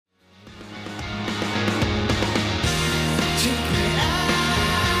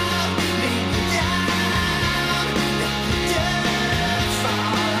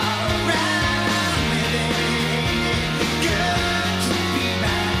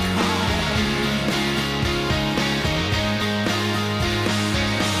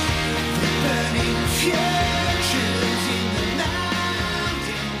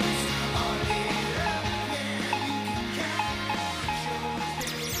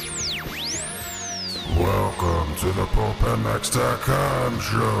Welcome to the PulpMX.com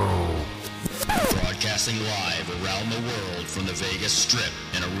show. Broadcasting live around the world from the Vegas Strip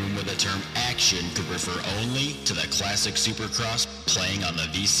in a room where the term action could refer only to the classic Supercross playing on the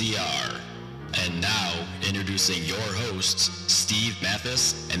VCR. And now, introducing your hosts, Steve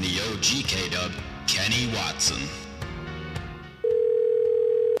Matthes and the OG K-Dub, Kenny Watson.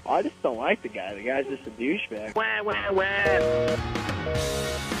 I just don't like the guy. The guy's just a douchebag. Wah, wah, wah.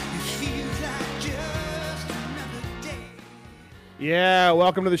 Yeah,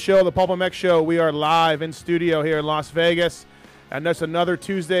 welcome to the show, the PulpMX Show. We are live in studio here in Las Vegas, and that's another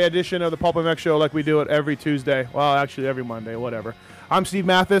Tuesday edition of the PulpMX Show like we do it every Tuesday. Well, actually every Monday, whatever. I'm Steve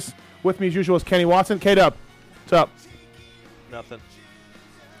Matthes. With me as usual is Kenny Watson. K-Dub, what's up? Nothing.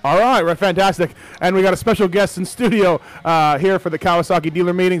 All right, fantastic. And we got a special guest in studio here for the Kawasaki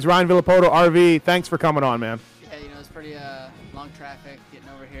dealer meetings, Ryan Villopoto, RV. Thanks for coming on, man. Yeah, it's pretty long traffic getting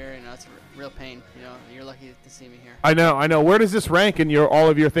over here. It's a real pain. You're lucky to see me here. I know. Where does this rank in all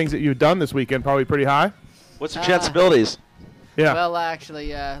of your things that you've done this weekend? Probably pretty high? What's your chanceabilities? Yeah. Well,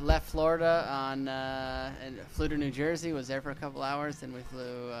 actually, left Florida and flew to New Jersey. Was there for a couple hours. Then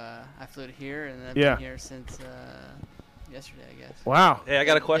I flew to here, and I've been here since yesterday, I guess. Wow. Hey, I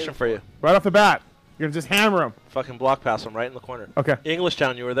got a question for you. Right off the bat, you're going to just hammer him. Fucking block pass him right in the corner. Okay.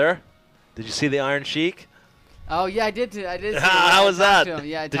 Englishtown, you were there? Did you see the Iron Sheik? Oh, yeah, I did. I did. How was that?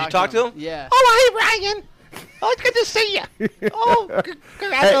 Yeah, did you talk to him? Yeah. Oh, hey, Ryan. Oh, it's good to see you. Oh,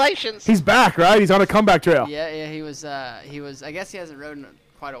 congratulations. Hey, he's back, right? He's on a comeback trail. Yeah, he was. I guess he hasn't rode in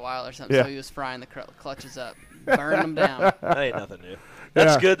quite a while or something, Yeah. so he was frying the clutches up, burning them down. That ain't nothing new.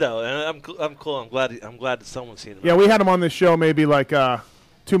 That's Yeah. good, though. And I'm cool. I'm glad that someone's seen him. Yeah, we had him on this show maybe like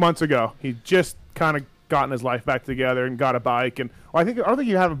 2 months ago. He just kind of gotten his life back together and got a bike. And I don't think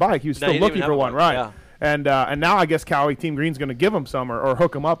he had a bike. He was No, still he didn't looking even for have one, one. right? Yeah. And now I guess Kawi Team Green's going to give him some or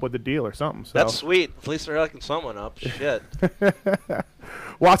hook him up with a deal or something. So. That's sweet. At least they're hooking someone up. Shit.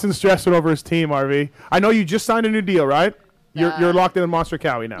 Watson's stressing over his team, RV. I know you just signed a new deal, right? You're locked in Monster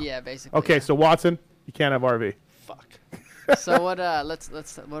Kawi now. Yeah, basically. Okay, yeah. so Watson, you can't have RV. Fuck. So what? Let's.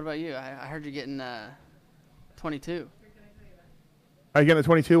 What about you? I heard you're getting 22. Are you getting a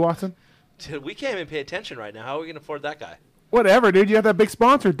 22, Watson? Dude, we can't even pay attention right now. How are we going to afford that guy? Whatever, dude. You have that big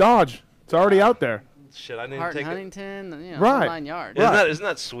sponsor, Dodge. It's already out there. Shit, I need Hart to and take it. Huntington, Right. 9 yards. Isn't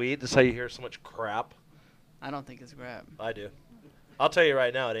that sweet? That's how you hear so much crap. I don't think it's grab. I do. I'll tell you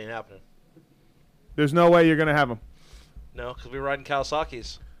right now, it ain't happening. There's no way you're going to have him. No, because we're riding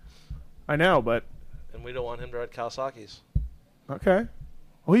Kawasaki's, I know, but and we don't want him to ride Kawasaki's. okay.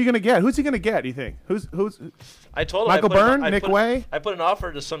 Who are you going to get? Who's he going to get, do you think? Who's I told him Michael Byrne, Nick Way? I put an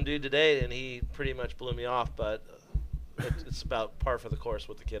offer to some dude today, and he pretty much blew me off. But it's about par for the course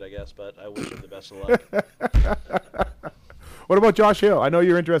with the kid, I guess. But I wish him the best of luck. What about Josh Hill? I know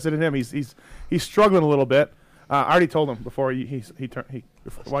you're interested in him. He's struggling a little bit. I already told him before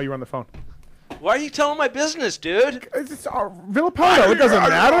while you were on the phone. Why are you telling my business, dude? It's Villopoto. It doesn't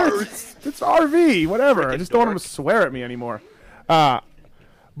matter. It's RV. Whatever. I just don't want him to swear at me anymore. But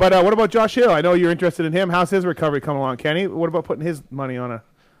what about Josh Hill? I know you're interested in him. How's his recovery coming along, Kenny? What about putting his money on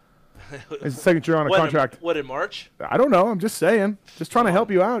his signature on a contract? What, in March? I don't know. I'm just saying. Just trying to help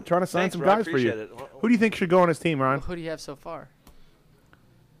you out. Trying to sign Thanks, some bro. I guys for you. appreciate it. Who do you think should go on his team, Ryan? Well, who do you have so far?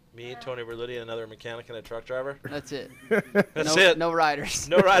 Me, Tony Berluti, another mechanic and a truck driver. That's it. That's it. No riders.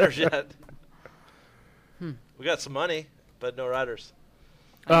 No riders yet. We got some money, but no riders.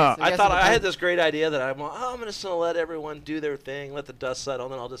 I thought I had this great idea that I'm just going to let everyone do their thing, let the dust settle,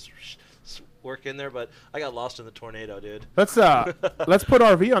 and then I'll just work in there. But I got lost in the tornado, dude. Let's put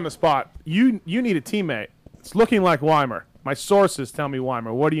RV on the spot. You need a teammate. It's looking like Weimer. My sources tell me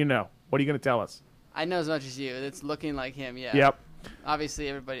Weimer. What do you know? What are you going to tell us? I know as much as you. It's looking like him. Yeah. Yep.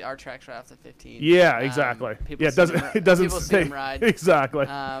 Obviously, our track's right off the 15. Yeah, exactly. People It see doesn't. him It doesn't people see say him ride. exactly.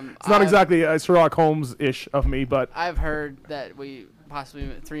 It's not exactly Sherlock Holmes-ish of me, but I've heard that we possibly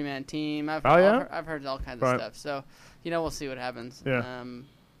a 3-man team. I've heard all kinds of Right. stuff. So, we'll see what happens. Yeah.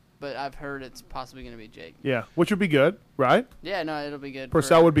 But I've heard it's possibly going to be Jake. yeah, which would be good, right? Yeah, no, it'll be good.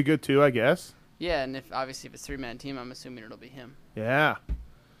 Purcell would be good too, I guess. Yeah, and if it's 3-man team, I'm assuming it'll be him. Yeah,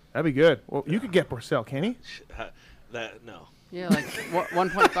 that'd be good. Well, you could get Purcell, can he? No. Yeah, like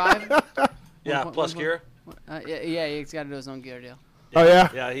 1.5. Yeah, plus gear. Yeah, he's got to do his own gear deal. Oh yeah.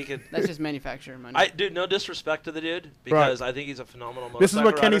 Yeah, he could. That's just manufacturer money. Dude, no disrespect to the dude because I think he's a phenomenal motorcycle This is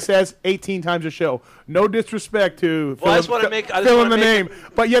what Kenny rider. says 18 times a show. No disrespect to Well, I just wanna make- I just fill in wanna the make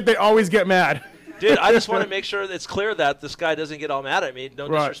name, but yet they always get mad. Dude, I just want to make sure that it's clear that this guy doesn't get all mad at me. No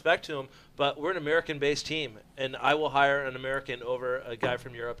Right. disrespect to him, but we're an American-based team, and I will hire an American over a guy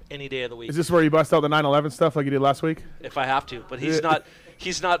from Europe any day of the week Is this where you bust out the 9/11 stuff like you did last week? if I have to. But he's not.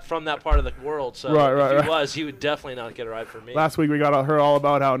 he's not from that part of the world. So if he was, he would definitely not get a ride from me. Last week we got heard all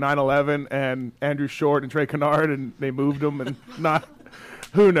about how 9/11 and Andrew Short and Trey Kennard, and they moved him and not.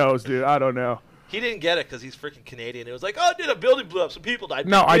 Who knows, dude? I don't know. He didn't get it because he's freaking Canadian. It was like, oh, dude, a building blew up. Some people died.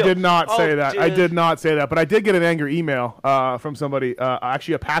 No, I did not say that. Dude. I did not say that. But I did get an angry email from somebody.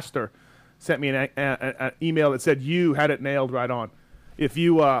 Actually, a pastor sent me an email that said you had it nailed right on. If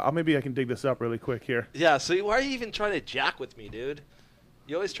you, maybe I can dig this up really quick here. Yeah. So why are you even trying to jack with me, dude?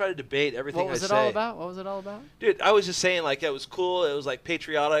 You always try to debate everything I say. What was it all about? What was it all about? Dude, I was just saying, like, it was cool. It was, like,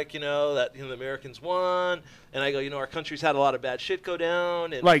 patriotic, that, the Americans won. And I go, our country's had a lot of bad shit go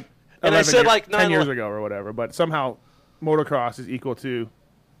down. And, and I said, 10 years ago or whatever. But somehow motocross is equal to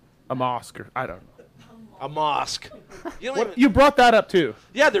a mosque. Or I don't know. A mosque. You brought that up, too.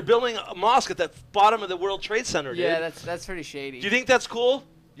 Yeah, they're building a mosque at the bottom of the World Trade Center, dude. Yeah, that's pretty shady. Do you think that's cool?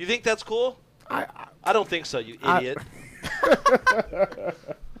 You think that's cool? I don't think so, you idiot.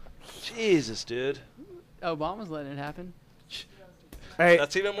 Jesus, dude. Obama's letting it happen. Hey.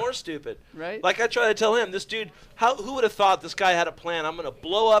 That's even more stupid. Right? Like I try to tell him, this dude, who would have thought this guy had a plan? I'm going to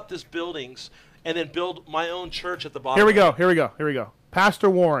blow up this buildings and then build my own church at the bottom. Here we go. Pastor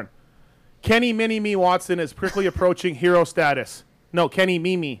Warren. Kenny Mini-Me Watson is quickly approaching hero status. No, Kenny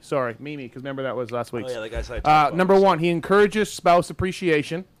Mimi. Sorry, Mimi, because remember that was last week's. Oh, yeah, the guy's like number one, he encourages spouse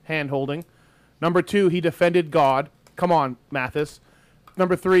appreciation, hand-holding. Number two, he defended God. Come on, Matthes.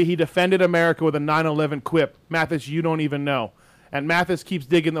 Number three, he defended America with a 9/11 quip. Matthes, you don't even know. And Matthes keeps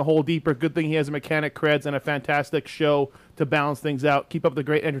digging the hole deeper. Good thing he has a mechanic creds and a fantastic show to balance things out. Keep up the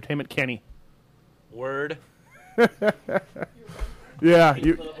great entertainment, Kenny. Word. Yeah.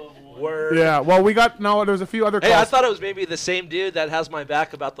 Word. Yeah. Well, there's a few other calls. Hey, I thought it was maybe the same dude that has my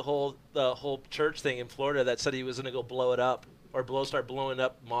back about the whole church thing in Florida that said he was going to go blow it up or start blowing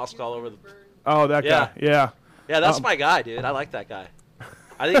up mosque all over the. Oh, that guy. Yeah. Yeah, that's my guy, dude. I like that guy.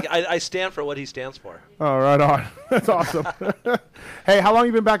 I think I stand for what he stands for. Oh, right on. That's awesome. Hey, how long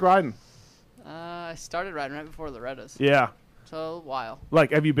you been back riding? I started riding right before Loretta's. Yeah. So a while.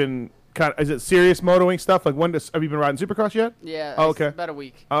 Like, have you been is it serious motoring stuff? Like, have you been riding Supercross yet? Yeah. Oh, okay. About a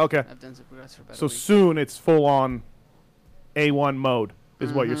week. Oh, okay. I've done Supercross for about a week. So soon it's full on A1 mode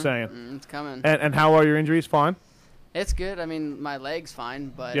is what you're saying. It's coming. And how are your injuries? Fine? It's good. I mean, my leg's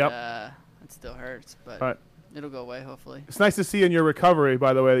fine, but it still hurts. But right. It'll go away, hopefully. It's nice to see in your recovery,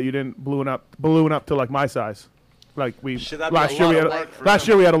 by the way, that you didn't balloon up to like my size. Like last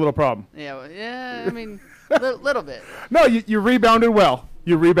year we had a little problem. Yeah. I mean, little bit. No, you rebounded well.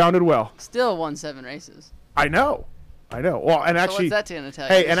 Still won 7 races. I know. Well, and actually, what's that going to tell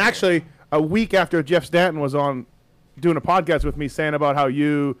you? Hey, and actually, a week after Jeff Stanton was on doing a podcast with me, saying about how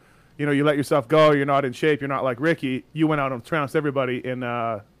you let yourself go, you're not in shape, you're not like Ricky. You went out and trounced everybody in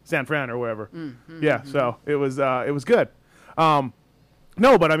San Fran or wherever. So it was good.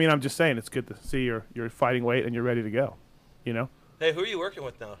 No, but I mean, I'm just saying it's good to see you're fighting weight and you're ready to go. Hey, who are you working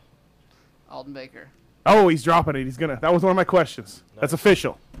with now? Alden Baker. Oh, he's dropping it. That was one of my questions. Nice. That's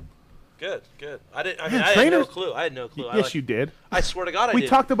official. Good. I had no clue. Yes, you did. I swear to God, I did. We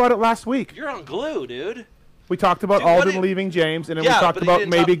talked about it last week. You're on glue, dude. We talked about Alden leaving James, and then we talked about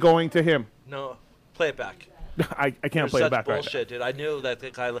maybe going to him. No, play it back. I can't play it back right now. That's bullshit, dude. I knew that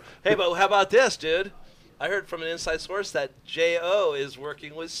the guy. Hey, but how about this, dude? I heard from an inside source that J.O. is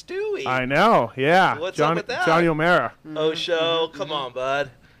working with Stewie. I know, yeah. What's up with that? Johnny O'Mara. Show, come on,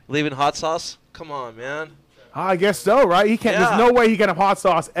 bud. Leaving hot sauce? Come on, man. I guess so, right? He can't. Yeah. There's no way he can have hot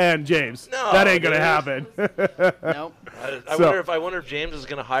sauce and James. No, that ain't gonna happen. Nope. I wonder if James is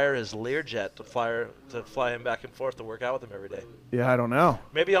gonna hire his Learjet to fly him back and forth to work out with him every day. Yeah, I don't know.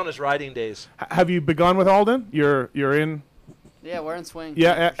 Maybe on his riding days. Have you begun with Alden? You're in. Yeah, we're in swing.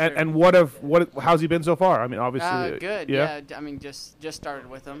 Yeah, and sure. How's he been so far? I mean, obviously. Good. Yeah. I mean, just started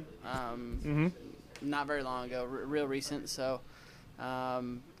with him. Not very long ago, real recent. So.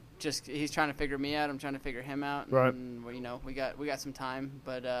 Just he's trying to figure me out. I'm trying to figure him out. Right. And we got some time,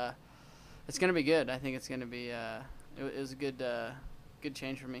 but it's gonna be good. I think it's gonna be. It was a good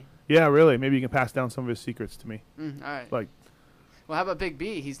change for me. Yeah, really. Maybe you can pass down some of his secrets to me. All right. Well, how about Big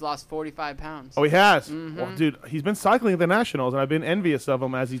B? He's lost 45 pounds. Oh, he has. Well, dude, he's been cycling at the Nationals, and I've been envious of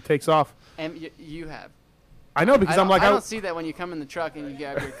him as he takes off. And you have. I know because I don't see that when you come in the truck and you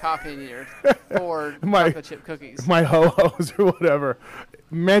get your coffee and your 4 chocolate chip cookies. My ho-hos or whatever.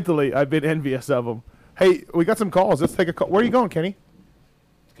 Mentally, I've been envious of him. Hey, we got some calls. Let's take a call. Where are you going, Kenny?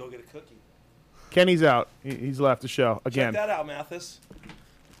 Go get a cookie. Kenny's out. He's left the show again. Check that out, Matthes.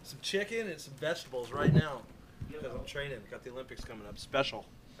 Some chicken and some vegetables right now. Because I'm training. Got the Olympics coming up. Special.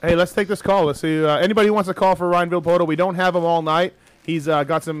 Hey, let's take this call. Let's see. Anybody who wants to call for Ryan Villopoto? We don't have him all night. He's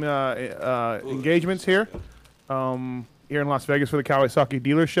got some engagements here. here in Las Vegas for the Kawasaki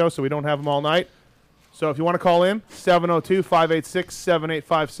Dealer Show, so we don't have them all night. So if you want to call in,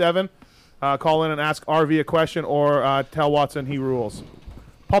 702-586-7857. Call in and ask RV a question or tell Watson he rules.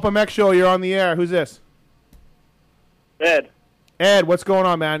 Pulp MX Show, you're on the air. Who's this? Ed. Ed, what's going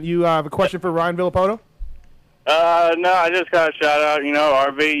on, man? You have a question for Ryan Villopoto? No, I just got a shout out,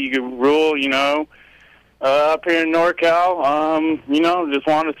 RV, you can rule, up here in NorCal. Just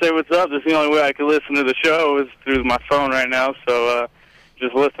wanted to say what's up. This is the only way I can listen to the show is through my phone right now, so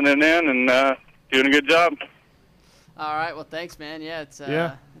just listening in and doing a good job. All right, well, thanks, man. Yeah, it's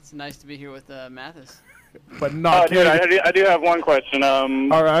nice to be here with Matthes. But not dude, I do have one question.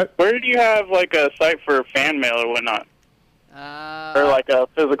 All right. Where do you have, like, a site for fan mail or whatnot? Or, like, a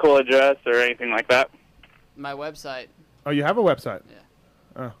physical address or anything like that? My website. Oh, you have a website?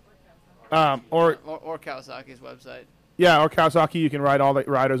 Yeah. Or Kawasaki's website. Yeah, or Kawasaki. You can write all the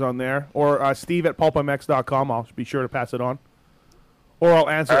riders on there. Or Steve at pulpmx.com. I'll be sure to pass it on. Or I'll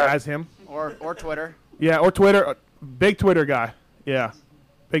answer as him. Or Twitter. Yeah, or Twitter. Big Twitter guy. Yeah,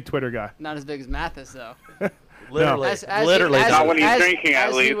 big Twitter guy. Not as big as Matthes, though. Literally, not when he's drinking,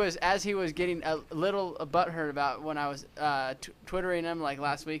 at least. As he was getting a little butthurt about when I was twittering him like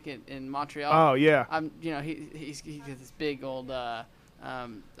last week in Montreal. Oh yeah. He's this big old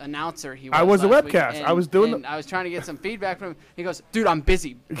announcer. I was a webcast. I was doing. I was trying to get some feedback from him. He goes, "Dude, I'm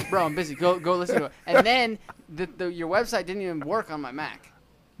busy, bro. I'm busy. Go listen to it." And then your website didn't even work on my Mac.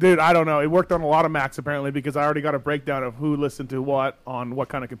 Dude, I don't know. It worked on a lot of Macs apparently because I already got a breakdown of who listened to what on what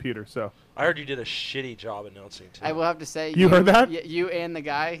kind of computer. So I heard you did a shitty job announcing too. I will have to say, you heard that? You and the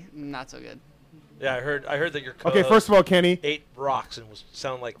guy, not so good. Yeah, I heard that your okay. First of all, Kenny ate rocks and was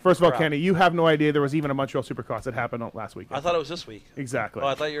sound like. First of all, Kenny, you have no idea there was even a Montreal Supercross that happened last week. I thought it was this week. Exactly. Oh,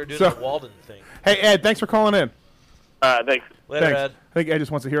 I thought you were doing the Walden thing. Hey Ed, thanks for calling in. Thanks. Later, thanks. Ed. I think Ed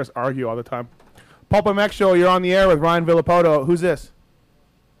just wants to hear us argue all the time. Pulp MX Show, you're on the air with Ryan Villopoto. Who's this?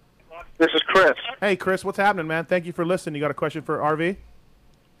 This is Chris. Hey, Chris, what's happening, man? Thank you for listening. You got a question for RV?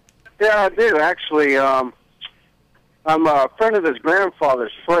 Yeah, I do, actually. I'm a friend of his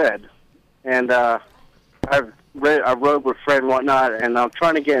grandfather's, Fred, and I rode with Fred and whatnot, and I'm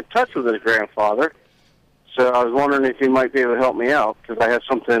trying to get in touch with his grandfather. So I was wondering if he might be able to help me out, because I have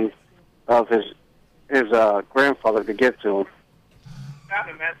something of his grandfather to give to him.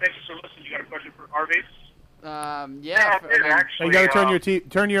 Happening, man. Thanks for listening. You got a question for RV? Yeah. Actually, you got to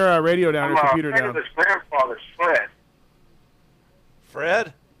turn your radio down, your computer down. I'm a friend of his grandfather's, Fred.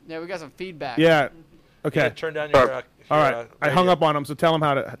 Fred? Yeah, we got some feedback. Yeah. Okay. Yeah, turn down your. All right. I hung up on him, so tell him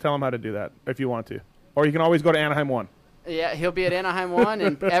how to do that if you want to, or you can always go to Anaheim 1. Yeah, he'll be at Anaheim 1,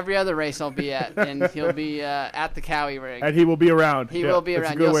 and every other race I'll be at, and he'll be at the Cowie rig. And he will be around. He will be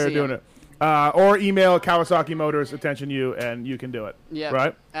around. It's a good way of doing it. Or email Kawasaki Motors attention you, and you can do it. Yeah.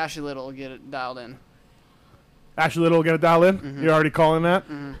 Right. Ashley Little will get it dialed in. Ashley Little will get it dialed in. Mm-hmm. You're already calling that.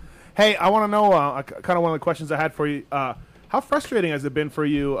 Mm-hmm. Hey, I want to know kind of one of the questions I had for you. How frustrating has it been for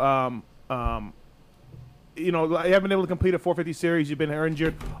you? You haven't been able to complete a 450 series. You've been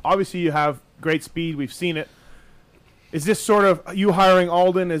injured. Obviously, you have great speed. We've seen it. Is this sort of you hiring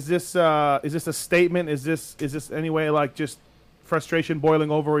Alden? Is this a statement? Is this anyway like just frustration boiling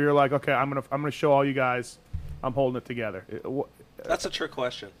over? Where you're like, okay, I'm gonna show all you guys, I'm holding it together. That's a trick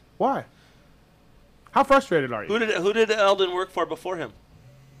question. Why? How frustrated are you? Who did Eldon work for before him?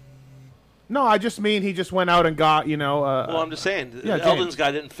 No, I just mean he just went out and got, well, I'm just saying, Eldon's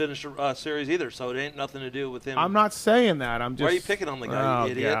guy didn't finish a series either, so it ain't nothing to do with him. I'm not saying that. I'm just. Why are you picking on the guy,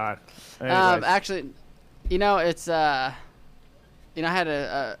 you idiot? God. Actually, it's I had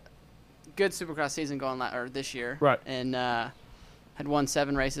a good Supercross season going this year, right? And had won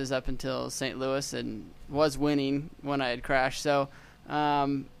 7 races up until St. Louis, and was winning when I had crashed. So,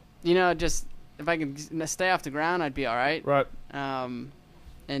 just if I could stay off the ground, I'd be all right. Right.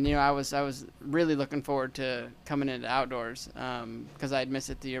 And I was really looking forward to coming into outdoors because I had missed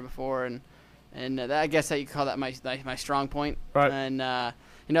it the year before, and I guess that you could call that my strong point. Right. And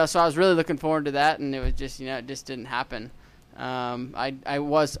so I was really looking forward to that, and it was just it just didn't happen. I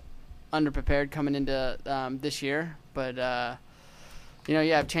was underprepared coming into this year, but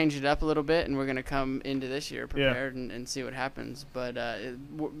I've changed it up a little bit, and we're gonna come into this year prepared and see what happens. But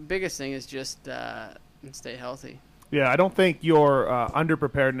biggest thing is just stay healthy. Yeah, I don't think your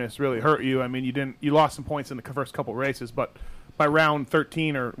underpreparedness really hurt you. I mean, you lost some points in the first couple races, but by round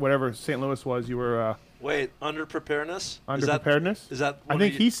 13 or whatever St. Louis was, you were. Wait, underpreparedness? Underpreparedness? Is that I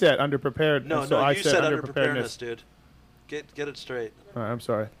think he said underprepared. No, you said underpreparedness, dude. Get it straight. All right, I'm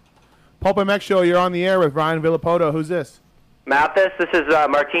sorry. Pulp MX Show, you're on the air with Ryan Villopoto. Who's this? Matthes, this is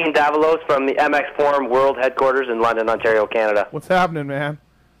Martin Davalos from the MX Forum World Headquarters in London, Ontario, Canada. What's happening, man?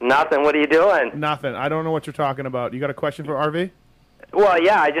 Nothing. What are you doing? Nothing. I don't know what you're talking about. You got a question for RV? Well,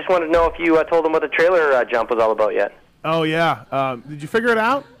 yeah, I just wanted to know if you told them what the trailer jump was all about yet. Oh, yeah. Did you figure it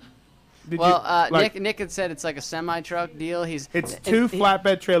out? Nick had said it's like a semi-truck deal. It's two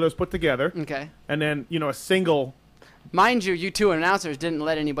flatbed trailers put together. Okay. And then, a single. Mind you two announcers didn't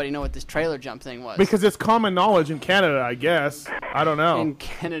let anybody know what this trailer jump thing was. Because it's common knowledge in Canada, I guess. I don't know. In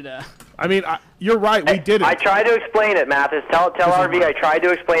Canada. I mean, you're right. We did it. I tried to explain it, Matthes. Tell RV I tried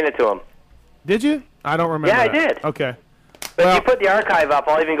to explain it to him. Did you? I don't remember. Yeah, that. I did. Okay. But if you put the archive up,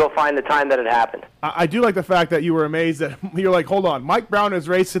 I'll even go find the time that it happened. I do like the fact that you were amazed that you're like, hold on, Mike Brown is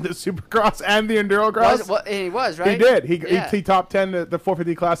racing the Supercross and the Endurocross. He was, right? He did. He top 10 the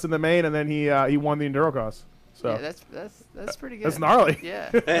 450 class in the main, and then he won the Endurocross. So yeah, that's pretty good. That's gnarly.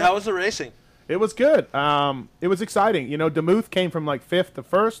 Yeah. Hey, how was the racing? It was good. It was exciting. Demuth came from like 5th to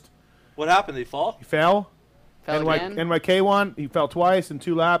 1st. What happened? Did he fall? He fell. Fell again? NYK won. He fell twice in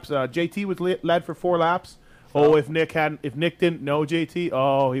 2 laps. JT was led for 4 laps. Oh, if Nick didn't know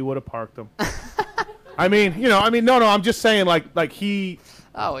JT, he would have parked him. No, I'm just saying, like he.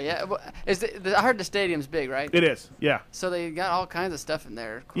 Oh yeah, I heard the stadium's big, right? It is, yeah. So they got all kinds of stuff in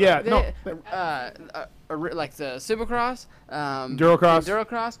there. Yeah, like the Supercross,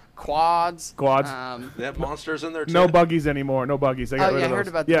 Durocross, quads. They have monsters in there too. No buggies anymore. No buggies. They got rid of those. I heard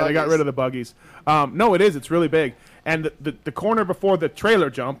about the buggies. They got rid of the buggies. No, it is. It's really big. And the corner before the trailer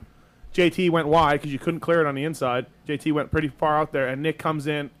jump, JT went wide because you couldn't clear it on the inside. JT went pretty far out there, and Nick comes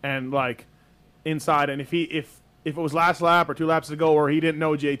in and like inside. And if it was last lap or 2 laps to go, or he didn't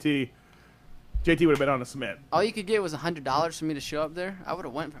know JT would have been on a Smith. All you could get was $100 for me to show up there. I would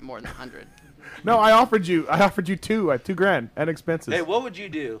have went for more than 100. No, I offered you two at $2,000 and expenses. Hey, what would you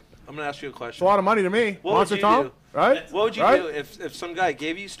do? I'm gonna ask you a question. It's a lot of money to me. What Monster would you Tom, do? right? What would you right? do if some guy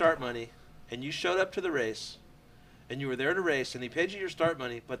gave you start money and you showed up to the race and you were there to race and he paid you your start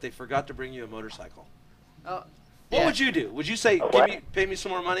money but they forgot to bring you a motorcycle? Oh. What would you do? Would you say, pay me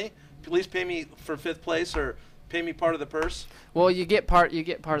some more money? Please pay me for 5th place, or pay me part of the purse? Well,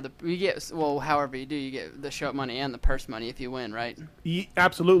 however you do, you get the show up money and the purse money if you win, right?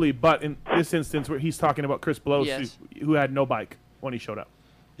 Absolutely, but in this instance, where he's talking about Chris Blows, Yes. who had no bike when he showed up.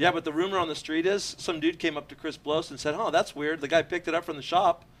 Yeah, but the rumor on the street is some dude came up to Chris Blows and said, "Oh, that's weird. The guy picked it up from the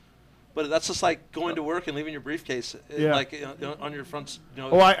shop." But that's just like going to work and leaving your briefcase, on your front.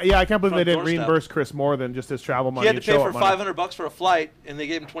 I can't believe they didn't doorstep. reimburse Chris more than just his travel money. He had to pay for money. $500 for a flight, and they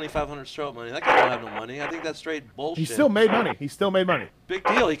gave him $2,500 show-up money. That guy don't have no money. I think that's straight bullshit. He still made money. Big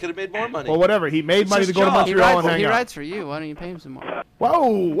deal. He could have made more money. Well, whatever. He made money to go to Montreal and hang He out. rides for you. Why don't you pay him some more?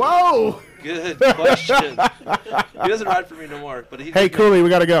 Whoa! Good question. He doesn't ride for me no more. But Hey, Cooley, we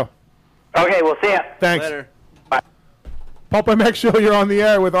got to go. Okay, we'll see ya. Thanks. Later. Pulp MX Show, you're on the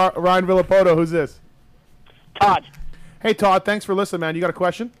air with Ryan Villopoto. Who's this? Todd. Hey, Todd. Thanks for listening, man. You got a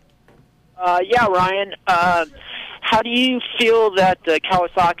question? Yeah, Ryan. How do you feel that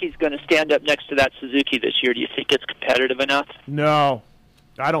Kawasaki's going to stand up next to that Suzuki this year? Do you think it's competitive enough? No,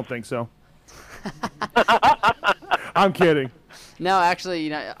 I don't think so. I'm kidding. No,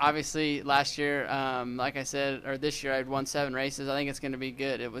 actually, obviously last year, like I said, or this year, I'd won 7 races. I think it's going to be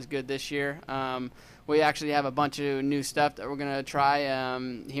good. It was good this year. We actually have a bunch of new stuff that we're going to try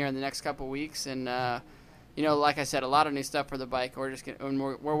here in the next couple weeks, and like I said, a lot of new stuff for the bike. We're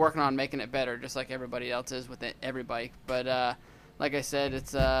working on making it better, just like everybody else is with every bike. But like I said,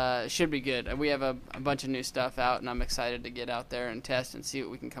 it should be good. We have a bunch of new stuff out, and I'm excited to get out there and test and see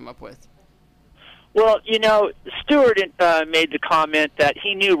what we can come up with. Well, Stewart made the comment that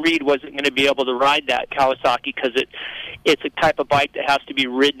he knew Reed wasn't going to be able to ride that Kawasaki because it's a type of bike that has to be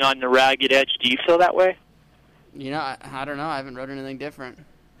ridden on the ragged edge. Do you feel that way? I don't know. I haven't rode anything different.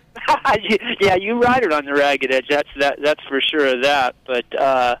 Yeah, you ride it on the ragged edge. That's for sure of that.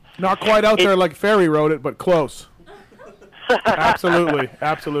 But not quite out there like Ferry rode it, but close. Absolutely.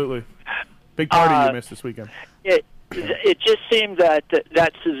 Big party you missed this weekend. It just seemed that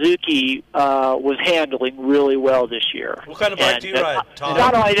Suzuki was handling really well this year. What kind of bike do you ride, Tom?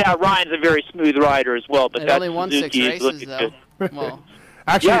 Not only that, Ryan's a very smooth rider as well. But it that only won Suzuki 6 races, though. Good. Well,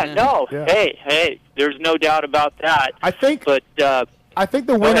 actually, Hey, there's no doubt about that. I think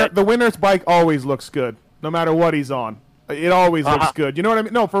the winner's bike always looks good, no matter what he's on. It always looks good. You know what I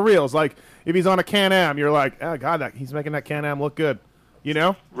mean? No, for real. It's like if he's on a Can-Am, you're like, oh God, he's making that Can-Am look good. You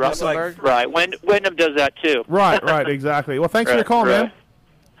know? Right. Wyndham does that too. Right, exactly. Well, thanks for your call, man.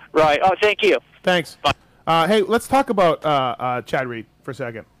 Right. Oh, thank you. Thanks. Hey, let's talk about Chad Reed for a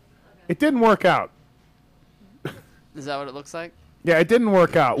second. It didn't work out. Is that what it looks like? Yeah, it didn't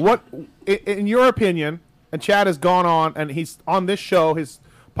work out. What, in your opinion, and Chad has gone on, and he's on this show, his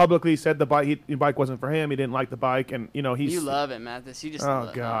publicly said the bike wasn't for him. He didn't like the bike, and he's. You love it, Matthes. You just.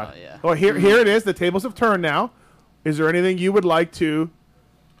 Oh God. Oh, yeah. Well, here it is. The tables have turned now. Is there anything you would like to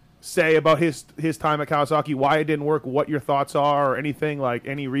say about his time at Kawasaki? Why it didn't work? What your thoughts are, or anything like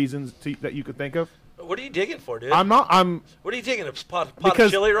any reasons that you could think of? What are you digging for, dude? I'm not. What are you digging? A pot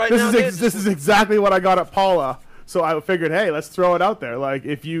of chili right now, dude? This is exactly what I got at Paula. So I figured, hey, let's throw it out there. Like,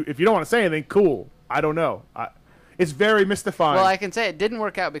 if you don't want to say anything, cool. I don't know. It's very mystifying. Well, I can say it didn't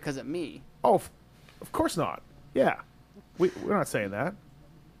work out because of me. Oh, of course not. Yeah, we're not saying that.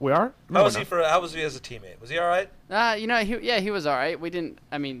 We are. No, How was he as a teammate? Was he all right? He was all right. We didn't.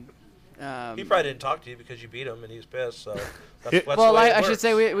 I mean. He probably didn't talk to you because you beat him and he was pissed. So I should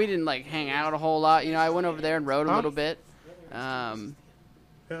say we didn't like hang out a whole lot. I went over there and rode a little bit. And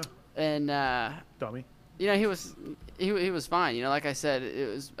dummy. He was fine. Like I said, it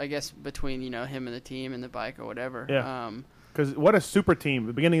was I guess between him and the team and the bike or whatever. Yeah. Because what a super team! At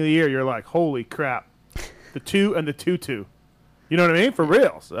the beginning of the year, you're like, holy crap, the 2 and the 2-2. You know what I mean? For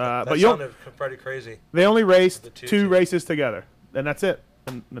reals. That sounded pretty crazy. They only raced 2 races together, and that's it.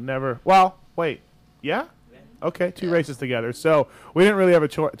 And never. Well, wait. Yeah. Okay, 2 races together. So we didn't really have a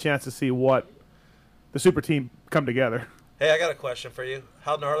chance to see what the super team come together. Hey, I got a question for you.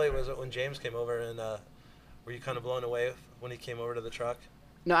 How gnarly was it when James came over, and were you kind of blown away when he came over to the truck?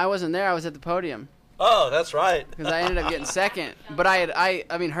 No, I wasn't there. I was at the podium. Oh, that's right. Because I ended up getting second, but I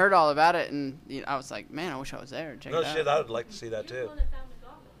heard all about it, and I was like, man, I wish I was there. Check it out. Shit, I would like to see that too.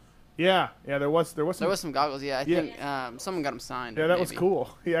 Yeah, there was some goggles. Yeah, I think someone got them signed. Yeah, that was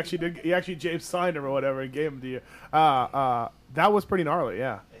cool. He actually James signed them or whatever and gave them to you. That was pretty gnarly.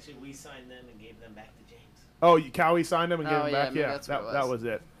 Yeah. Actually, we signed them and gave them back to James. Oh, Kawi signed them and gave them back. Yeah, that was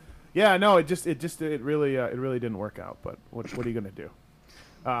it. Yeah, no, it really didn't work out. But what are you gonna do?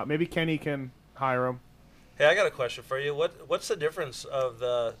 Maybe Kenny can hire him. Hey, I got a question for you. What's the difference of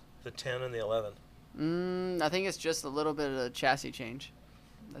the 10 and the 11? I think it's just a little bit of a chassis change.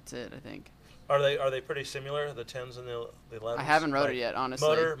 That's it, I think. Are they pretty similar, the 10s and the 11s? I haven't rode it yet, honestly.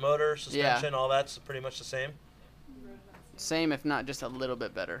 Motor, suspension, all that's pretty much the same? Same, if not just a little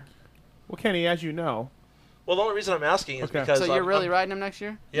bit better. Well, Kenny, as you know. Well, the only reason I'm asking is because... So you're really riding him next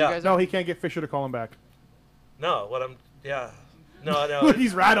year? Yeah. No, he can't get Fisher to call him back. No, No.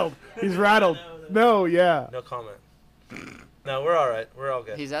 He's rattled. He's rattled. No, yeah. No comment. No, we're all right. We're all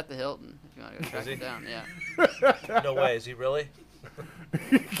good. He's at the Hilton, if you want to go track him down, yeah. No way. Is he really?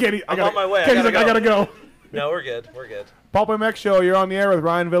 Kenny, I'm on my way. Kenny's I gotta go. No, we're good. Pulp MX Show, you're on the air with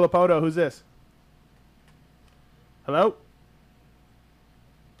Ryan Villopoto. Who's this? Hello?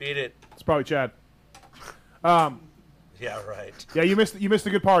 Beat it. It's probably Chad. Yeah, right. Yeah, you missed a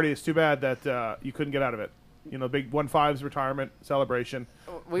good party. It's too bad that you couldn't get out of it. Big 1-5's retirement celebration.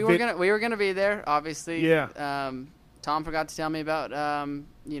 We were gonna be there, obviously. Yeah. Tom forgot to tell me about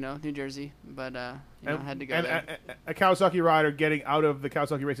New Jersey, but I had to go there. A Kawasaki rider getting out of the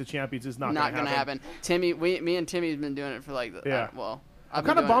Kawasaki Race of Champions is not going to happen. Timmy, me and Timmy's been doing it for I'm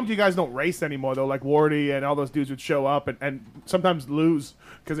kind of bummed you guys don't race anymore though. Like Wardy and all those dudes would show up and sometimes lose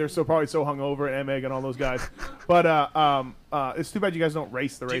because they're probably so hungover, and Emig and all those guys. But it's too bad you guys don't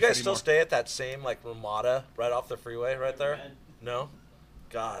race the race. Do you guys anymore. still stay at that same Ramada right off the freeway right there? No.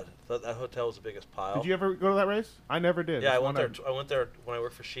 God, that hotel was the biggest pile. Did you ever go to that race? I never did. Yeah, I went there. I went there when I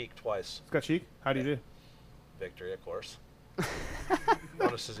worked for Chic twice. It's got Chic? How do you do? Victory, of course.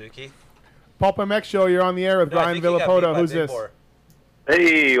 On a Suzuki. Pulp MX Show, you're on the air with Brian Villopoto. Who's this?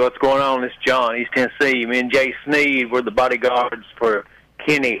 Hey, what's going on? This is John, East Tennessee. Me and Jay Sneed were the bodyguards for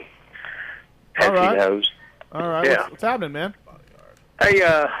Kenny. As all right. He knows. All right. Yeah. What's happening, man? Hey,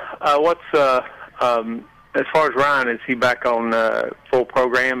 as far as Ryan, is he back on full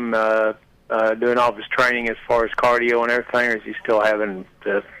program, doing all of his training as far as cardio and everything, or is he still having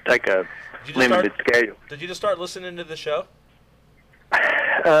to take a limited schedule? Did you just start listening to the show?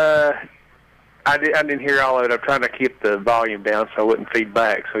 I didn't hear all of it. I'm trying to keep the volume down so I wouldn't feed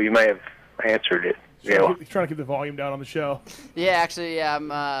back, so you may have answered it. He's trying to keep the volume down on the show. Yeah, actually, I'm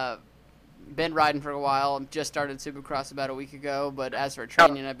been riding for a while. Just started Supercross about a week ago, but as for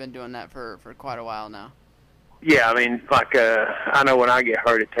training, I've been doing that for quite a while now. Yeah, I mean, I know when I get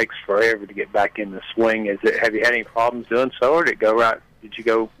hurt, it takes forever to get back in the swing. Have you had any problems doing so, or did it go right? Did you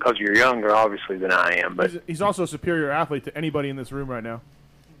go because you're younger, obviously, than I am? But he's also a superior athlete to anybody in this room right now.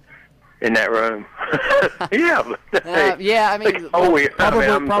 In that room, yeah. Yeah, I mean,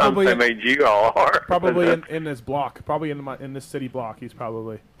 I'm the same age you all are. Probably in this block, probably in this city block, he's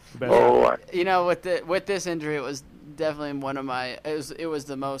probably the best. Oh, with this injury, it was definitely one of my. It was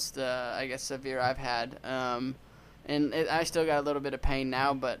the most I guess severe I've had. And I still got a little bit of pain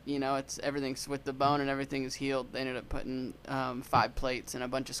now, but everything's with the bone and everything is healed. They ended up putting 5 plates and a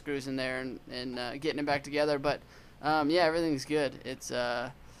bunch of screws in there and getting it back together. But everything's good. It's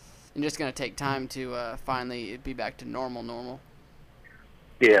just gonna take time to finally be back to normal.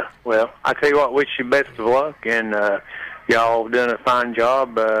 Yeah. Well, I tell you what, wish you best of luck, and y'all done a fine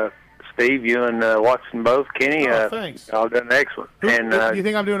job. Steve, you and Watson both. Kenny, thanks. Y'all done excellent. Do you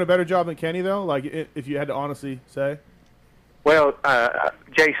think I'm doing a better job than Kenny, though? Like, if you had to honestly say? Well,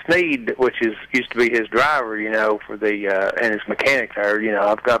 Jay Sneed, which used to be his driver, for the and his mechanic there.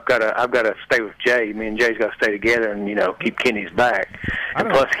 I've got to stay with Jay. Me and Jay's got to stay together and keep Kenny's back. And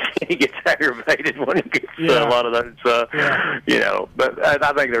plus, Kenny gets aggravated when he gets a lot of those. But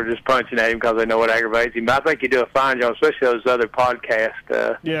I think they're just punching at him because they know what aggravates him. But I think you do a fine job, especially those other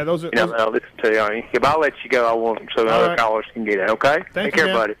podcasts. Those are. I'll listen to you. If I'll let you go, I want so other callers can get in. Okay. Take care,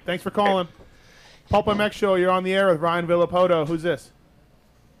 buddy. Thanks for calling. Pulp MX Show, you're on the air with Ryan Villopoto. Who's this?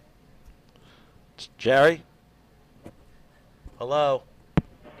 It's Jerry. Hello.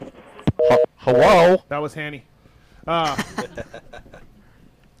 Hello. That was Hanny. Pulp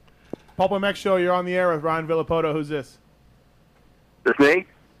MX Show, you're on the air with Ryan Villopoto. Who's this? This me?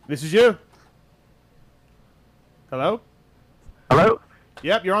 This is you. Hello? Hello?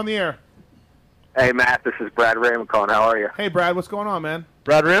 Yep, you're on the air. Hey, Matt, this is Brad Raymond calling. How are you? Hey, Brad, what's going on, man?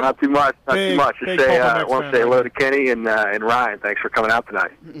 Brad Rim? Not too much. Big Just Pulp want to say hello to Kenny and Ryan. Thanks for coming out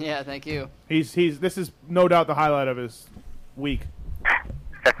tonight. Yeah, thank you. This is no doubt the highlight of his week.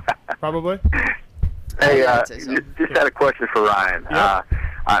 Probably. Hey, just had a question for Ryan. Yep.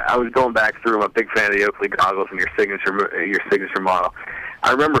 I was going back through. I'm a big fan of the Oakley goggles and your signature model.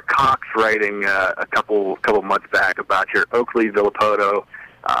 I remember Cox writing a couple months back about your Oakley Villopoto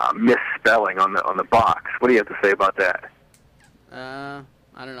misspelling on the box. What do you have to say about that?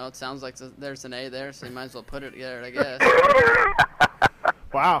 I don't know. It sounds like there's an A there, so you might as well put it there, I guess.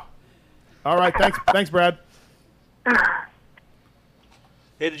 Wow. All right. Thanks, Brad.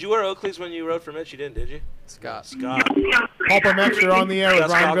 Hey, did you wear Oakleys when you rode for Mitch? You didn't, did you? Scott. Pulp MX, you're on the air with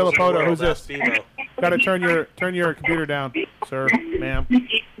Ryan Villopoto. Who's this? Got to turn your computer down, sir, ma'am.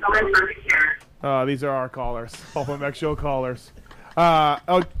 These are our callers. Pulp MX Show callers.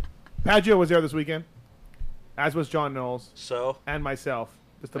 Paggio was there this weekend, as was John Knowles. And myself.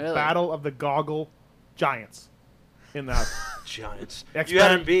 Just a battle of the goggle giants in the house. Giants. You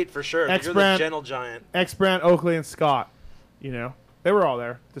had him beat for sure. You're the gentle giant. X-Brand, Oakley, and Scott. They were all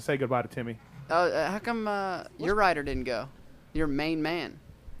there to say goodbye to Timmy. How come your rider didn't go? Your main man.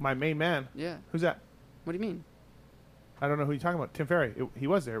 My main man? Yeah. Who's that? What do you mean? I don't know who you're talking about. Tim Ferry. He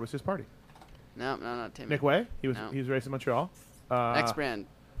was there. It was his party. No, not Timmy. Nick Way? He was racing in Montreal. X-Brand.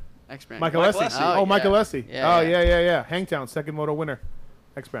 Michael Lessie. Oh, Michael Lessie. Yeah. Hangtown, second moto winner.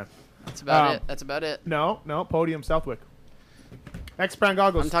 X-Brand. That's about it. No. Podium, Southwick. X-Brand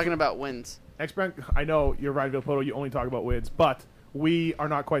goggles. I'm talking about wins. X-Brand, I know you're right, Villopoto. You only talk about wins, but we are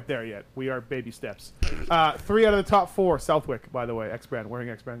not quite there yet. We are baby steps. 3 out of the top 4, Southwick, by the way. X-Brand, wearing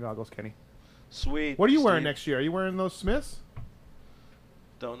X-Brand goggles, Kenny. Sweet. What are you wearing next year? Are you wearing those Smiths?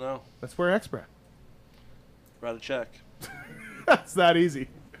 Don't know. Let's wear X-Brand. Write a check. That's that easy.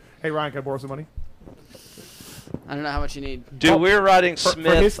 Hey, Ryan, can I borrow some money? I don't know how much you need. Dude, we're riding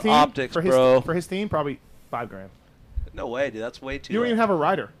Smith Optics, bro. For his team, probably $5,000. No way, dude. That's way too You don't even have a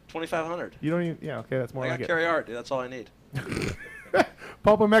rider. $2,500. You don't even... Yeah, okay, that's more like it. I got carry art, dude. That's all I need.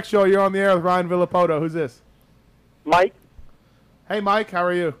 Pulp MX Show, you're on the air with Ryan Villopoto. Who's this? Mike. Hey, Mike. How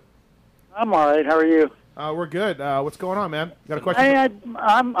are you? I'm all right. How are you? We're good. What's going on, man? Got a question? Hey,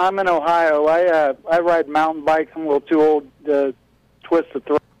 I'm in Ohio. I ride mountain bikes. I'm a little too old to twist the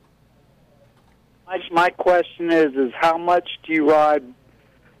throat. My question is how much do you ride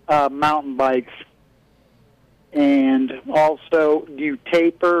mountain bikes? And also, do you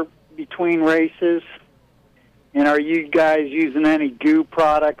taper between races? And are you guys using any goo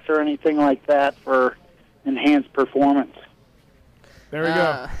products or anything like that for enhanced performance? There we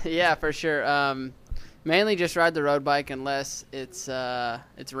go. Yeah, for sure. Mainly just ride the road bike unless it's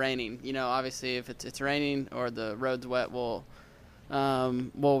raining. Obviously if it's raining or the road's wet, we'll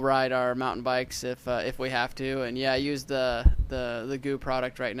ride our mountain bikes if we have to. And yeah, I use the goo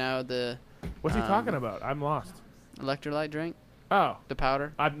product right now. What's he talking about? I'm lost. Electrolyte drink. Oh, the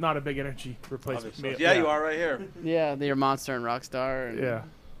powder. I'm not a big energy replacement. Yeah, you are right here. Yeah, your Monster and Rockstar. And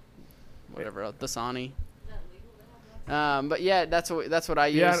whatever else, the Dasani. But yeah, that's what I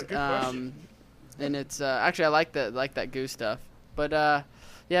use. Yeah, good question. And it's actually I like that goo stuff. But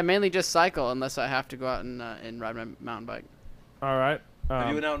yeah, mainly just cycle unless I have to go out and ride my mountain bike. All right. Have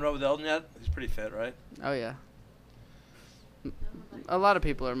you been out and rode with Eldon yet? He's pretty fit, right? Oh yeah. A lot of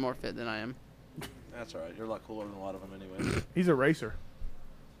people are more fit than I am. That's all right. You're a lot cooler than a lot of them anyway. He's a racer.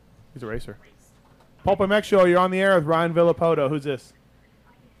 Pulp MX Show, you're on the air with Ryan Villopoto. Who's this?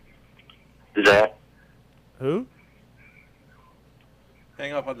 Zach. Who?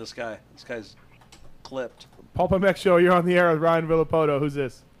 Hang up on this guy. This guy's clipped. Pulp MX Show, you're on the air with Ryan Villopoto. Who's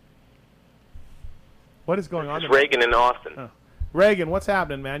this? What is going on? It's Reagan in Austin. Oh. Reagan, what's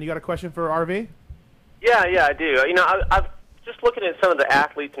happening, man? You got a question for RV? Yeah, I do. You know, I've just looking at some of the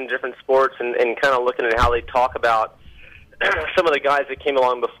athletes in different sports and kind of looking at how they talk about some of the guys that came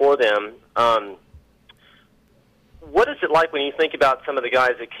along before them. What is it like when you think about some of the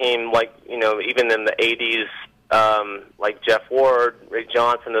guys that came, like, you know, even in the 80s, like Jeff Ward, Ray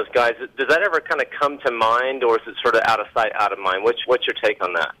Johnson, those guys? Does that ever kind of come to mind, or is it sort of out of sight, out of mind? What's your take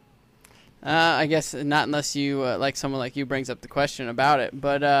on that? I guess not unless you, like someone like you brings up the question about it.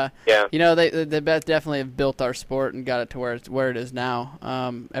 But, yeah. you know, they definitely have built our sport and got it to where it is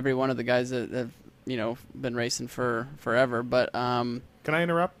now. Every one of the guys that have, you know, been racing for forever. But can I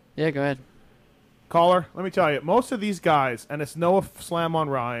interrupt? Yeah, go ahead. Caller, let me tell you, most of these guys, and it's no slam on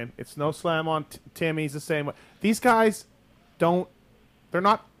Ryan, it's no slam on Timmy, he's the same way. These guys they're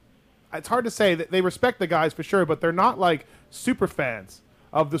not, it's hard to say that they respect the guys for sure, but they're not like super fans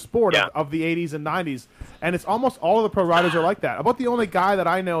of the sport of the 80s and 90s. And it's almost all of the pro riders are like that. About the only guy that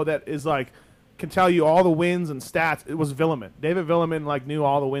I know that is like, can tell you all the wins and stats, it was Villeman. David Villeman like knew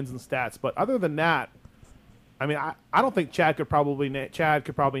all the wins and stats. But other than that, I mean, I don't think Chad could probably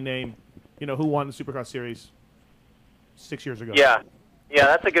name, you know, who won the Supercross Series 6 years ago. Yeah,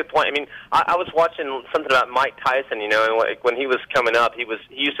 that's a good point. I mean, I was watching something about Mike Tyson, you know, and like when he was coming up, he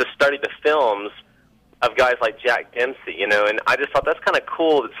used to study the films of guys like Jack Dempsey, you know, and I just thought that's kind of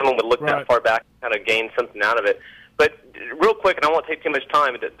cool that someone would look that far back and kind of gain something out of it. But real quick, and I won't take too much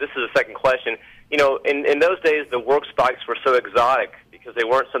time, but this is a second question. You know, in those days, the work spikes were so exotic because they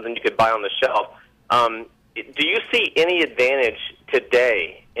weren't something you could buy on the shelf. Do you see any advantage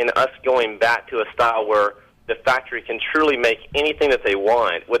today in us going back to a style where the factory can truly make anything that they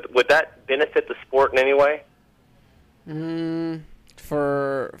want? Would that benefit the sport in any way?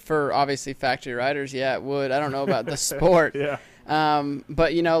 For obviously factory riders, yeah, it would. I don't know about the sport. Yeah.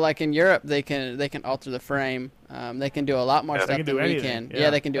 But you know, like in Europe, they can alter the frame. They can do a lot more stuff than we can. Yeah,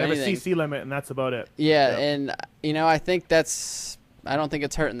 they can do anything. They have a CC limit, and that's about it. Yeah, and you know, I think I don't think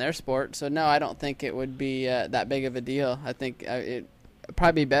it's hurting their sport. So no, I don't think it would be that big of a deal. I think it would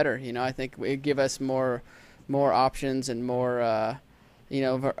probably be better. You know, I think it'd give us more options and more. You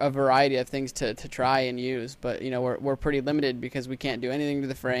know, a variety of things to try and use, but you know we're pretty limited because we can't do anything to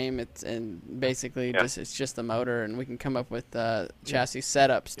the frame. It's it's just the motor, and we can come up with chassis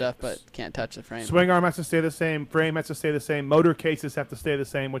setup stuff, but can't touch the frame. Swing arm has to stay the same. Frame has to stay the same. Motor cases have to stay the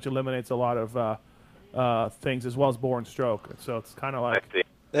same, which eliminates a lot of things as well as bore and stroke. So it's kind of like.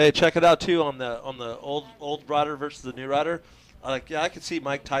 Hey, check it out too on the old rider versus the new rider. I could see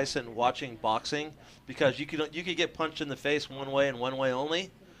Mike Tyson watching boxing because you could get punched in the face one way and one way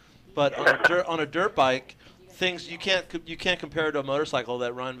only, but on a dirt bike, things you can't compare it to a motorcycle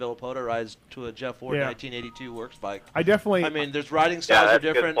that Ryan Villopoto rides to a Jeff Ward 1982 works bike. I mean, there's riding styles are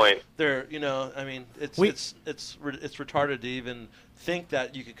different. Good point. They're I mean, it's retarded to even think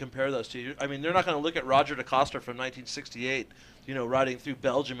that you could compare those two. I mean, they're not going to look at Roger DeCoster from 1968. You know, riding through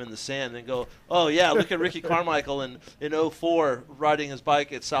Belgium in the sand and go, oh, yeah, look at Ricky Carmichael in 04 riding his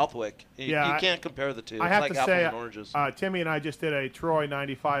bike at Southwick. You can't compare the two. It's like apples and oranges. Timmy and I just did a Troy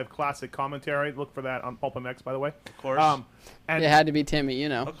 95 classic commentary. Look for that on Pulp MX, by the way. Of course. And it had to be Timmy, you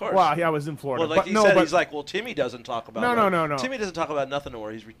know. Of course. Well, I was in Florida. Well, he's like, well, Timmy doesn't talk about No. Timmy doesn't talk about nothing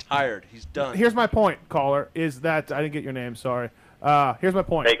anymore. He's retired. He's done. Here's my point, caller, is that I didn't get your name, sorry. Here's my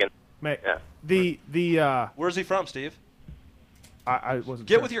point. Megan. Where's he from, Steve? I wasn't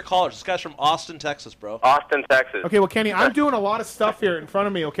Get sure. with your callers. This guy's from Austin, Texas, bro. Austin, Texas. Okay, well, Kenny, I'm doing a lot of stuff here in front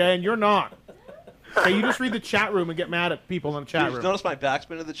of me, okay, and you're not. Okay, you just read the chat room and get mad at people in the chat room. Notice my back's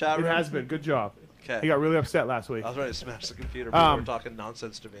been to the chat room? It has been. Good job. Okay. He got really upset last week. I was ready to smash the computer. People were talking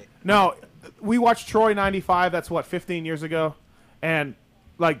nonsense to me. No, we watched Troy 95. That's, 15 years ago? And,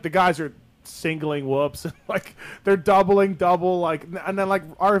 like, the guys are singling whoops. Like, they're doubling, and then, like,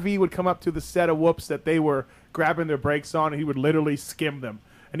 RV would come up to the set of whoops that they were grabbing their brakes on, and he would literally skim them.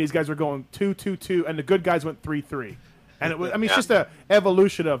 And these guys were going 2-2-2, and the good guys went 3-3. And it was, it's just a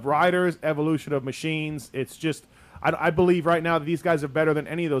evolution of riders, evolution of machines. It's just, I believe right now that these guys are better than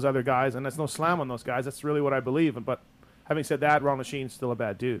any of those other guys, and that's no slam on those guys. That's really what I believe. But having said that, Ron Machine's still a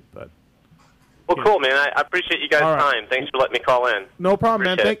bad dude. But Well, cool, man. I appreciate you guys' time. Thanks for letting me call in. No problem,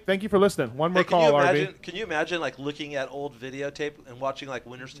 man. Appreciate Thank you for listening. One more Hey, call, RB. Can you imagine like looking at old videotape and watching like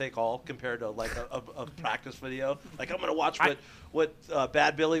Winners Take All compared to like a practice video? Like I'm gonna watch what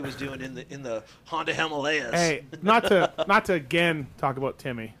Bad Billy was doing in the Honda Himalayas. Hey, not to again talk about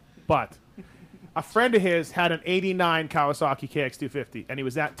Timmy, but a friend of his had an '89 Kawasaki KX250, and he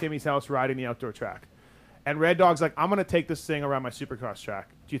was at Timmy's house riding the outdoor track. And Red Dog's like, I'm going to take this thing around my Supercross track.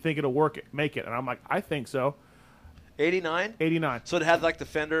 Do you think it'll make it? And I'm like, I think so. 89? 89. So it had like the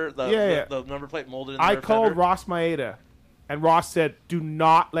fender, the number plate molded in the I rear called fender? Ross Maeda, and Ross said, do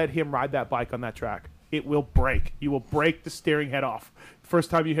not let him ride that bike on that track. It will break. You will break the steering head off first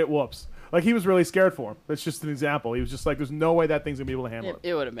time you hit whoops. Like, he was really scared for him. That's just an example. He was just like, there's no way that thing's going to be able to handle it.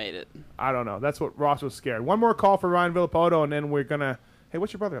 It would have made it. I don't know. That's what Ross was scared. One more call for Ryan Villopoto, and then we're going to... Hey,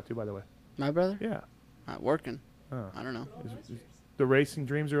 what's your brother up to, by the way? My brother? Yeah. Working. Oh. I don't know. Is the racing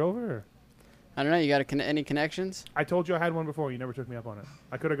dreams are over? Or? I don't know. You got any connections? I told you I had one before. You never took me up on it.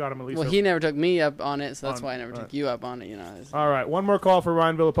 I could have got him at least. Well, he never took me up on it, so that's why I never took you up on it. You know. All right. One more call for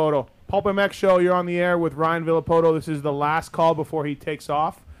Ryan Villopoto. Pulp MX Show, you're on the air with Ryan Villopoto. This is the last call before he takes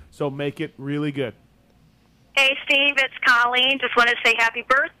off, so make it really good. Hey, Steve, it's Colleen. Just want to say happy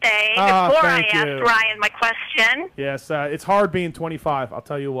birthday Ah, before I thank ask you. Ryan my question. Yes, it's hard being 25. I'll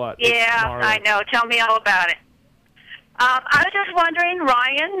tell you what. It's Yeah, gnarly. I know. Tell me all about it. I was just wondering,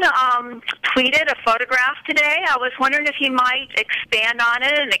 Ryan tweeted a photograph today. I was wondering if he might expand on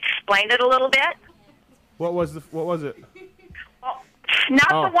it and explain it a little bit. What was it?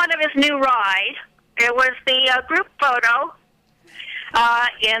 Not Oh. the one of his new ride. It was the group photo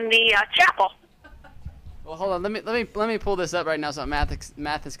in the chapel. Well, hold on. Let me pull this up right now so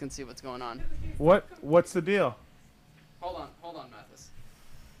Matthes can see what's going on. What's the deal? Hold on, Matthes.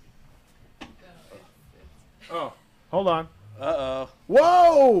 Oh, hold on. Uh-oh.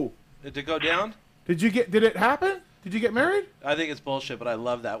 Whoa! Did it go down? Did it happen? Did you get married? I think it's bullshit, but I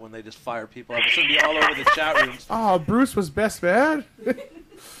love that when they just fire people up. It's going to be all over the chat rooms. Oh, Bruce was best man.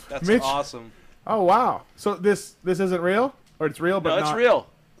 That's Mitch? awesome. Oh, wow. So this isn't real? Or it's real, but No, not? it's real.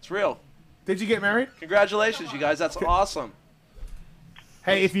 It's real. Did you get married? Congratulations, you guys. That's awesome.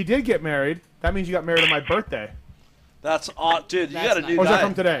 Hey, if you did get married, that means you got married on my birthday. That's awesome. Dude, you got to do Or is that that.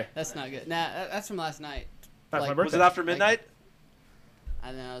 from today? That's not good. Nah, that's from last night. That's my birthday. Was it after midnight?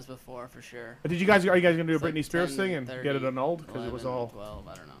 I know it was before for sure. Are you guys going to do a It's like Britney Spears 10, thing and 30, get it annulled? Because it was 11, all... 12,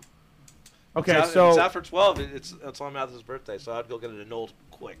 I don't know. Okay, it's so... it's after 12. It's on Matthes' birthday, so I'd go get it annulled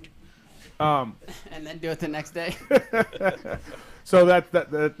quick. And then do it the next day. So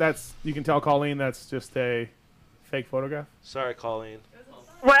that's... You can tell Colleen that's just a fake photograph? Sorry, Colleen.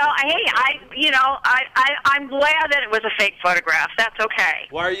 Well, hey, I'm glad that it was a fake photograph. That's okay.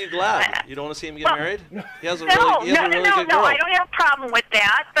 Why are you glad? You don't want to see him get married? He has a No, really, he has a really good girl. I don't have a problem with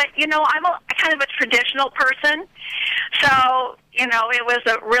that. But, I'm a kind of a traditional person. So, it was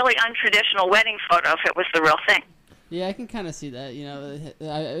a really untraditional wedding photo if it was the real thing. Yeah, I can kind of see that.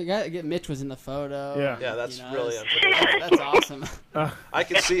 I got to get Mitch was in the photo. Yeah, that's really that's awesome. I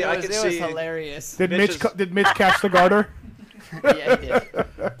can see. It was hilarious. Did Mitch catch the garter? Yeah, he did.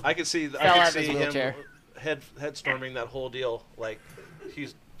 I can see. Fell I out can of his see him wheelchair. head storming that whole deal. Like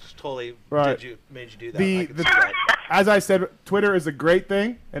he's totally Right. made you do that. I can see that. As I said, Twitter is a great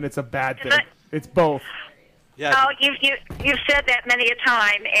thing and it's a bad thing. It's both. Yeah. Oh, you've said that many a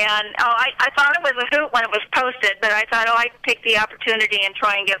time, and I thought it was a hoot when it was posted, but I thought, I'd take the opportunity and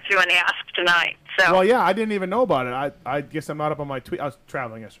try and get through and ask tonight. So. Well, yeah, I didn't even know about it. I guess I'm not up on my tweet. I was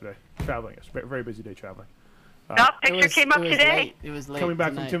traveling yesterday. Very busy day traveling. Picture came up today. It was late. Coming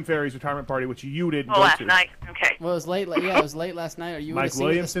back tonight. from Tim Ferry's retirement party, which you didn't Oh, go last to. night. Okay. Well, it was late. Yeah, it was late last night. Or you would Mike have seen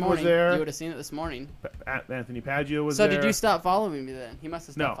Williamson it this was morning. there. You would have seen it this morning. Anthony Paggio was So there. did you stop following me then? He must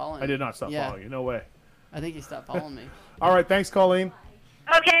have stopped following I me. did not stop following you. No way. I think he stopped following me. All right, thanks, Colleen.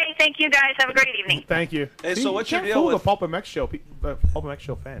 Okay, thank you guys. Have a great evening. Thank you. Hey, See, so what's you your can't deal fool with the Pulp MX show? Pulp MX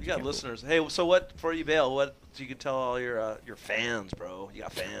show fans. You got can't listeners. Hey, so what? Before you bail, what? So you can tell all your fans, bro. You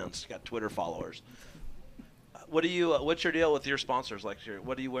got fans. You got Twitter followers. What do you? What's your deal with your sponsors? Like,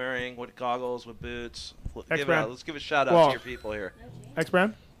 what are you wearing? What goggles? What boots? Let's give a shout out to your people here.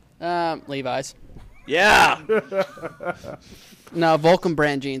 X-Brand? Levi's. Yeah. No, Vulcan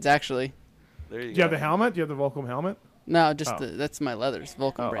brand jeans actually. There you Do go. you have the helmet? Do you have the Volcom helmet? No, just Oh. that's my leathers.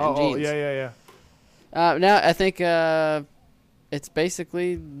 Vulcan brand Oh, jeans. yeah. No, I think it's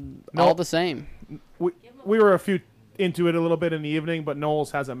basically all the same. We were a few into it a little bit in the evening, but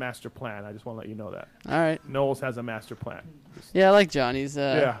Knowles has a master plan. I just want to let you know that. All right. Knowles has a master plan. Yeah, I like John. He's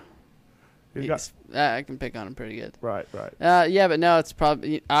yeah. I can pick on him pretty good. Right. Yeah, but no, it's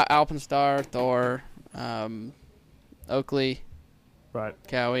probably Alpenstar, Thor, Oakley, right,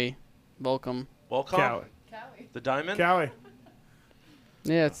 Kawi, Volcom. Qualcomm? Kawi. The Diamond? Kawi.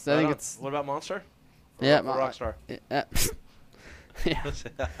 Yeah, I think it's. What about Monster? Yeah, Or Rockstar.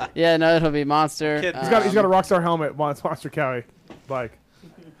 Yeah, no, it'll be Monster. He's got a Rockstar helmet. Monster Kawi bike.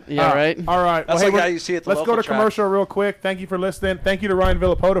 Yeah, right. All right. That's well, like how you see it at the let's go local to track. commercial real quick. Thank you for listening. Thank you to Ryan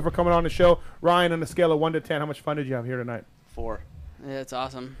Villopoto for coming on the show. Ryan, on a scale of 1 to 10, how much fun did you have here tonight? 4. Yeah, it's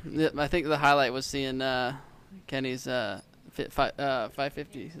awesome. I think the highlight was seeing Kenny's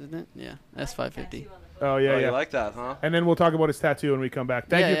 550, isn't it? Yeah, S550. Oh, yeah, You like that, huh? And then we'll talk about his tattoo when we come back.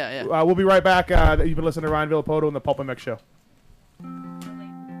 Thank you. Yeah. We'll be right back. You've been listening to Ryan Villopoto on the Pulp MX Show.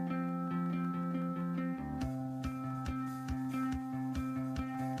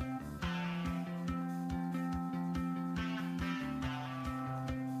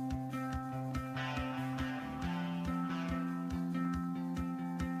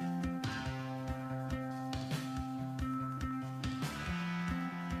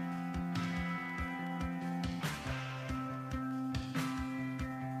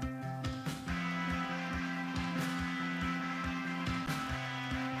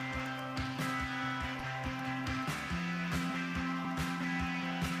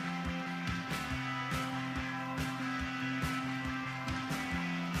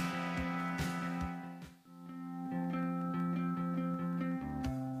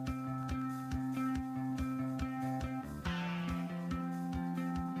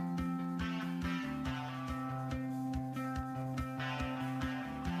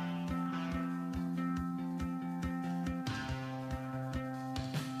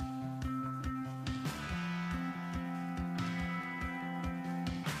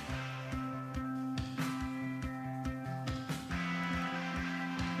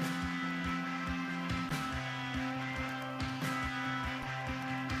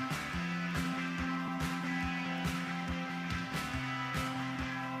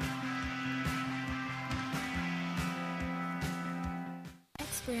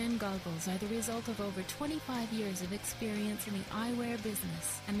 X-Brand goggles are the result of over 25 years of experience in the eyewear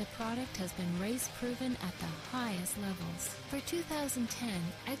business, and the product has been race-proven at the highest levels. For 2010,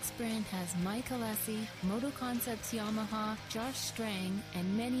 X-Brand has Mike Alessi, Moto Concepts Yamaha, Josh Strang,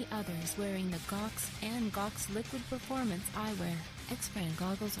 and many others wearing the Gox and Gox Liquid Performance eyewear. X-Brand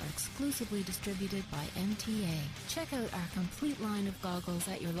goggles are exclusively distributed by MTA. Check out our complete line of goggles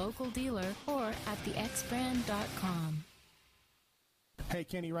at your local dealer or at thexbrand.com. Hey,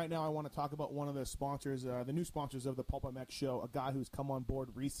 Kenny, right now I want to talk about one of the sponsors, the new sponsors of the Pulp MX Show, a guy who's come on board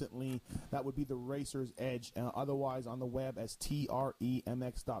recently. That would be the Racer's Edge, otherwise on the web as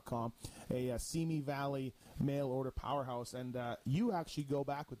tremx.com, a Simi Valley mail order powerhouse. And you actually go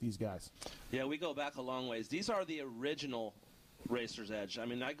back with these guys. Yeah, we go back a long ways. These are the original Racer's Edge. I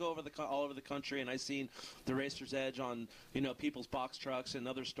mean, I go all over the country, and I've seen the Racer's Edge on, people's box trucks and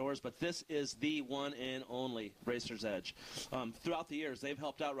other stores, but this is the one and only Racer's Edge. Throughout the years, they've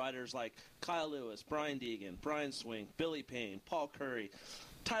helped out riders like Kyle Lewis, Brian Deegan, Brian Swing, Billy Payne, Paul Curry,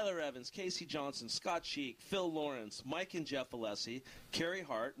 Tyler Evans, Casey Johnson, Scott Cheek, Phil Lawrence, Mike and Jeff Alessi, Kerry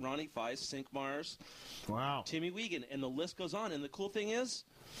Hart, Ronnie Feist, Sink Mars, Timmy Wiegand, and the list goes on. And the cool thing is,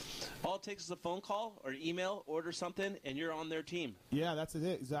 all it takes is a phone call or email, order something, and you're on their team. Yeah, that's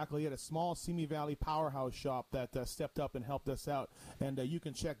it. Exactly it. A small Simi Valley powerhouse shop that stepped up and helped us out. And you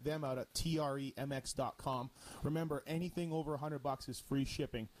can check them out at tremx.com. Remember, anything over $100 is free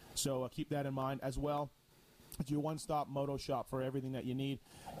shipping. So keep that in mind as well. It's your one-stop moto shop for everything that you need.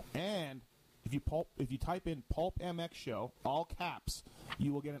 And if you type in Pulp MX Show, all caps,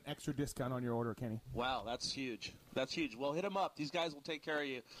 you will get an extra discount on your order, Kenny. Wow, that's huge. That's huge. Well, hit them up. These guys will take care of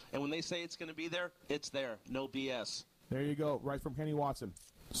you. And when they say it's going to be there, it's there. No BS. There you go. Right from Kenny Watson.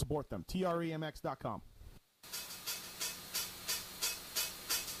 Support them. tremx.com.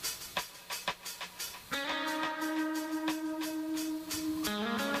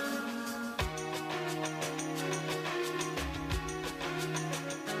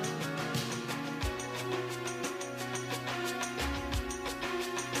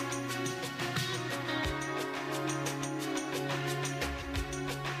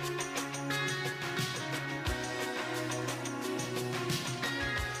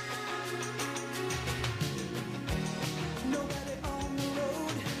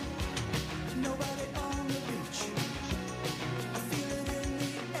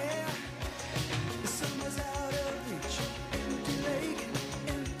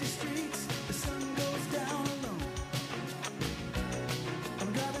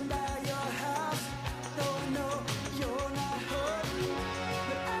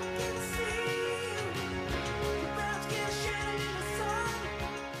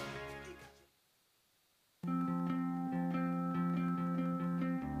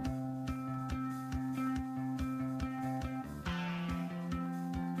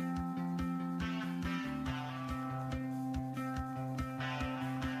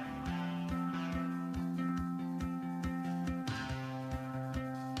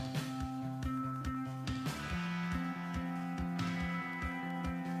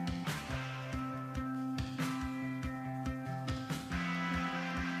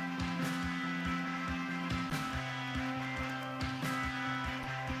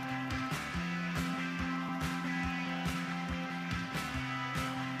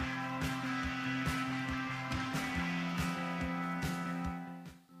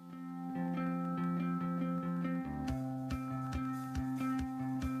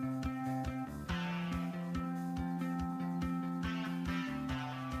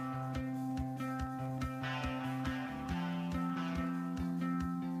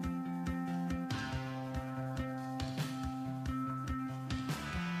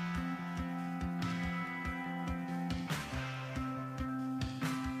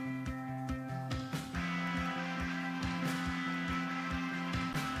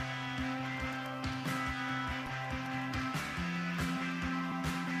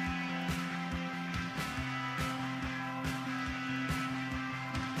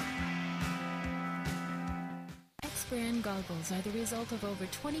 Expran goggles are the result of over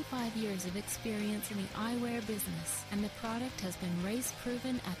 25 years of experience in the eyewear business, and the product has been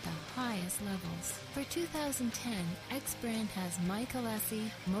race-proven at the highest levels. For 2010, X-Brand has Mike Alessi,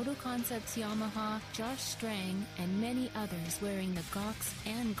 Moto Concepts Yamaha, Josh Strang, and many others wearing the Gox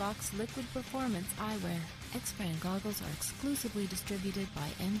and Gox Liquid Performance eyewear. X-Brand goggles are exclusively distributed by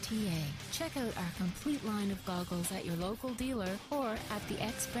MTA. Check out our complete line of goggles at your local dealer or at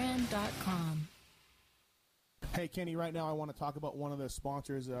thexbrand.com. Hey, Kenny, right now I want to talk about one of the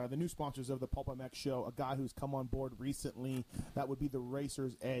sponsors, the new sponsors of the Pulp MX show, a guy who's come on board recently. That would be the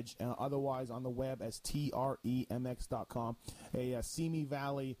Racer's Edge, otherwise on the web as tremx.com, a Simi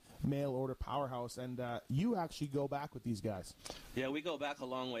Valley mail order powerhouse. And you actually go back with these guys. Yeah, we go back a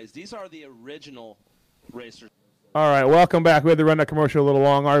long ways. These are the original racers. All right, welcome back. We had to run that commercial a little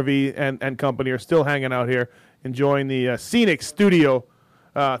long. RV and company are still hanging out here, enjoying the scenic studio.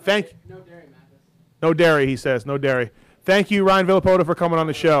 Thank you. No dairy, he says. No dairy. Thank you, Ryan Villopoto, for coming on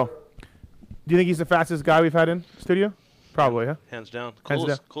the show. Do you think he's the fastest guy we've had in studio? Probably, huh? Hands down. Hands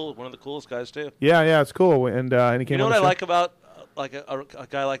down. Cool. One of the coolest guys, too. Yeah, it's cool. And he came. You know on what the I show. like about a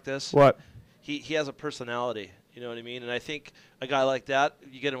guy like this? What? He has a personality. You know what I mean? And I think a guy like that,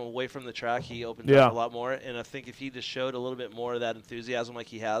 you get him away from the track, he opens up a lot more. And I think if he just showed a little bit more of that enthusiasm like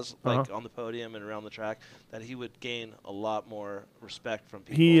he has, like on the podium and around the track, that he would gain a lot more respect from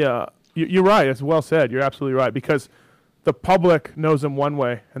people. You're right. It's well said. You're absolutely right. Because the public knows him one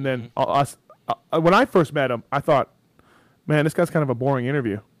way, and then us. When I first met him, I thought, man, this guy's kind of a boring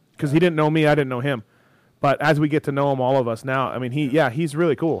interview. Because he didn't know me, I didn't know him. But as we get to know him, all of us now, I mean, he's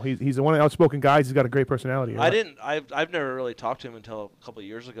really cool. He's one of the outspoken guys. He's got a great personality. Right? I've never really talked to him until a couple of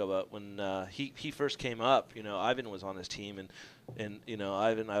years ago. But when he first came up, Ivan was on his team, and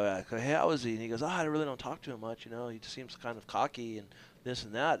Ivan, I was like, hey, how is he? And he goes, I really don't talk to him much. He just seems kind of cocky and this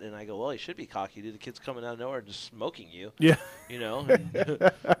and that. And I go, well, he should be cocky, dude. The kid's coming out of nowhere just smoking you. Yeah.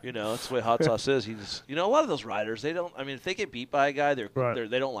 That's the way Hot Sauce is. He just, a lot of those riders, they don't. I mean, if they get beat by a guy, they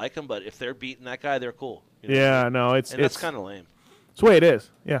don't like him. But if they're beating that guy, they're cool. Yeah, no, it's that's kind of lame. It's the way it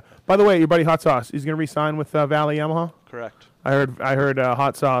is. Yeah. By the way, your buddy Hot Sauce, he's going to re-sign with Valley Yamaha. Correct. I heard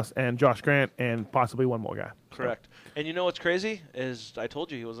Hot Sauce and Josh Grant and possibly one more guy. Correct. And you know what's crazy is I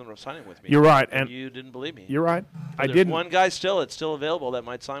told you he wasn't signing with me. You're right, and you didn't believe me. You're right. I didn't. One guy it's still available that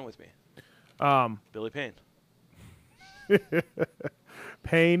might sign with me. Billy Payne.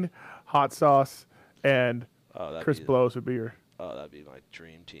 Payne, Hot Sauce, and Chris Blows would be your. Oh, that'd be my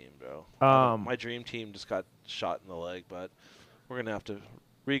dream team, bro. My dream team just got shot in the leg, but we're gonna have to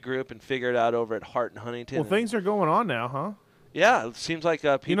regroup and figure it out over at Hart and Huntington. Well, things are going on now, huh? Yeah, it seems like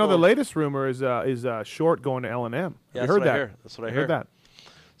people. The latest rumor is Short going to L&M. Yeah, you heard that? That's what I hear. Heard that.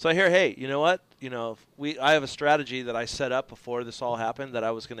 So I hear, hey, you know what? I have a strategy that I set up before this all happened that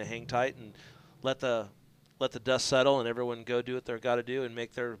I was going to hang tight and let the dust settle and everyone go do what they've got to do and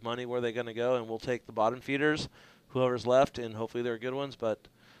make their money where they're going to go, and we'll take the bottom feeders, whoever's left, and hopefully they're good ones, but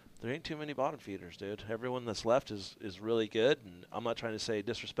there ain't too many bottom feeders, dude. Everyone that's left is really good, and I'm not trying to say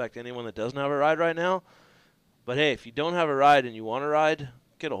disrespect anyone that doesn't have a ride right now. But, hey, if you don't have a ride and you want a ride,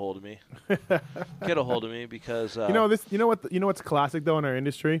 get a hold of me. Get a hold of me because what's classic though in our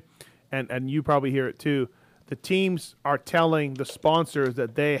industry, and you probably hear it too. The teams are telling the sponsors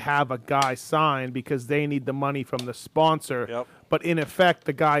that they have a guy signed because they need the money from the sponsor. Yep. But in effect,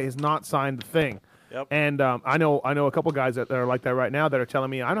 the guy has not signed the thing. Yep. And I know a couple guys that are like that right now that are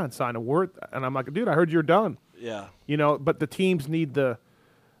telling me I'm not signing a word, and I'm like, dude, I heard you're done. Yeah. But the teams need the.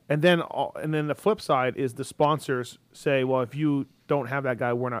 And then the flip side is the sponsors say, well, if you don't have that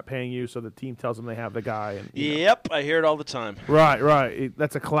guy, we're not paying you. So the team tells them they have the guy. And, yep, I hear it all the time. Right.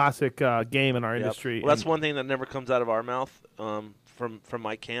 That's a classic game in our industry. Well, that's one thing that never comes out of our mouth, from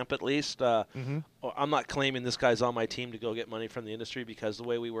my camp at least. I'm not claiming this guy's on my team to go get money from the industry because the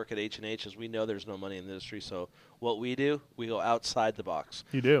way we work at H&H is we know there's no money in the industry. So what we do, we go outside the box.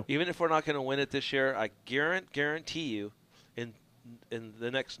 You do. Even if we're not going to win it this year, I guarantee you in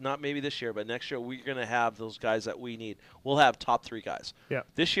the next, not maybe this year, but next year, we're going to have those guys that we need. We'll have top 3 guys. Yeah.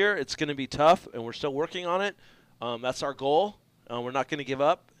 This year, it's going to be tough, and we're still working on it. That's our goal. We're not going to give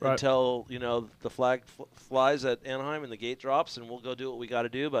up until the flag flies at Anaheim and the gate drops, and we'll go do what we got to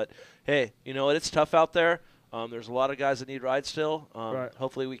do. But hey, you know what? It's tough out there. There's a lot of guys that need rides still.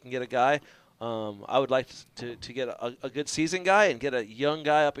 Hopefully, we can get a guy. I would like to get a good seasoned guy and get a young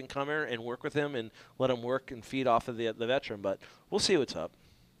guy up and comer and work with him and let him work and feed off of the veteran. But we'll see what's up.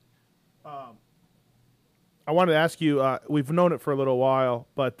 I wanted to ask you, we've known it for a little while,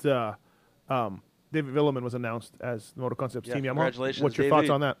 but David Villeman was announced as the Moto Concepts Team Yamaha. Congratulations, What's your David. thoughts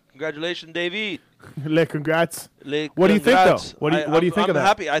on that? Congratulations, David. Congrats. What do you think, though? What do you think of that? I'm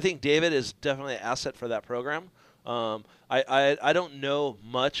happy. I think David is definitely an asset for that program. I don't know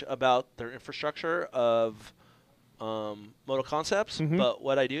much about their infrastructure of Moto Concepts, but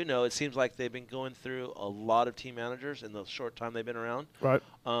what I do know, it seems like they've been going through a lot of team managers in the short time they've been around. Right.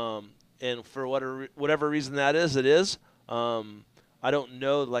 And for whatever reason that is, it is. I don't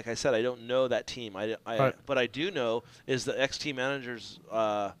know. Like I said, I don't know that team. But I do know is the ex-team managers.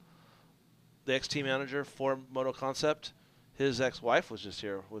 The ex-team manager for Moto Concept, his ex-wife was just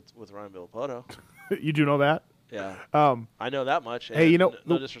here with Ryan Villopoto. You do know that? Yeah. I know that much. Hey, you know,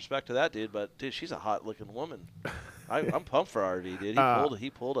 no disrespect to that dude, but dude, she's a hot-looking woman. I'm pumped for RV, dude. He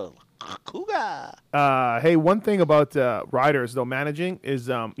pulled a cougar. Hey, one thing about riders though, managing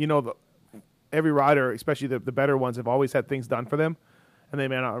is every rider, especially the better ones, have always had things done for them, and they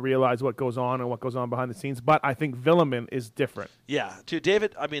may not realize what goes on and what goes on behind the scenes. But I think Villeman is different. Yeah, to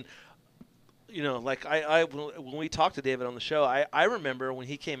David. I mean, like when we talked to David on the show, I remember when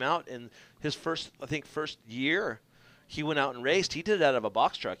he came out in his first year, he went out and raced. He did it out of a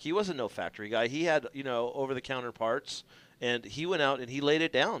box truck. He wasn't no factory guy. He had over-the-counter parts, and he went out and he laid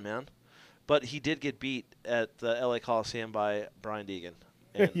it down, man. But he did get beat at the LA Coliseum by Brian Deegan.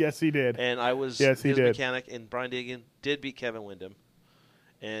 Yes, he did. And I was his mechanic, and Brian Deegan did beat Kevin Windham.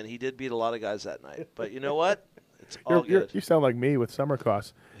 And he did beat a lot of guys that night. But you know what? It's all good. You sound like me with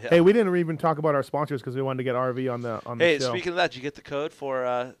Summercross. Yeah. Hey, we didn't even talk about our sponsors because we wanted to get RV on the show. Hey, speaking of that, did you get the code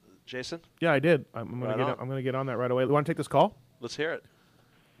for Jason? Yeah, I did. I'm gonna get on that right away. You want to take this call? Let's hear it.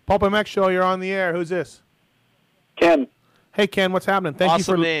 Pulp MX Show, you're on the air. Who's this? Ken. Hey, Ken, what's happening? Thank you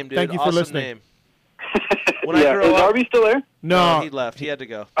for listening. Name. Is Arby still there? No, he left. He had to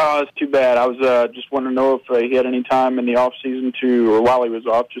go. Oh, that's too bad. I was just wanting to know if he had any time in the off season or while he was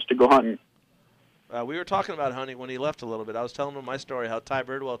off, just to go hunting. We were talking about hunting when he left a little bit. I was telling him my story, how Ty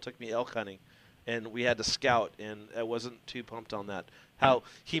Birdwell took me elk hunting, and we had to scout, and I wasn't too pumped on that. How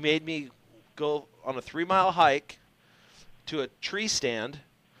he made me go on a 3-mile hike to a tree stand,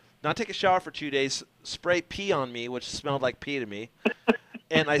 not take a shower for 2 days, spray pee on me, which smelled like pee to me,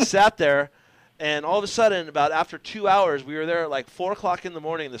 and I sat there. And all of a sudden, about after 2 hours, we were there at like 4 o'clock in the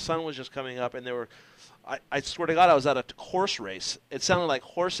morning. The sun was just coming up, and I swear to God, I was at a horse race. It sounded like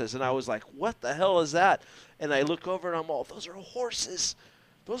horses, and I was like, what the hell is that? And I look over, and I'm all, those are horses.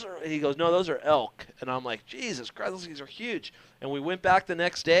 And he goes, no, those are elk. And I'm like, Jesus Christ, those things are huge. And we went back the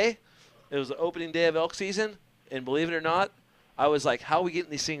next day. It was the opening day of elk season, and believe it or not, I was like, how are we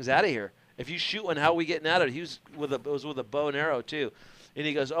getting these things out of here? If you shoot one, how are we getting out of it? It was with a bow and arrow, too. And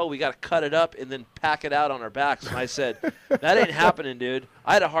he goes, oh, we got to cut it up and then pack it out on our backs. And I said, that ain't happening, dude.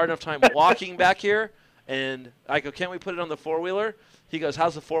 I had a hard enough time walking back here. And I go, can't we put it on the four-wheeler? He goes,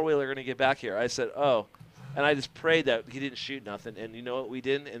 how's the four-wheeler going to get back here? I said, oh. And I just prayed that he didn't shoot nothing. And you know what? We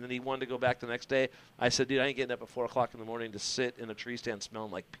didn't. And then he wanted to go back the next day. I said, dude, I ain't getting up at 4 o'clock in the morning to sit in a tree stand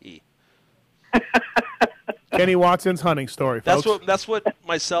smelling like pee. Kenny Watson's hunting story, folks. That's what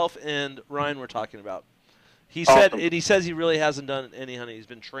myself and Ryan were talking about. He Awesome. he says he really hasn't done any hunting. He's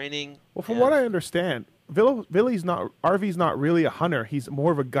been training. Well, from what I understand, RV's not really a hunter. He's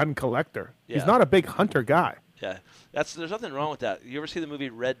more of a gun collector. Yeah. He's not a big hunter guy. Yeah, there's nothing wrong with that. You ever see the movie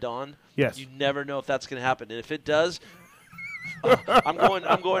Red Dawn? Yes. You never know if that's going to happen, and if it does, I'm going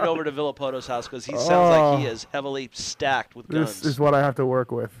over to Villopoto's house because he sounds like he is heavily stacked with guns. This is what I have to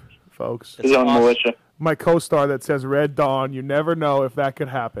work with, folks. His own militia. My co-star that says Red Dawn. You never know if that could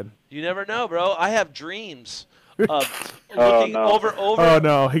happen. You never know, bro. I have dreams of looking over. Oh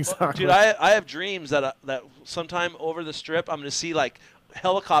no, exactly. Dude, I have dreams that sometime over the strip I'm going to see like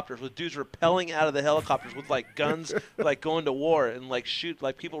helicopters with dudes rappelling out of the helicopters with like guns, like going to war and like shoot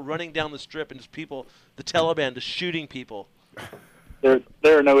like people running down the strip and just people, the Taliban just shooting people. There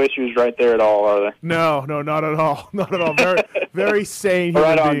are no issues right there at all, are there? No, not at all. Not at all. Very, very sane.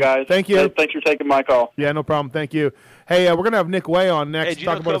 Right on, being. guys. Thank you. Thanks for taking my call. Yeah, no problem. Thank you. Hey, we're going to have Nick Way on next Hey, to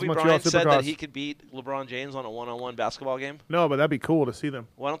talk about his Kobe Montreal Bryant said Supercross. that he could beat LeBron James on a one-on-one basketball game? No, but that'd be cool to see them.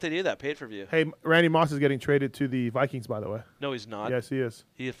 Why don't they do that? Paid for view. Hey, Randy Moss is getting traded to the Vikings, by the way. No, he's not. Yes, he is.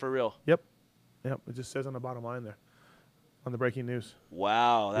 He is for real. Yep. It just says on the bottom line there, on the breaking news.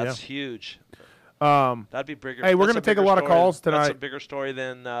 Wow, that's huge. That'd be bigger. Hey, we're going to take a lot of calls tonight. That's a bigger story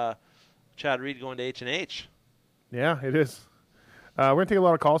than Chad Reed going to H&H. Yeah, it is. We're going to take a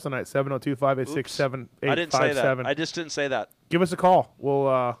lot of calls tonight, 702-586-7857. I didn't say that. I just didn't say that. Give us a call.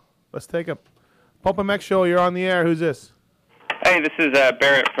 Let's take a Pulp MX Show. You're on the air. Who's this? Hey, this is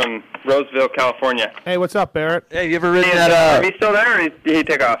Barrett from Roseville, California. Hey, what's up, Barrett? Hey, you ever ridden Are he still there, or did he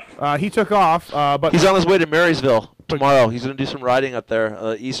take off? He took off, but he's on his way to Marysville tomorrow. He's going to do some riding up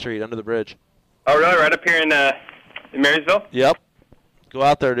there, East Street, under the bridge. Oh, really? Right up here in Marysville? Yep. Go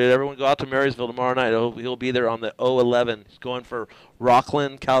out there, dude. Everyone go out to Marysville tomorrow night. He'll be there on the 011. He's going for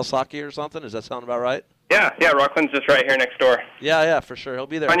Rockland, Kawasaki or something. Does that sound about right? Yeah, Rockland's just right here next door. Yeah, for sure. He'll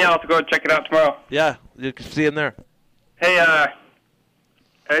be there. Fine, yeah, I'll have to go check it out tomorrow. Yeah, you can see him there. Hey,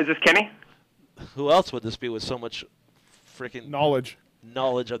 is this Kenny? Who else would this be with so much freaking knowledge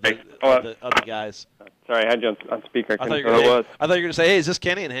of the guys? Sorry, I had you on speaker. I thought you were going to say, "Hey, is this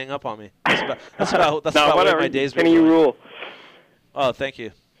Kenny?" and hang up on me. That's about where my days Kenny, you rule. Oh, thank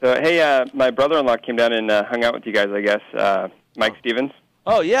you. So, hey, my brother-in-law came down and hung out with you guys, I guess. Mike Stevens.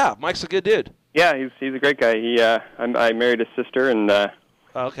 Oh yeah, Mike's a good dude. Yeah, he's a great guy. I married his sister, and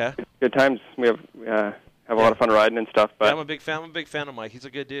okay, good times. We have a lot of fun riding and stuff. But yeah, I'm a big fan of Mike. He's a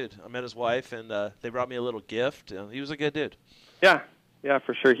good dude. I met his wife, and they brought me a little gift. He was a good dude. Yeah,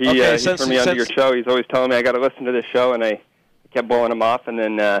 for sure. He turned me onto your show. He's always telling me I got to listen to this show, and I kept blowing him off, and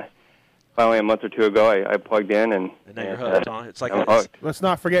then finally a month or two ago I plugged in, and now you're hooked. It's like I'm hooked. Let's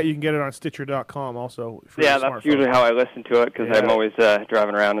not forget you can get it on Stitcher.com also. Yeah, that's usually how I listen to it because I'm always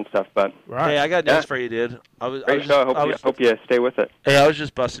driving around and stuff. But hey, I got news for you, dude. Great show. I hope you stay with it. Hey, I was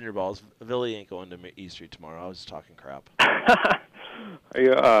just busting your balls. Billy ain't going to E Street tomorrow. I was just talking crap. Are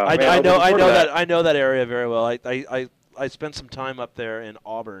you, I know that area very well. I spent some time up there in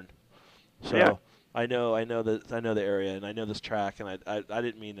Auburn, so yeah. I know the area, and I know this track, and I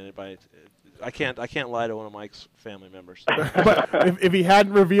didn't mean it by. I can't lie to one of Mike's family members. But if he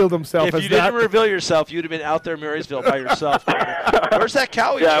hadn't revealed himself, if you didn't reveal yourself, you'd have been out there in Marysville by yourself. Where's that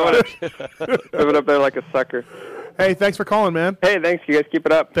Kawi? Yeah, I would have been up there like a sucker. Hey, thanks for calling, man. Hey, thanks. You guys keep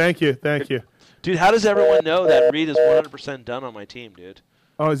it up. Thank you. Dude, how does everyone know that Reed is 100% done on my team, dude?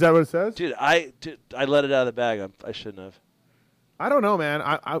 Oh, is that what it says? Dude, I let it out of the bag. I shouldn't have. I don't know, man.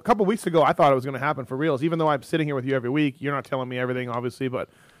 A couple weeks ago, I thought it was going to happen for reals. Even though I'm sitting here with you every week, you're not telling me everything, obviously. But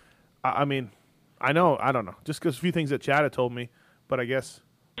I mean, I know. I don't know. Just because a few things that Chad had told me, but I guess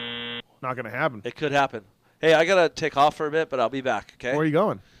not going to happen. It could happen. Hey, I gotta take off for a bit, but I'll be back. Okay. Where are you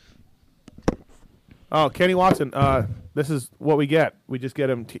going? Oh, Kenny Watson. This is what we get. We just get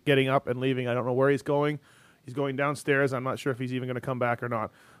him getting up and leaving. I don't know where he's going. He's going downstairs. I'm not sure if he's even going to come back or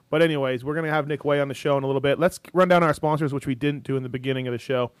not. But anyways, we're going to have Nick Way on the show in a little bit. Let's run down our sponsors, which we didn't do in the beginning of the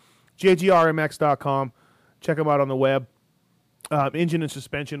show. JGRMX.com. Check them out on the web. Engine and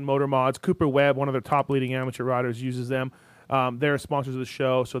suspension, motor mods. Cooper Webb, one of their top leading amateur riders, uses them. They're sponsors of the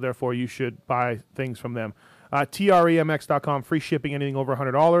show, so therefore you should buy things from them. TREMX.com, free shipping, anything over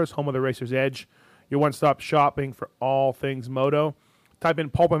 $100. Home of the Racer's Edge. Your one-stop shopping for all things moto. Type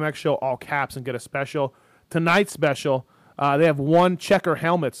in Pulp MX Show, all caps, and get a special. Tonight's special, they have one checker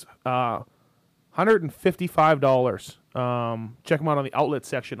helmets, $155. Check them out on the outlet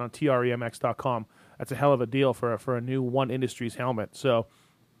section on TREMX.com. That's a hell of a deal for a new One Industries helmet. So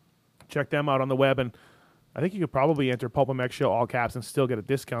check them out on the web, and I think you could probably enter Pulp MX Show, all caps, and still get a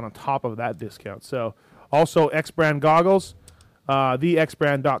discount on top of that discount. So also X-Brand goggles,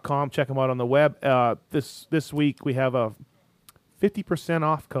 thexbrand.com. Check them out on the web. This week we have a 50%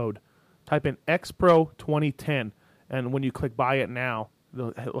 off code. Type in XPro 2010, and when you click buy it now,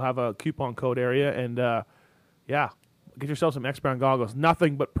 it'll have a coupon code area, and get yourself some X-Brand goggles.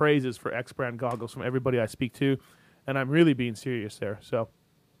 Nothing but praises for X-Brand goggles from everybody I speak to, and I'm really being serious there. So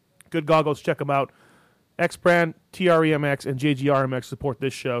good goggles, check them out. X-Brand, TREMX, and JGRMX support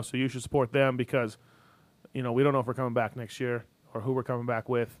this show, so you should support them because, we don't know if we're coming back next year or who we're coming back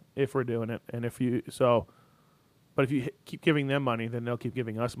with, if we're doing it, and but if you keep giving them money, then they'll keep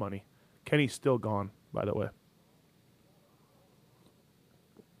giving us money. Kenny's still gone, by the way.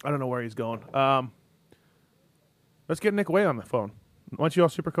 I don't know where he's going. Let's get Nick Way on the phone. Montreal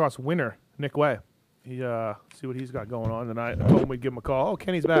Supercross winner, Nick Way. See what he's got going on tonight. I told him we'd give him a call. Oh,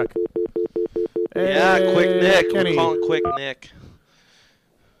 Kenny's back. Yeah, Quick Nick. Kenny. We're calling Quick Nick.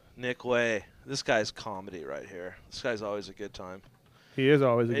 Nick Way. This guy's comedy right here. This guy's always a good time. He is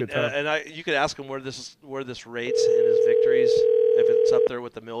always a good time. And you could ask him where this rates in his victories. If it's up there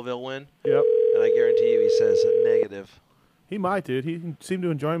with the Millville win, yep. And I guarantee you he says negative. He might, dude. He seemed to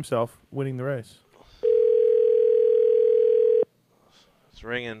enjoy himself winning the race. It's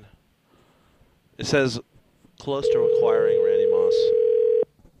ringing. It says close to acquiring Randy Moss.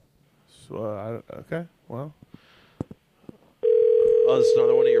 So, okay, well. Oh, this is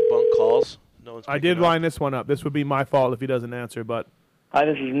another one of your bunk calls? No one's I did line this one up. This would be my fault if he doesn't answer, but. Hi,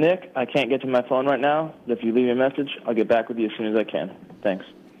 this is Nick. I can't get to my phone right now, but if you leave me a message, I'll get back with you as soon as I can. Thanks.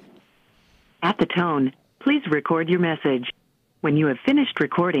 At the tone, please record your message. When you have finished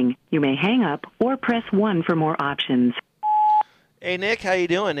recording, you may hang up or press 1 for more options. Hey, Nick, how you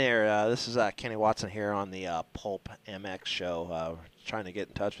doing there? This is Kenny Watson here on the Pulp MX show. Trying to get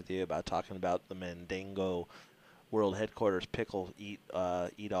in touch with you about talking about the Mandingo World Headquarters pickle eat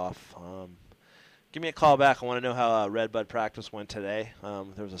off. Give me a call back. I want to know how Redbud practice went today.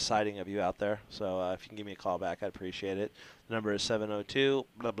 There was a sighting of you out there, so if you can give me a call back, I'd appreciate it. The number is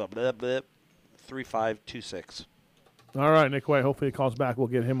 702-3526. All right, Nick Way. Hopefully he calls back. We'll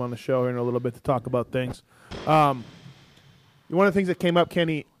get him on the show here in a little bit to talk about things. One of the things that came up,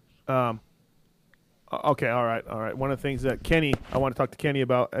 Kenny. Okay, all right. One of the things that I want to talk to Kenny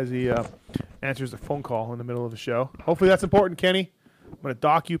about as he answers a phone call in the middle of the show. Hopefully that's important, Kenny. I'm going to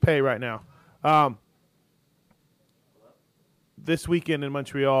dock you pay right now. This weekend in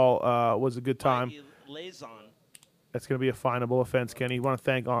Montreal was a good time. That's going to be a finable offense, Kenny. I want to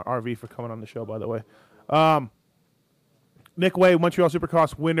thank RV for coming on the show, by the way. Nick Way, Montreal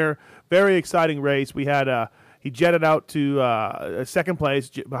Supercross winner. Very exciting race. We had he jetted out to second place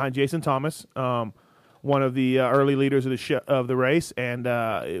behind Jason Thomas, one of the early leaders of the race, and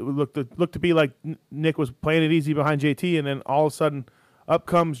it looked to be like Nick was playing it easy behind JT, and then all of a sudden up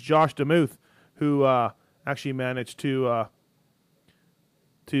comes Josh DeMuth, who actually managed to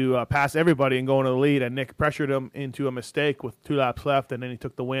pass everybody and go into the lead, and Nick pressured him into a mistake with 2 laps left, and then he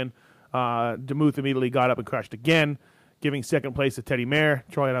took the win. DeMuth immediately got up and crashed again, giving second place to Teddy Mayer.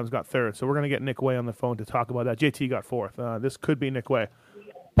 Troy Adams got third. So we're going to get Nick Way on the phone to talk about that. JT got fourth. This could be Nick Way.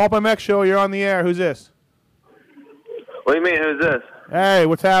 Pulp MX Show, you're on the air. Who's this? What do you mean, who's this? Hey,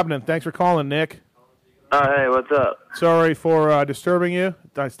 what's happening? Thanks for calling, Nick. Hey, what's up? Sorry for disturbing you.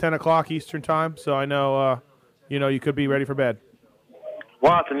 It's 10 o'clock Eastern time, so I know you could be ready for bed.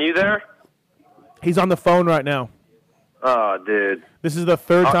 Watson, you there? He's on the phone right now. Oh, dude. This is the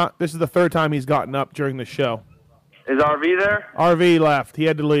third time. This is the third time he's gotten up during the show. Is RV there? RV left. He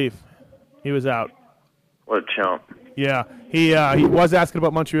had to leave. He was out. What a chump. Yeah, he was asking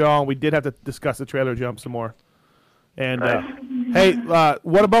about Montreal, and we did have to discuss the trailer jump some more. And hey,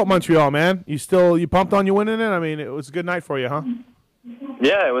 what about Montreal, man? You pumped on you winning it? I mean, it was a good night for you, huh?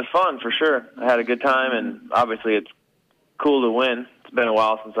 Yeah, it was fun for sure. I had a good time, and obviously it's cool to win. It's been a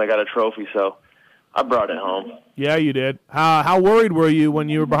while since I got a trophy, so I brought it home. Yeah, you did. How worried were you when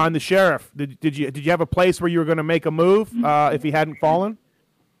you were behind the sheriff? Did you have a place where you were going to make a move if he hadn't fallen?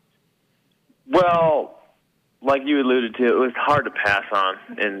 Well, like you alluded to, it was hard to pass on,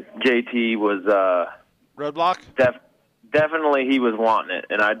 and JT was roadblock. Definitely, he was wanting it,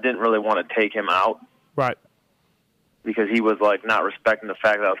 and I didn't really want to take him out. Right. Because he was like not respecting the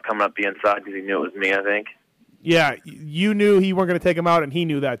fact that I was coming up the inside because he knew it was me, I think. Yeah, you knew he weren't going to take him out, and he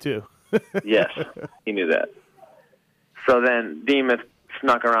knew that too. Yes, he knew that. So then Demuth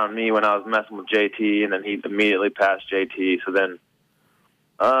snuck around me when I was messing with JT, and then he immediately passed JT. So then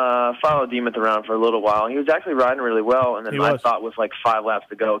followed Demuth around for a little while. He was actually riding really well, and then I thought with like 5 laps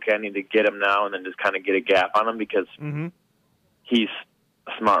to go, okay, I need to get him now and then just kind of get a gap on him because he's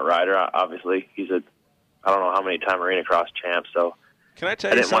a smart rider, obviously. He's I don't know how many time arena cross champ, so. Can I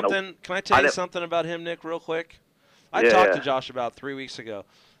tell you something? Can I tell you something about him, Nick, real quick? I talked to Josh about 3 weeks ago.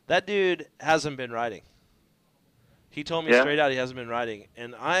 That dude hasn't been riding. He told me straight out he hasn't been riding,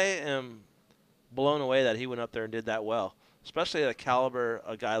 and I am blown away that he went up there and did that well, especially at the caliber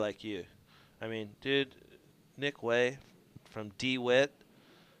of a guy like you. I mean, dude, Nick Way from DeWitt,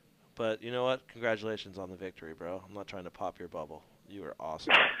 but you know what? Congratulations on the victory, bro. I'm not trying to pop your bubble. You were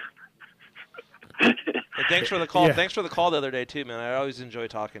awesome. And thanks for the call. Yeah. Thanks for the call the other day too, man. I always enjoy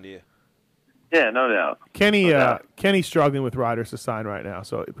talking to you. Yeah, no doubt. Kenny's struggling with riders to sign right now,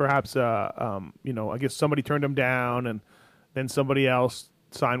 so perhaps I guess somebody turned him down, and then somebody else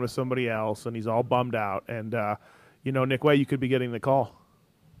signed with somebody else, and he's all bummed out. And Nick Way, you could be getting the call.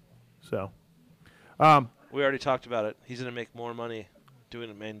 So, we already talked about it. He's going to make more money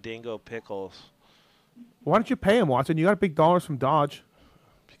doing Mandingo pickles. Why don't you pay him, Watson? You got big dollars from Dodge.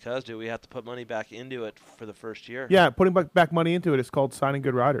 Because, dude, we have to put money back into it for the first year. Yeah, putting back money into it is called signing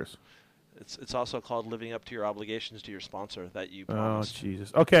good riders. It's also called living up to your obligations to your sponsor that you promised. Oh,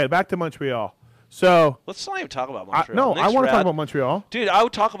 Jesus. Okay, back to Montreal. So let's not even talk about Montreal. I want to talk about Montreal. Dude, I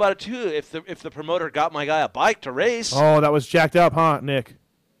would talk about it too if the promoter got my guy a bike to race. Oh, that was jacked up, huh, Nick?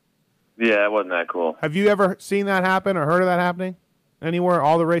 Yeah, it wasn't that cool. Have you ever seen that happen or heard of that happening anywhere?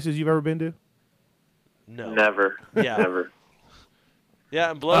 All the races you've ever been to? No, never. Yeah, never.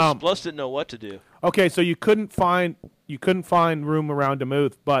 Yeah, and Bloss didn't know what to do. Okay, so you couldn't find room around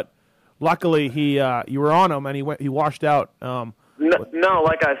DeMuth, but luckily you were on him and he washed out. No,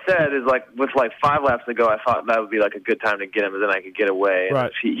 like I said, is like with like 5 laps to go, I thought that would be like a good time to get him, and then I could get away. And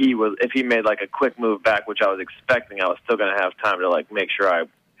right. If he made like a quick move back, which I was expecting, I was still going to have time to like make sure I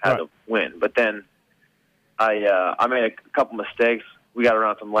had to win. But then I made a couple mistakes. We got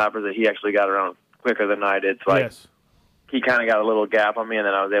around some lappers that he actually got around quicker than I did. So he kind of got a little gap on me, and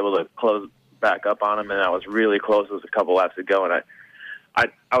then I was able to close back up on him, and I was really close. It was a couple laps to go, and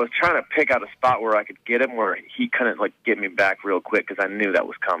I was trying to pick out a spot where I could get him where he couldn't like get me back real quick because I knew that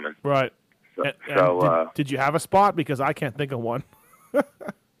was coming. Right. Did you have a spot? Because I can't think of one.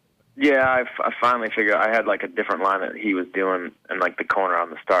 Yeah, I finally figured I had like a different line that he was doing in like the corner on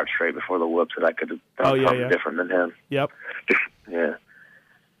the start straight before the whoops that I could have done something different than him. Yep. Yeah.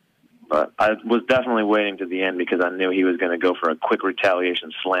 But I was definitely waiting to the end because I knew he was going to go for a quick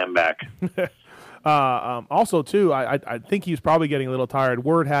retaliation slam back. Also, too, I think he was probably getting a little tired.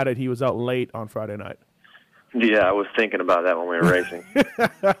 Word had it he was out late on Friday night. Yeah, I was thinking about that when we were racing.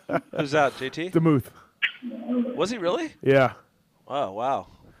 Who's that, JT? Demuth. Was he really? Yeah. Oh, wow.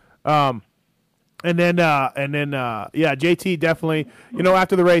 And then, JT definitely,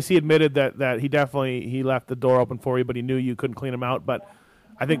 after the race, he admitted that he left the door open for you, but he knew you couldn't clean him out. But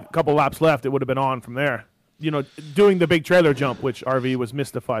I think a couple laps left, it would have been on from there. Doing the big trailer jump, which RV was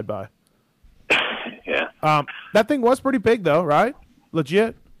mystified by. Yeah. That thing was pretty big, though, right?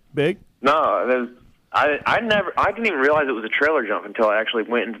 Legit big. No, I didn't even realize it was a trailer jump until I actually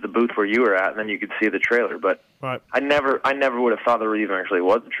went into the booth where you were at, and then you could see the trailer. But right. I never would have thought there even actually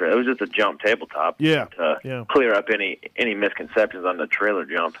was a trailer. It was just a jump tabletop. To clear up any misconceptions on the trailer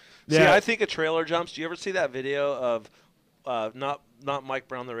jump. See, I think of trailer jumps. Do you ever see that video of not Mike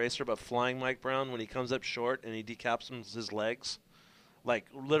Brown the racer, but flying Mike Brown when he comes up short and he decaps his legs? Like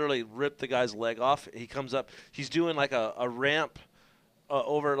literally ripped the guy's leg off. He comes up. He's doing like a ramp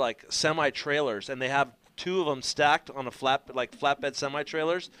over like semi-trailers, and they have two of them stacked on a flatbed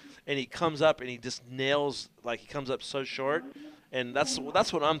semi-trailers, and he comes up and he just nails, like he comes up so short, and that's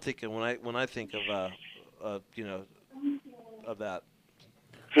what I'm thinking when I think of of that.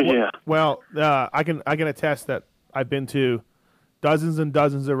 Yeah. Well, I can attest that I've been to dozens and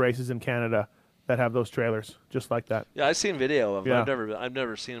dozens of races in Canada that have those trailers just like that. Yeah, I've seen video of them. Yeah. I've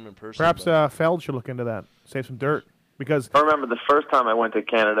never seen them in person. Perhaps Feld should look into that. Save some dirt. Because I remember the first time I went to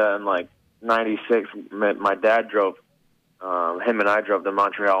Canada in like '96. My dad drove, him and I drove to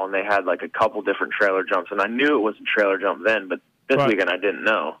Montreal, and they had like a couple different trailer jumps, and I knew it was a trailer jump then, but this weekend I didn't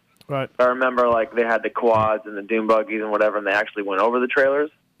know. Right. I remember like they had the quads and the dune buggies and whatever, and they actually went over the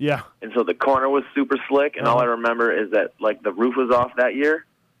trailers. Yeah. And so the corner was super slick, and all I remember is that like the roof was off that year,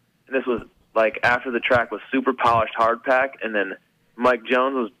 and this was like after the track was super polished hard pack, and then Mike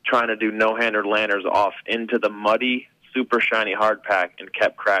Jones was trying to do no-hander landers off into the muddy, super shiny hard pack and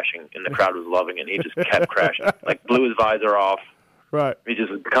kept crashing, and the crowd was loving it. And he just kept crashing, like blew his visor off. Right. He just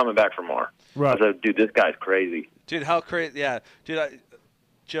was coming back for more. Right. I said, dude, this guy's crazy. Dude, how crazy! Yeah, dude,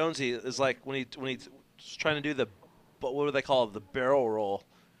 Jonesy is like when he's trying to do what do they call it, the barrel roll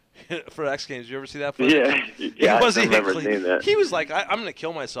for X Games. You ever see that footage? Yeah, I remember seeing that. He was like, I'm going to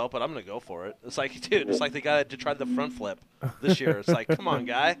kill myself, but I'm going to go for it. It's like, dude, it's like the guy that tried the front flip this year. It's like, come on,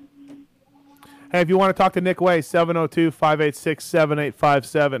 guy. Hey, if you want to talk to Nick Way,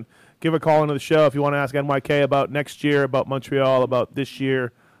 702-586-7857. Give a call into the show if you want to ask NYK about next year, about Montreal, about this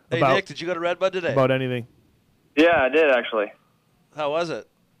year. Hey, Nick, did you go to Redbud today? About anything. Yeah, I did, actually. How was it?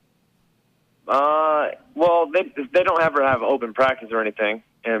 Well, they don't ever have open practice or anything,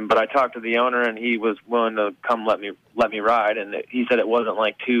 but I talked to the owner, and he was willing to come let me ride, and he said it wasn't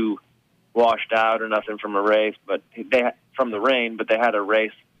like too washed out or nothing from a race, but from the rain, but they had a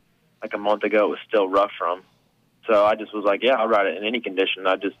race like a month ago. It was still rough from. So I just was like, yeah, I'll ride it in any condition.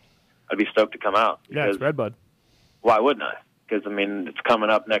 I'd be stoked to come out. Yeah, it's Redbud. Why wouldn't I? Because, I mean, it's coming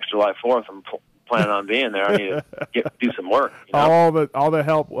up next July 4th. I'm planning on being there. I need to do some work. You know? All the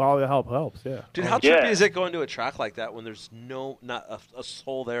help helps, yeah. Dude, how trippy is it going to a track like that when there's not a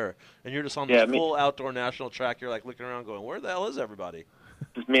soul there, and you're just on this full outdoor national track? You're like looking around going, where the hell is everybody?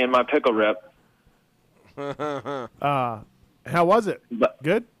 Just me and my pickle rip. How was it?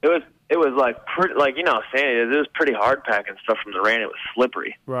 Good? It was like pretty, like, you know, saying it was pretty hard packing stuff from the rain. It was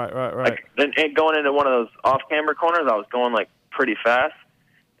slippery. Right. Like, and going into one of those off-camber corners, I was going like pretty fast,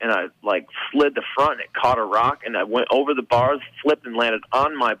 and I like slid the front, and it caught a rock, and I went over the bars, flipped, and landed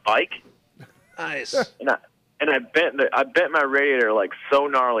on my bike. Nice. And I bent my radiator like so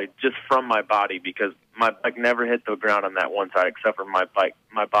gnarly just from my body, because my bike never hit the ground on that one side except for my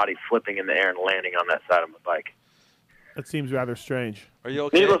body flipping in the air and landing on that side of my bike. That seems rather strange. Are you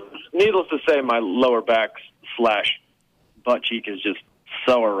okay? Needless to say, my lower back / butt cheek is just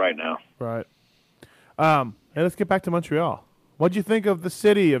sore right now. Right. And let's get back to Montreal. What'd you think of the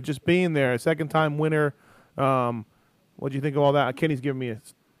city, of just being there, a second-time winner? What'd you think of all that? Kenny's giving me a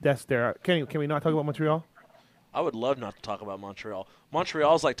desk there. Kenny, can we not talk about Montreal? I would love not to talk about Montreal.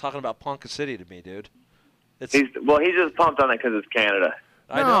 Montreal's like talking about Ponca City to me, dude. He's just pumped on it because it's Canada.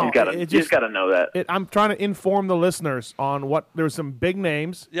 I know. You just got to know that. I'm trying to inform the listeners on what. There's some big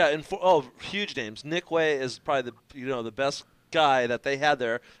names. Yeah, huge names. Nick Way is probably the best guy that they had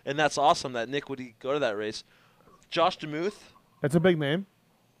there, and that's awesome that Nick would go to that race. Josh DeMuth. That's a big name.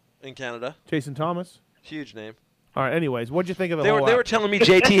 In Canada. Jason Thomas. Huge name. All right. Anyways, what'd you think of the They whole? were telling me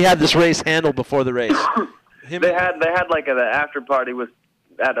JT had this race handled before the race. They had like the after party was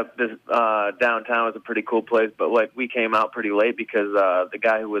at this downtown. Was a pretty cool place, but like we came out pretty late because the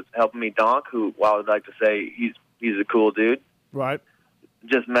guy who was helping me donk, who I would like to say he's a cool dude. Right.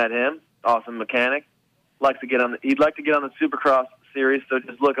 Just met him. Awesome mechanic. He'd like to get on the Supercross series, so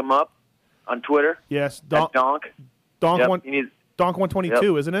just look him up on Twitter. Yes, Donk. Donk Yep, one. Donk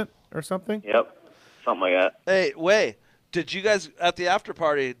 122, isn't it, or something? Yep, something like that. Hey, Way, did you guys at the after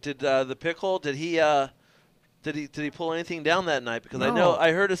party? Did the Pickle? Did he pull anything down that night? Because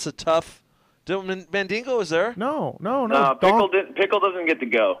I heard it's a tough. Mandingo was there? No. Pickle doesn't get to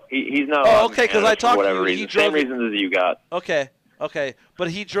go. He's not. Oh, okay. Because I talked for to whatever you. reason. Same reasons as you got. Okay.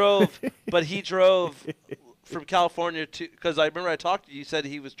 But he drove. From California to. Because I remember I talked to you. You said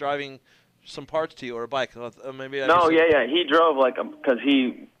he was driving some parts to you or a bike. Maybe. Yeah. He drove because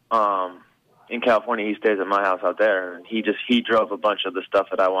he in California he stays at my house out there, and he drove a bunch of the stuff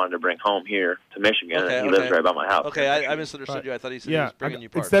that I wanted to bring home here to Michigan, and he lives right by my house. Okay, I misunderstood you. I thought he said he was bringing you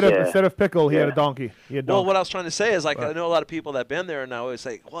parts. Instead of Pickle, he had a donkey. Well, what I was trying to say is, I know a lot of people that have been there, and I always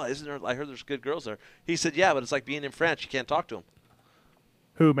say, well, isn't there? I heard there's good girls there. He said, yeah, but it's like being in France. You can't talk to them.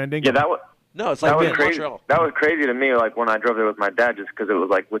 Who, Mandingo? Yeah, No, it's like being in crazy. Montreal. That was crazy to me, like when I drove there with my dad, just because it was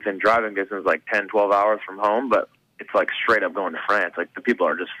like within driving distance, like 10, 12 hours from home, but it's like straight up going to France. Like the people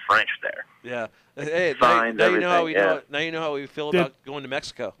are just French there. Yeah. Hey, Signs, now you know how everything, now you know how we feel about going to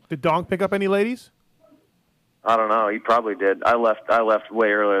Mexico. Did Donk pick up any ladies? I don't know. He probably did. I left way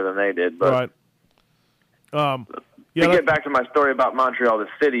earlier than they did. But right. To get back to my story about Montreal, the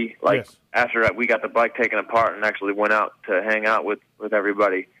city, after we got the bike taken apart and actually went out to hang out with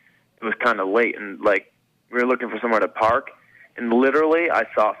everybody, it was kind of late, and like we were looking for somewhere to park, and literally I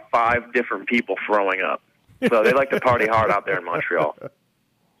saw 5 different people throwing up. So they like to party hard out there in Montreal.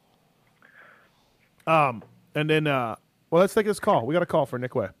 And then, let's take this call. We got a call for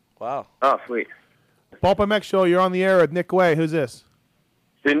Nick Way. Wow. Oh, sweet. Pulp MX Show, you're on the air with Nick Way. Who's this?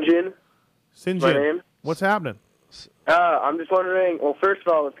 Sinjin. My name. What's happening? I'm just wondering, well, first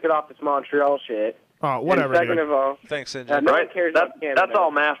of all, let's get off this Montreal shit. Oh, whatever. And second of all, thanks, Sinjin. no one cares about Canada. That's all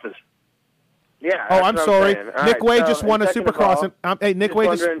Matthes. Yeah. Oh, I'm sorry. Nick Way just won a Supercross. Supercross. Nick Way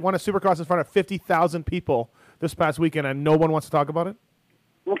just won a Supercross in front of 50,000 people this past weekend, and no one wants to talk about it?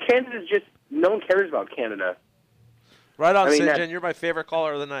 Well, Canada's just, no one cares about Canada. Right on, Sinjin. You're my favorite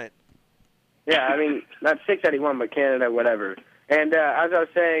caller of the night. Yeah, I mean, not 681, but Canada, whatever. And as I was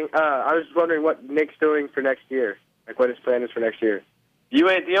saying, I was wondering what Nick's doing for next year. Like, what his plan is for next year.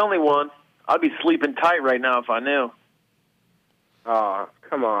 You ain't the only one. I'd be sleeping tight right now if I knew. Oh,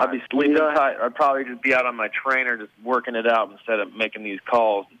 come on. I'd be sleeping tight. I'd probably just be out on my trainer just working it out instead of making these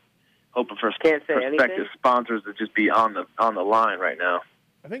calls, hoping for prospective sponsors to just be on the line right now.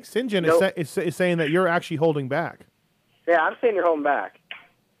 I think Sinjin is saying that you're actually holding back. Yeah, I'm saying you're holding back.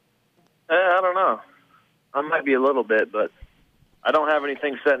 I don't know. I might be a little bit, but I don't have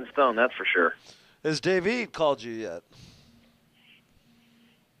anything set in stone, that's for sure. Has David called you yet?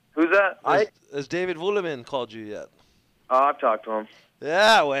 Who's that? Has David Vulemin called you yet? Oh, I've talked to him.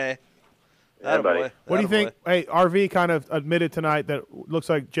 Yeah, way. Yeah, buddy. What do you think? Hey, RV kind of admitted tonight that looks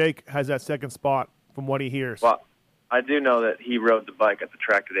like Jake has that second spot from what he hears. Well, I do know that he rode the bike at the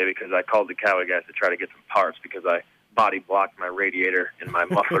track today because I called the Kawi guys to try to get some parts because I body blocked my radiator and my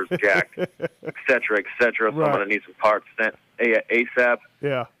muffler's jacked, et cetera, et cetera. So I'm going to need some parts sent ASAP.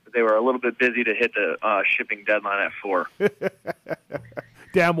 Yeah. But they were a little bit busy to hit the shipping deadline at 4.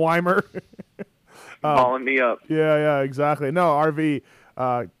 Damn Weimer. Calling me up. Yeah, exactly. No, RV,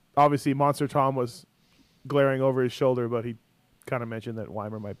 obviously Monster Tom was glaring over his shoulder, but he kind of mentioned that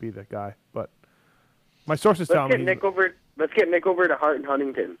Weimer might be that guy. But my sources tell me. Let's get Nick over to Hart and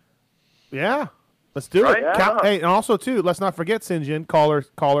Huntington. Yeah. Let's do it. Yeah. Hey, and also, too, let's not forget Sinjin, caller.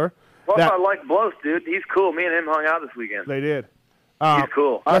 Plus, I like Blows, dude. He's cool. Me and him hung out this weekend. They did. He's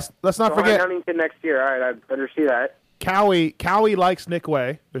cool. Let's not forget. Huntington next year. All right, I better see that. Kawi likes Nick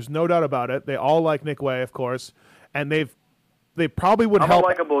Way. There's no doubt about it. They all like Nick Way, of course, and they probably would help. I'm a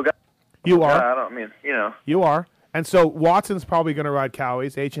likable guy. You are. I don't mean, You are, and so Watson's probably going to ride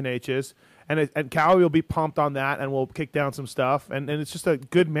Kawi's H&H's, and Kawi will be pumped on that, and we'll kick down some stuff, and it's just a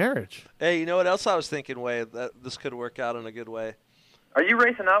good marriage. Hey, you know what else I was thinking, Way? That this could work out in a good way. Are you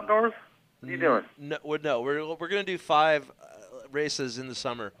racing outdoors? What are you doing? No, we're going to do 5 races in the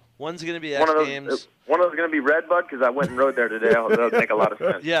summer. One's going to be X Games. One of those going to be Redbud because I went and rode there today. That would make a lot of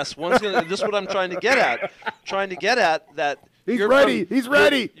sense. Yes, one's going to. This is what I'm trying to get at. That he's ready. He's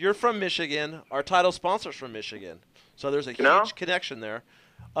ready. You're from Michigan. Our title sponsor's from Michigan. So there's a huge connection there.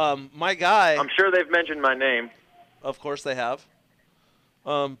 My guy. I'm sure they've mentioned my name. Of course they have.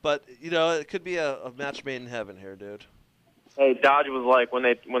 But it could be a match made in heaven here, dude. Hey, Dodge was like when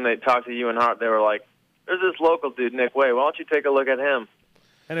they talked to you and Hart, they were like, "There's this local dude, Nick Way. Why don't you take a look at him?"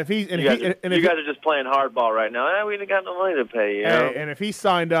 And if you guys are just playing hardball right now. We ain't got no money to pay you. Know? And if he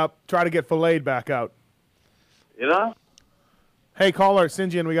signed up, try to get filleted back out. Hey, caller,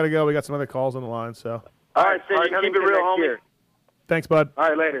 Sinjian, we got to go. We got some other calls on the line. So. All right, Sinjian, keep it real, homie. Thanks, bud. All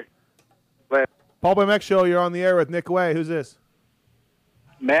right, later. Pulp MX Show, you're on the air with Nick Way. Who's this?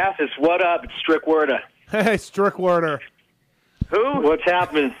 Mathis, what up? It's Strickwerda. Hey, Strickwerda. Who? What's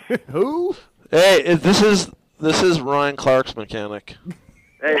happening? Who? Hey, this is Ryan Clark's mechanic.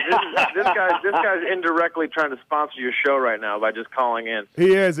 Hey, this guy's indirectly trying to sponsor your show right now by just calling in.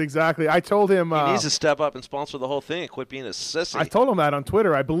 He is, exactly. I told him... he needs to step up and sponsor the whole thing and quit being a sissy. I told him that on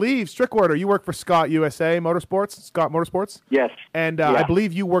Twitter. I believe, Strickwerda, you work for Scott Motorsports? Yes. And I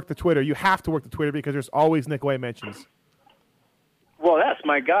believe you work the Twitter. You have to work the Twitter because there's always Nick Way mentions. Well, that's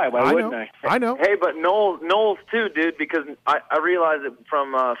my guy. Why wouldn't I? I know. Hey, but Knowles too, dude, because I realized it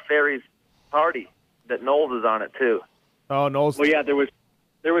from Ferry's party that Knowles is on it too. Oh, Knowles. Well, yeah, there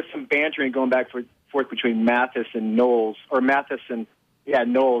was some bantering going back and forth between Mathis and Knowles, or Mathis and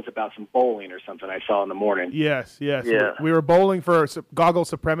Knowles about some bowling or something I saw in the morning. Yes. Yeah. We were bowling for goggle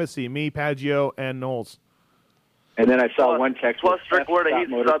supremacy, me, Paggio, and Knowles. And then I saw one text. Plus, Strickwerda, he's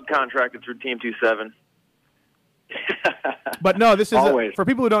subcontracted through Team 27. But no, this is Always. For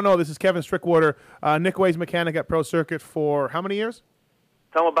people who don't know, this is Kevin Strickwerda, Nick Way's mechanic at Pro Circuit for how many years?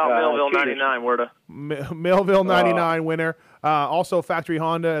 Tell him about Millville 99, Werda. Millville 99 winner. Also Factory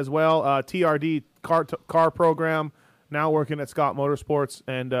Honda as well. TRD car program. Now working at Scott Motorsports.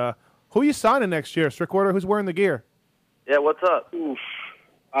 And who are you signing next year, Strickwerda? Who's wearing the gear? Yeah, what's up? Oof.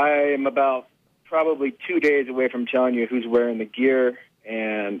 I am about probably 2 days away from telling you who's wearing the gear.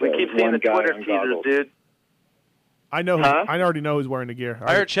 And we keep seeing the Twitter teasers, dude. I know. I already know who's wearing the gear.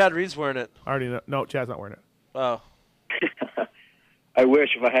 I heard Chad Reed's wearing it. I already know. No, Chad's not wearing it. Oh. I wish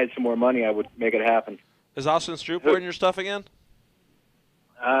if I had some more money, I would make it happen. Is Austin Stroop wearing your stuff again?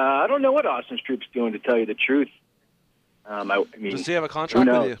 I don't know what Austin Stroop's doing, to tell you the truth. I mean, does he have a contract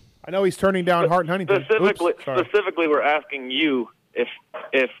with you? I know he's turning down Hart and Huntington. Specifically, we're asking you if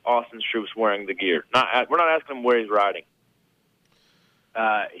Austin Stroop's wearing the gear. We're not asking him where he's riding.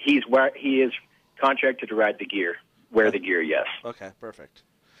 He is contracted to ride the gear. Wear the gear, yes. Okay, perfect.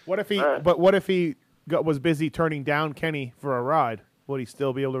 What if he? But what if he was busy turning down Kenny for a ride? Would he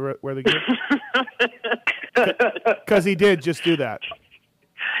still be able to wear the gear? Because he did just do that.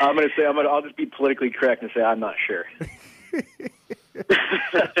 I'll just be politically correct and say I'm not sure.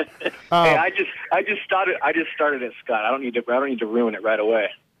 I just started at Scott. I don't need to ruin it right away.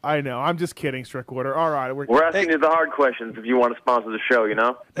 I know. I'm just kidding, Strickwerda. All right, we're asking you the hard questions if you want to sponsor the show. You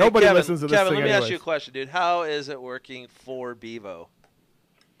know, nobody Kevin, listens to this Kevin, thing let me anyways. ask you a question, dude. How is it working for Bevo?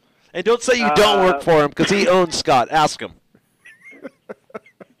 And don't say you don't work for him because he owns Scott. Ask him.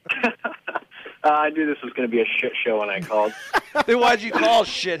 I knew this was going to be a shit show when I called. Then why'd you call,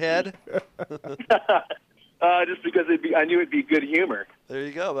 shithead? Just because I knew it'd be good humor. There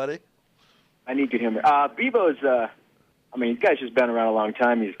you go, buddy. I need good humor. Bevo's, this guy's just been around a long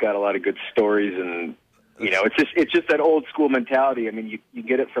time. He's got a lot of good stories, and it's just that old school mentality. I mean, you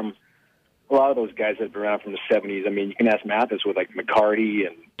get it from a lot of those guys that have been around from the '70s. I mean, you can ask Mathis with like McCarty,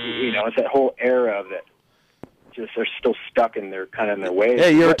 and it's that whole era that just are still stuck in their ways.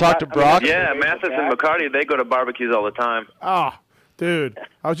 Hey, you ever talk to Brock? Yeah, Mathis and McCarty, they go to barbecues all the time. Oh, dude,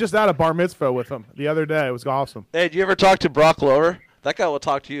 I was just at a bar mitzvah with him the other day. It was awesome. Hey, did you ever talk to Brock Lower? That guy will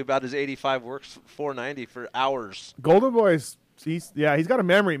talk to you about his 85 works 490 for hours. Golden Boy's, he's got a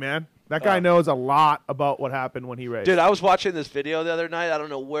memory, man. That guy knows a lot about what happened when he raced. Dude, I was watching this video the other night. I don't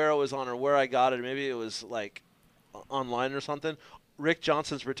know where it was on or where I got it. Maybe it was like online or something. Rick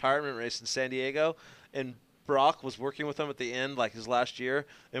Johnson's retirement race in San Diego, and Brock was working with him at the end, like his last year,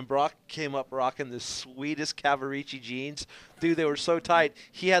 and Brock came up rocking the sweetest Cavaricci jeans. Dude, they were so tight.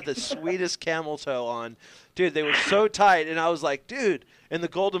 He had the sweetest camel toe on. Dude, they were so tight, and I was like, dude. And the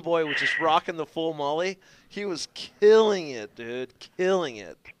Golden Boy was just rocking the full molly. He was killing it, dude, killing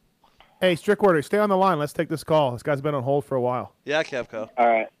it. Hey, Strickwerda, stay on the line. Let's take this call. This guy's been on hold for a while. Yeah, Kevco. All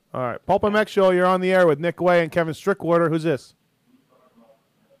right. Pulp MX Show, you're on the air with Nick Way and Kevin Strickwerda. Who's this?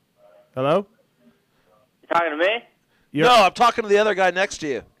 Hello? Talking to me? No, I'm talking to the other guy next to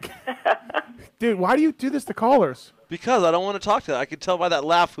you. Dude, why do you do this to callers? Because I don't want to talk to them. I can tell by that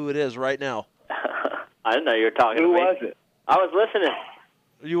laugh who it is right now. I didn't know you were talking to me. Who was it? I was listening.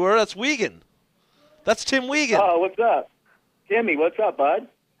 You were? That's Wiegand. That's Tim Wiegand. Oh, what's up? Timmy, what's up, bud?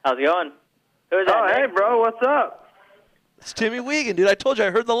 How's it going? Who's that? Oh, hey, bro, what's up? It's Timmy Wiegand, dude. I told you I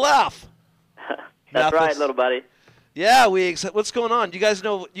heard the laugh. That's right, little buddy. Yeah, Wiegs. What's going on? You guys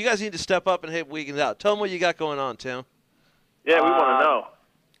need to step up and hit Wiegand out. Tell them what you got going on, Tim. Yeah, we want to know.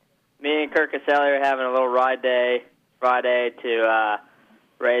 Me and Kirk Caselli are having a little ride day Friday to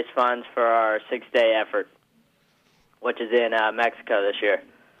raise funds for our 6-day effort, which is in Mexico this year,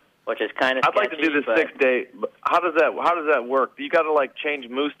 which is kind of I'd like to do the 6-day. How does that work? Do you got to like change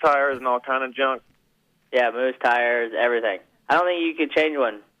moose tires and all kind of junk? Yeah, moose tires, everything. I don't think you could change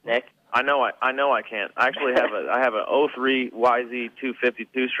one, Nick. I know I can't. I actually have a 03 YZ 250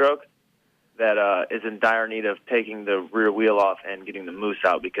 two-stroke that is in dire need of taking the rear wheel off and getting the moose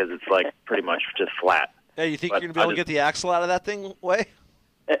out because it's like pretty much just flat. Hey, you think you're gonna be able to get the axle out of that thing, Way?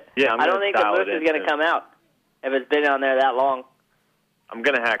 Yeah, I don't think the moose is going to come out if it's been on there that long. I'm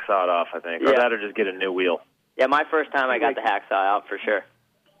going to hacksaw it off, I think, or that or just get a new wheel. Yeah, my first time I got the hacksaw out for sure.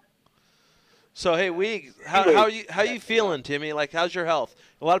 So hey, how you feeling, Timmy? Like, how's your health?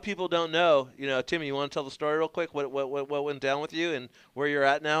 A lot of people don't know. You know, Timmy, you want to tell the story real quick? What went down with you and where you're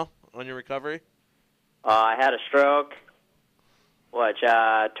at now on your recovery? I had a stroke, which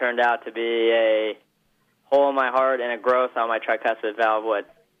turned out to be a hole in my heart and a growth on my tricuspid valve,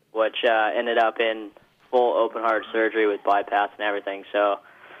 which ended up in full open heart surgery with bypass and everything. So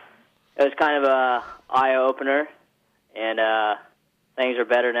it was kind of a eye opener, and things are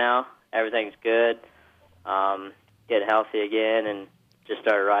better now. Everything's good. Get healthy again, and just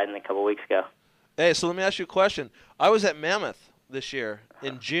started riding a couple weeks ago. Hey, so let me ask you a question. I was at Mammoth this year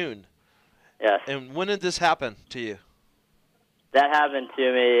in June. Yes. And when did this happen to you? That happened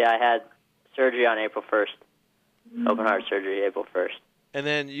to me. I had surgery on April 1st. Open heart surgery, April 1st. And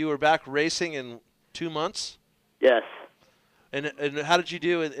then you were back racing in 2 months? Yes. And how did you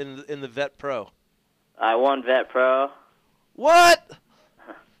do in the Vet Pro? I won Vet Pro. What?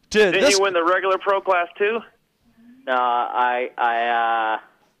 Dude, Didn't you win the regular pro class too? No, I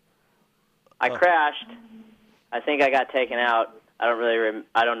crashed. I think I got taken out. I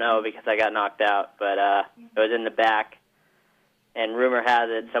don't know because I got knocked out, but it was in the back. And rumor has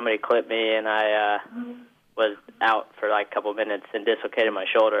it somebody clipped me, and I was out for like a couple minutes and dislocated my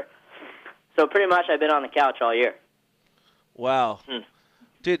shoulder. So pretty much I've been on the couch all year. Wow.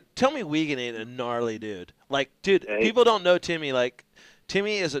 Dude, tell me Wiegand ain't a gnarly dude. Like, dude, people don't know Timmy. Like,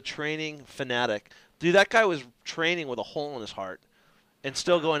 Timmy is a training fanatic. Dude, that guy was training with a hole in his heart and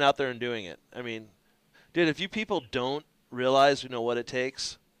still going out there and doing it. I mean, dude, if you people don't realize, what it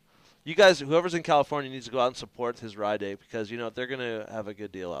takes, you guys, whoever's in California needs to go out and support his ride day because, they're going to have a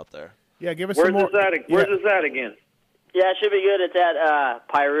good deal out there. Yeah, give us some more. Where's this at again? Yeah, it should be good. It's at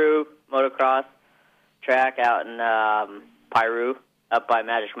Piru Motocross track out in Piru, up by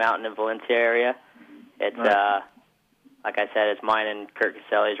Magic Mountain in Valencia area. It's, like I said, it's mine and Kirk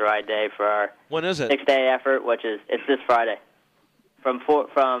Caselli's ride day for our when is it? 6-day effort, it's this Friday from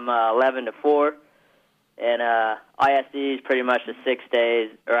 11 to 4. And ISD is pretty much the 6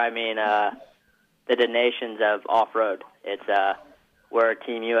 days, the donations of off-road. It's we're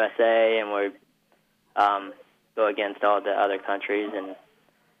Team USA, and we go against all the other countries. And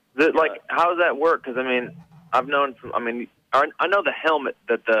how does that work? Because I've known I know the helmet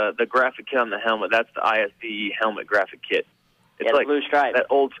that the graphic kit on the helmet. That's the ISD helmet graphic kit. It's the like blue stripe. That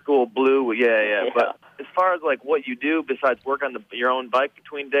old school blue. Yeah. But as far as like what you do besides work on your own bike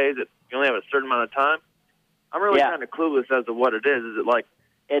between days, that you only have a certain amount of time. I'm really kind of clueless as to what it is. Is it like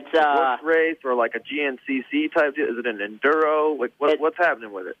it's a horse race or like a GNCC type deal? Is it an enduro? Like what's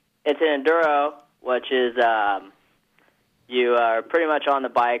happening with it? It's an enduro, which is you are pretty much on the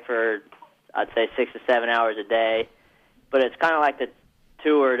bike for I'd say 6 to 7 hours a day. But it's kind of like the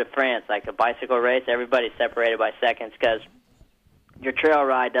Tour de France, like a bicycle race. Everybody's separated by seconds because your trail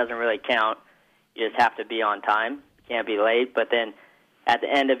ride doesn't really count. You just have to be on time. You can't be late. But then at the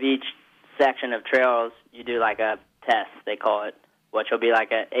end of each section of trails, you do like a test, they call it, which will be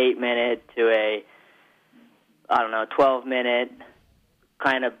like an 8-minute to a, 12-minute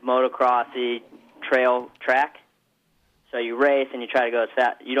kind of motocrossy trail track. So you race and you try to go as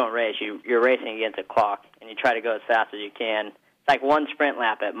fast. You don't race. You're racing against a clock, and you try to go as fast as you can. It's like one sprint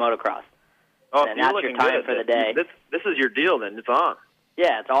lap at motocross. Oh, and that's your time for the day. This is your deal, then. It's on.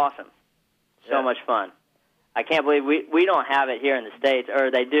 Yeah, it's awesome. So much fun. I can't believe we don't have it here in the States,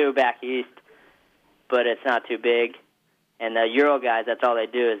 or they do back east, but it's not too big. And the Euro guys, that's all they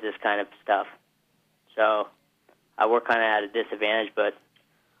do is this kind of stuff. So we're kind of at a disadvantage, but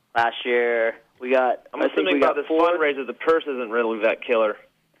last year we got... I'm assuming about this fundraiser, the purse isn't really that killer.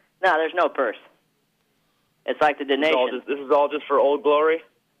 No, there's no purse. It's like the donation. This is all just for Old Glory?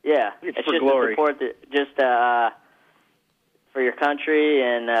 Yeah. It's just for glory. To support for your country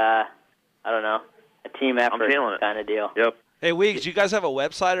and, team effort feeling it. kind of deal. Yep. Hey, Weeks, do you guys have a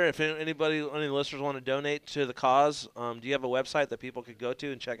website, or if any listeners want to donate to the cause, do you have a website that people could go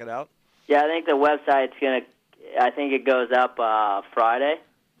to and check it out? Yeah, I think the website's I think it goes up Friday.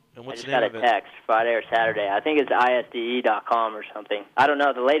 And what's I the just name got of a it? text, Friday or Saturday. I think it's isde.com or something. I don't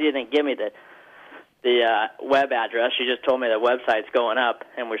know. The lady didn't give me the web address. She just told me the website's going up,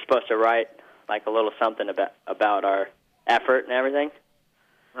 and we're supposed to write like a little something about our effort and everything.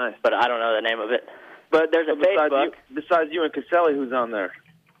 Nice. But I don't know the name of it. But there's a Facebook. Besides you and Caselli, who's on there?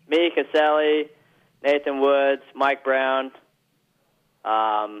 Me, Caselli, Nathan Woods, Mike Brown,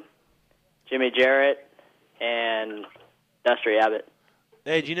 Jimmy Jarrett, and Dusty Abbott.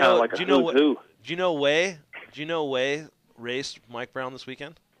 Hey, do you know Way raced Mike Brown this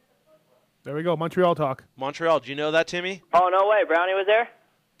weekend? There we go. Montreal talk. Montreal. Do you know that, Timmy? Oh, no way. Brownie was there?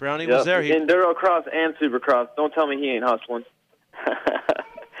 Brownie was there. Enduro cross and supercross. Don't tell me he ain't hustling.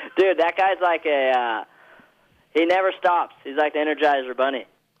 Dude, that guy's like he never stops. He's like the Energizer Bunny.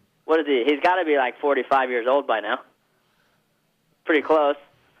 What is he? He's got to be like 45 years old by now. Pretty close.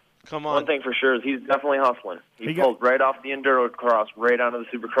 Come on. One thing for sure is he's definitely hustling. He pulled right off the Enduro cross, right onto the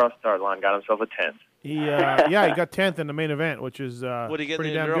supercross start line, got himself a 10th. He got 10th in the main event, which is what did he get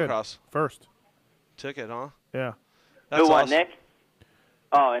pretty in the damn Enduro good. cross? First. Took it, huh? Yeah. That's Who won, awesome. Nick?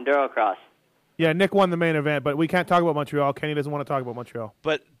 Oh, Enduro cross. Yeah, Nick won the main event, but we can't talk about Montreal. Kenny doesn't want to talk about Montreal.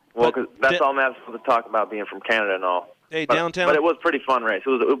 Well, cause that's all Matt's supposed to talk about, being from Canada and all. Hey, but, downtown. But it was pretty fun race. It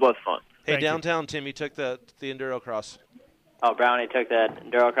was fun. Hey, downtown, Timmy took the Enduro cross. Oh, Brownie took the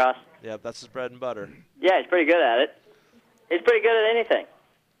Enduro cross? Yep, that's his bread and butter. Yeah, he's pretty good at it. He's pretty good at anything.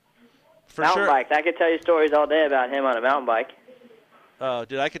 Mountain bikes. I could tell you stories all day about him on a mountain bike. Oh,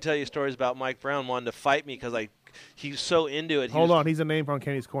 dude, I could tell you stories about Mike Brown wanting to fight me because he's so into it. Hold on, he's a name on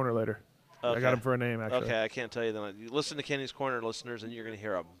Kenny's Corner later. Okay. I got him for a name, actually. Okay, I can't tell you that. You listen to Kenny's Corner, listeners, and you're going to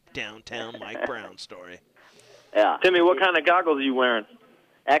hear a downtown Mike Brown story. Yeah. Timmy, what kind of goggles are you wearing?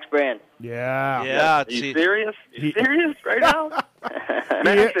 X brand. Yeah. Yeah. Are you serious? You serious right now?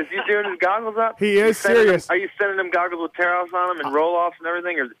 Matt, is he doing his goggles up? He is serious. Are you sending him goggles with tear-offs on them and roll-offs and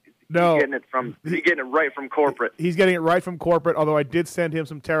everything, or is No. he getting it right from corporate? He's getting it right from corporate, although I did send him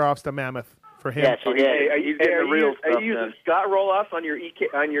some tear-offs to Mammoth for him. Yes, you did. Are you getting the real stuff? Are you using Scott roll-offs on your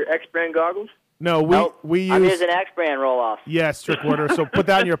X brand goggles? No, we use... I'm using X brand roll-off. Yes, Strickwater. So put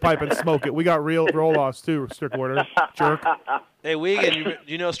that in your pipe and smoke it. We got real roll-offs too, Strickwater. Jerk. Hey, Wiegand,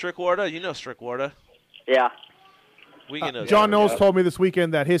 do you know Strickwater? You know Strickwater. Yeah. Wiegand knows. John Knowles told me this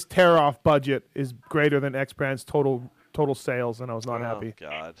weekend that his tear-off budget is greater than X Brand's total sales, and I was not happy. Oh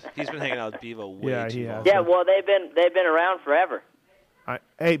God, he's been hanging out with Bevo way too long. Yeah, well, they've been around forever.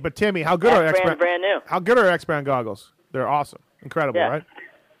 Hey, but Timmy, how good are X Brand? Brand new. How good are X Brand goggles? They're awesome, incredible, Yeah. right?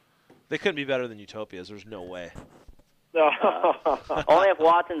 They couldn't be better than Utopias. There's no way. Only if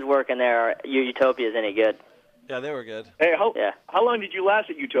Watson's working there, Utopia's any good. Yeah, they were good. Hey, how long did you last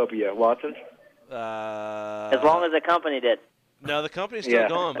at Utopia, Watson? As long as the company did. No, the company's still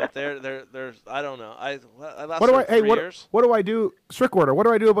going, but they're I don't know. I lasted What do I? Hey, 3 years. what do I do? Strickwater. What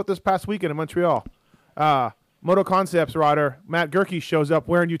do I do about this past weekend in Montreal? Moto Concepts rider Matt Gerke shows up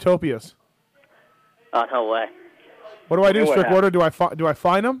wearing Utopias. Oh, no way. What do I do, What Strickwater? Do I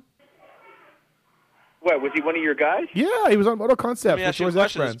fine him? What, was he one of your guys? Yeah, he was on Moto Concepts. Let me ask you a which was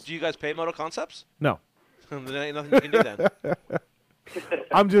question. X-Brands. Do you guys pay Moto Concepts? No. Then ain't nothing you can do then.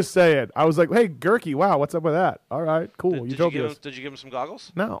 I'm just saying. I was like, hey, Gerke, wow, what's up with that? All right, cool. Utopias. Did you give him some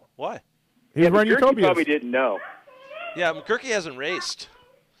goggles? No. Why? He was wearing Gerke Utopias. probably didn't know. Yeah, Gerke hasn't raced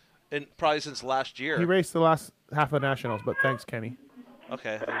probably since last year. He raced the last half of the Nationals, but thanks, Kenny.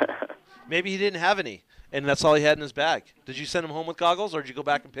 Okay. Maybe he didn't have any, and that's all he had in his bag. Did you send him home with goggles, or did you go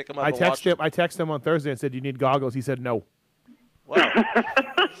back and pick him up? I texted him on Thursday and said, "You need goggles." He said, "No." Wow.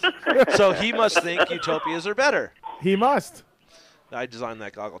 So he must think Utopias are better. He must. I designed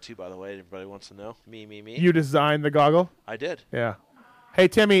that goggle too, by the way. Everybody wants to know. Me. You designed the goggle? I did. Yeah. Hey,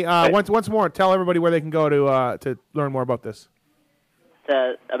 Timmy. Once more, tell everybody where they can go to learn more about this.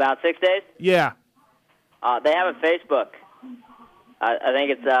 About 6 days? Yeah. They have a Facebook. I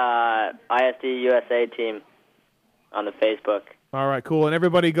think it's ISD USA team on the Facebook. All right, cool. And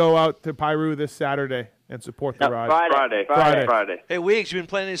everybody go out to Piru this Saturday and support the ride. Friday. Hey, Weeks, you been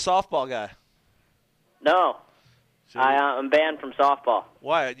playing any softball, guy? No. I'm banned from softball.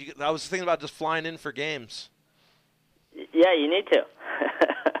 Why? I was thinking about just flying in for games. Yeah, you need to.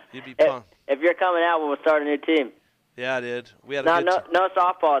 You'd be pumped. If you're coming out, we'll start a new team. Yeah, I did. We had no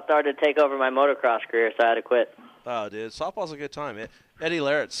softball. It started to take over my motocross career, so I had to quit. Oh, dude, softball's a good time. Eddie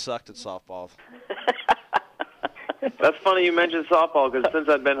Larrett sucked at softball. That's funny you mentioned softball, because since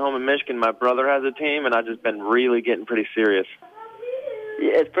I've been home in Michigan, my brother has a team, and I've just been really getting pretty serious.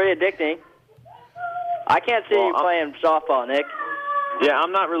 Yeah, it's pretty addicting. I can't see you playing softball, Nick. Yeah,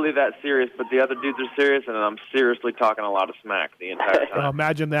 I'm not really that serious, but the other dudes are serious, and I'm seriously talking a lot of smack the entire time.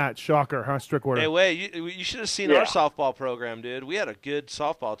 Imagine that. Shocker, huh, Strickwater? Hey, wait, you should have seen our softball program, dude. We had a good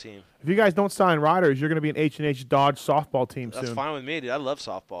softball team. If you guys don't sign riders, you're going to be an H&H Dodge softball team soon. That's fine with me, dude. I love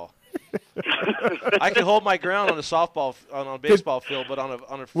softball. I could hold my ground on a softball on a baseball field, but on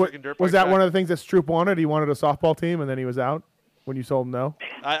a freaking dirt bike Was that track. one of the things that Stroop wanted? He wanted a softball team, and then he was out when you told him no?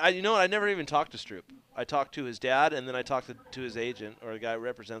 You know what? I never even talked to Stroop. I talked to his dad, and then I talked to his agent, or the guy who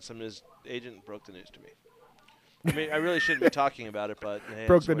represents him. His agent broke the news to me. I mean, I really shouldn't be talking about it, but hey,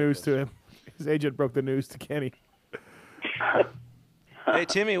 broke the news to him. His agent broke the news to Kenny. Hey,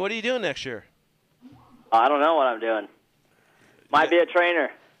 Timmy, what are you doing next year? I don't know what I'm doing. Might be a trainer.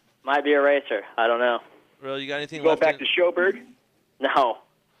 Might be a racer. I don't know. Really, you got anything Go left back in? to Schoberg? No.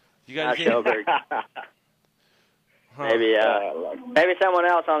 You got Not anything? Schoberg. Huh. Maybe someone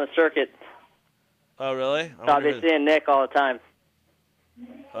else on the circuit. Oh, really? I'll be seeing Nick all the time.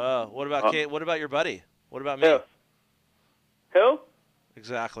 What about Kate? What about your buddy? What about me? Who?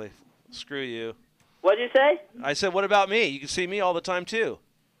 Exactly. Screw you. What'd you say? I said, what about me? You can see me all the time, too.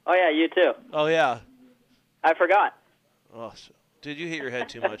 Oh, yeah, you too. Oh, yeah. I forgot. Oh, dude, you hit your head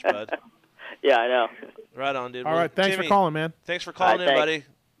too much, bud. Yeah, I know. Right on, dude. All right, thanks for calling, man. Thanks for calling in, buddy.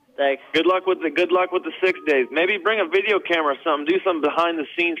 Thanks. Good luck with the 6 days. Maybe bring a video camera or something. Do some behind the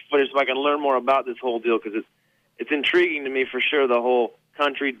scenes footage so I can learn more about this whole deal, because it's intriguing to me for sure, the whole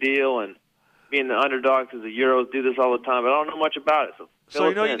country deal and being the underdog because the Euros do this all the time. But I don't know much about it. So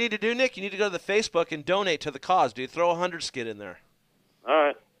you know what you need to do, Nick? You need to go to the Facebook and donate to the cause, dude. Throw 100 skid in there. All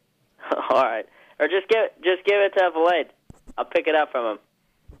right. All right. Or just give it to Villopoto. I'll pick it up from him.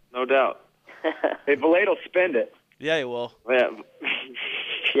 No doubt. Hey, Villopoto will spend it. Yeah, he will. Yeah.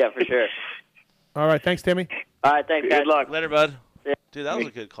 Yeah, for sure. All right, thanks, Timmy. All right, thanks, guys. Good luck. Later, bud. Yeah. Dude, that was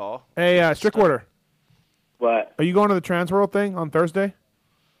a good call. Hey, Strickwater. What? Are you going to the Transworld thing on Thursday?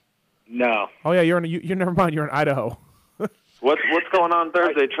 No. Oh, yeah, you're never mind. You're in Idaho. What's going on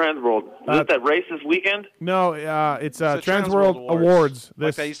Thursday, Transworld? Is it that race this weekend? No, it's the Transworld Awards.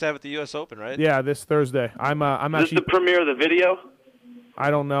 Like they used to have at the U.S. Open, right? Yeah, this Thursday. I'm Is actually. this the premiere of the video? I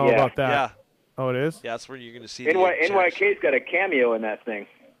don't know about that. Yeah. Oh, it is. Yeah, that's where you're going to see. NYK's got a cameo in that thing.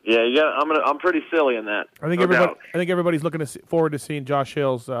 Yeah, I'm pretty silly in that. I think no everybody's looking forward to seeing Josh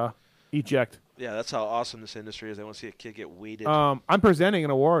Hill's eject. Yeah, that's how awesome this industry is. They want to see a kid get weeded. I'm presenting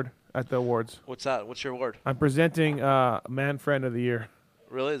an award at the awards. What's that? What's your award? I'm presenting Man Friend of the Year.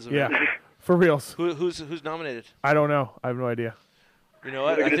 Really? Is it Yeah, for reals. Who's nominated? I don't know. I have no idea. You know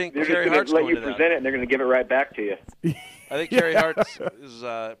what? They're I think just Carrie gonna Hart's let going you to that. present it, and they're going to give it right back to you. I think Carrie Hart is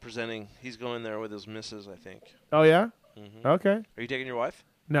presenting. He's going there with his missus, I think. Oh yeah. Mhm. Okay. Are you taking your wife?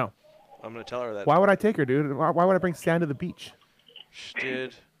 No. I'm going to tell her that. Why would I take her, dude? Why would I bring sand to the beach?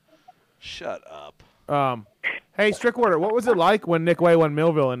 Dude, shut up. Hey, Strickwater, what was it like when Nick Way won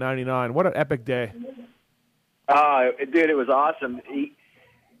Millville in '99? What an epic day! Dude, it was awesome.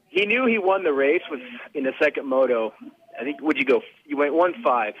 He knew he won the race was in the second moto. I think, would you go? You went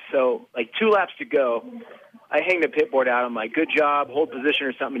 1-5, so like 2 laps to go. I hang the pit board out. I'm like, good job, hold position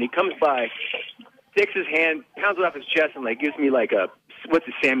or something. And he comes by, sticks his hand, pounds it off his chest, and like gives me like what's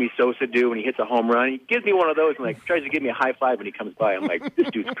the Sammy Sosa do when he hits a home run? He gives me one of those and like tries to give me a high five when he comes by. I'm like, this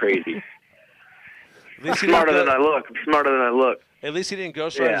dude's crazy. Smarter than I look. At least he didn't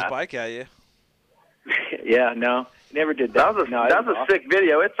ghost ride his bike at you. Yeah, no, never did that. That was a sick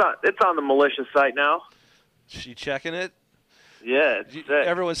video. It's on the malicious site now. She checking it? Yeah, it's sick.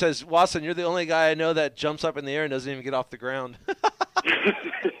 Everyone says, Watson, you're the only guy I know that jumps up in the air and doesn't even get off the ground.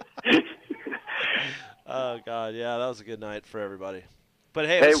 Oh, God, yeah, that was a good night for everybody. But,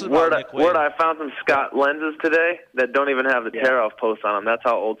 hey, this is about Nick Wade. word, I found some Scott lenses today that don't even have the tear-off post on them. That's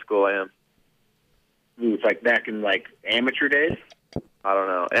how old school I am. Ooh, it's like back in like amateur days? I don't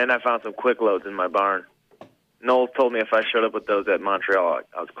know. And I found some quick loads in my barn. Noel told me if I showed up with those at Montreal,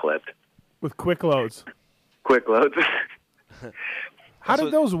 I was clipped. With quick loads. Quick loads. How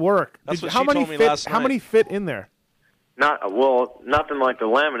did those work? How many fit in there? Nothing like the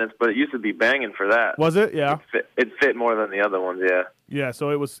laminates, but it used to be banging for that. Was it? Yeah. It fit more than the other ones, yeah. Yeah, so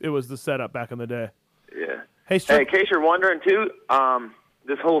it was the setup back in the day. Yeah. Hey, in case you're wondering too,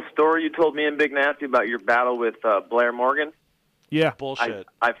 this whole story you told me and Big Nasty about your battle with Blair Morgan. Yeah. Bullshit.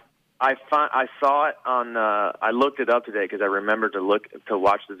 I saw it on. I looked it up today because I remembered to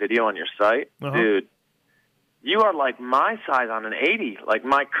watch the video on your site, dude. You are like my size on an 80, like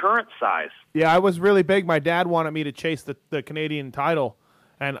my current size. Yeah, I was really big. My dad wanted me to chase the Canadian title.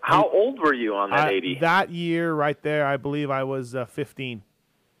 And how old were you on that 80? That year, right there, I believe I was 15.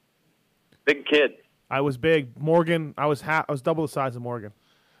 Big kid. I was big. Morgan, I was double the size of Morgan.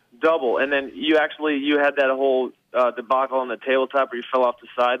 double. And then you had that whole debacle on the tabletop where you fell off the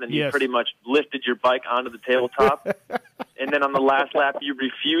side. Then you pretty much lifted your bike onto the tabletop. And then on the last lap, you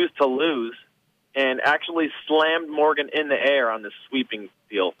refused to lose and actually slammed Morgan in the air on the sweeping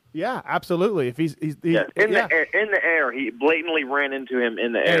deal. Yeah, absolutely. If he's in the air, he blatantly ran into him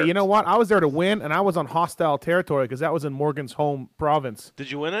in the air. Hey, you know what? I was there to win, and I was on hostile territory because that was in Morgan's home province.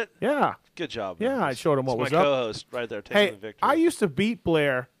 Did you win it? Yeah. Good job. Yeah, I showed him what was my up. co-host right there taking the victory. I used to beat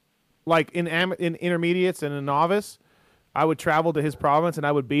Blair, like in intermediates and in novice. I would travel to his province and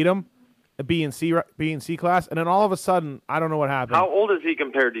I would beat him, B and C class, and then all of a sudden, I don't know what happened. How old is he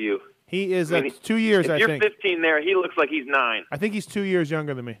compared to you? He is 2 years, I think. If you're 15 there, he looks like he's 9. I think he's 2 years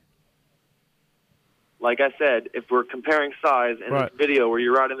younger than me. Like I said, if we're comparing size in this video where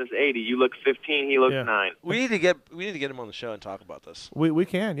you're riding this 80, you look 15, he looks 9. We need to get him on the show and talk about this. We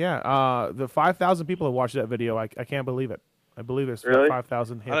can, yeah. The 5,000 people have watched that video. I can't believe it. I believe there's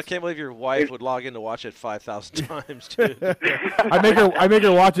 5,000 hits. I can't believe your wife would log in to watch it 5,000 times, dude. I make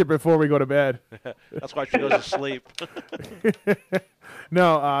her watch it before we go to bed. That's why she goes to sleep.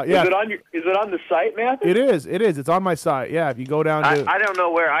 No, yeah. Is it on the site, Matt? It is. It's on my site. Yeah, if you go down to. I don't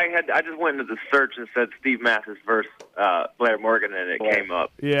know where I just went into the search and said Steve Matthes versus Blair Morgan, and it came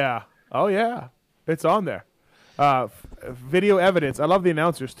up. Yeah. Oh yeah, it's on there. Video evidence. I love the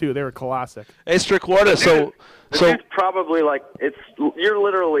announcers too. They were classic. Hey, Strickwarda. So it's probably like you're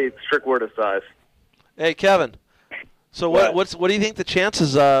literally Strickwarda size. Hey, Kevin. So what do you think the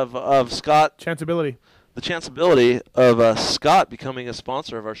chances of Scott? Chanceability. The chanceability of Scott becoming a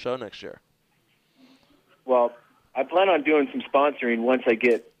sponsor of our show next year? Well, I plan on doing some sponsoring once I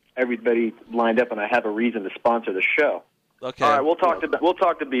get everybody lined up and I have a reason to sponsor the show. Okay. All right, we'll talk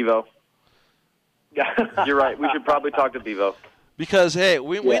to Bevo. You're right. We should probably talk to Bevo. Because hey,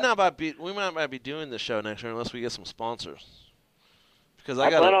 we might not be doing the show next year unless we get some sponsors. Because I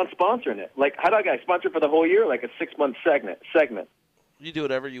plan on sponsoring it. Like, how do I sponsor for the whole year? Like a 6-month segment. You do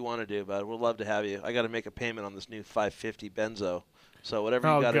whatever you want to do, bud. We'll love to have you. I got to make a payment on this new 550 Benzo. So whatever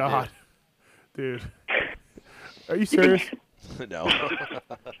you got to do. Dude. Are you serious? No.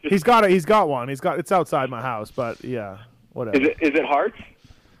 He's got one. It's outside my house, but yeah, whatever. Is it Hart's?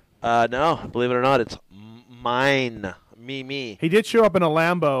 No, believe it or not, it's mine. Me. He did show up in a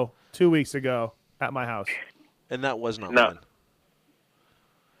Lambo 2 weeks ago at my house. And that was not mine.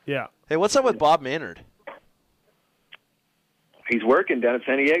 Yeah. Hey, what's up with Bob Maynard? He's working down in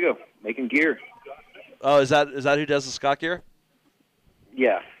San Diego, making gear. Oh, is that who does the Scott gear?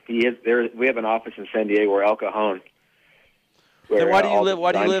 Yeah, he is. We have an office in San Diego or El Cajon. Then why do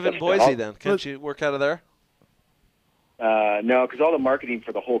you live in Boise then? Can't you work out of there? No, because all the marketing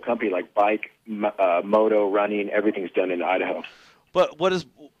for the whole company, like bike, moto, running, everything's done in Idaho. But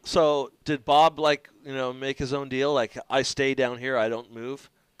did Bob make his own deal? Like, I stay down here, I don't move?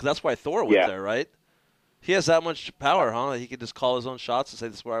 Because that's why Thor went there, right? He has that much power, huh? That he could just call his own shots and say,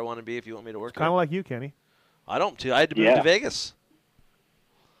 "This is where I want to be. If you want me to work." Kind of like you, Kenny. I don't too. I had to move to Vegas.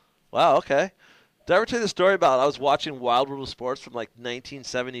 Wow. Okay. Did I ever tell you the story about I was watching Wild World of Sports from like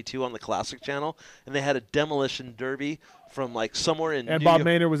 1972 on the Classic Channel, and they had a demolition derby from like somewhere in. And Bob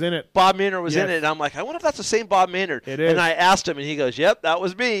Maynard was in it. Bob Maynard was in it, and I'm like, I wonder if that's the same Bob Maynard. It is. And I asked him, and he goes, "Yep, that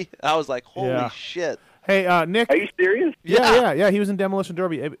was me." I was like, "Holy shit!" Hey, Nick. Are you serious? Yeah. He was in Demolition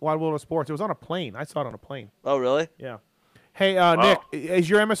Derby, Wild World of Sports. It was on a plane. I saw it on a plane. Oh, really? Yeah. Hey, Nick, is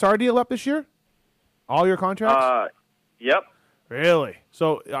your MSR deal up this year? All your contracts? Yep. Really?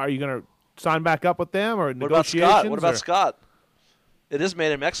 So are you going to sign back up with them or What about negotiations? Scott? What about Scott? It is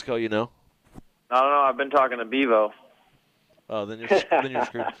made in Mexico, you know. I don't know. I've been talking to Bevo. Oh, then you're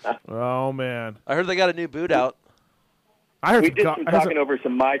screwed. Oh, man. I heard they got a new boot out. We did some talking over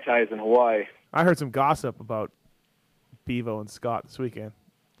some Mai Tais in Hawaii. I heard some gossip about Bevo and Scott this weekend,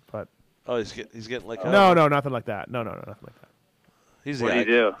 but he's getting like no, nothing like that. No, nothing like that. What do you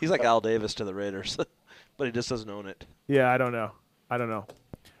do? He's like Al Davis to the Raiders, but he just doesn't own it. Yeah, I don't know.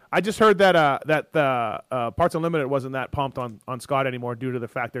 I just heard that that Parts Unlimited wasn't that pumped on Scott anymore due to the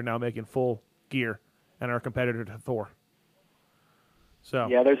fact they're now making full gear and are a competitor to Thor. So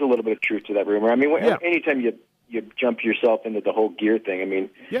yeah, there's a little bit of truth to that rumor. I mean, anytime you jump yourself into the whole gear thing, I mean,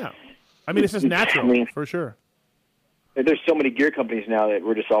 it's just natural for sure. There's so many gear companies now that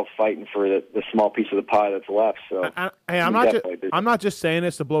we're just all fighting for the small piece of the pie that's left. So I'm not just saying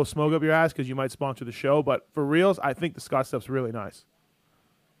this to blow smoke up your ass because you might sponsor the show, but for reals, I think the Scott stuff's really nice.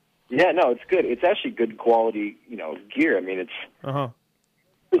 Yeah, no, it's good. It's actually good quality, gear. I mean, it's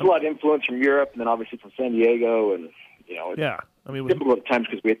there's a lot of influence from Europe, and then obviously from San Diego, and I mean, difficult at times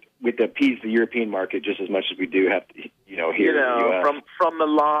because we have to appease the European market just as much as we do have to, here in the U.S. From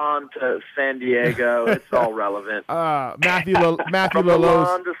Milan to San Diego, it's all relevant. Matthew From Lalo's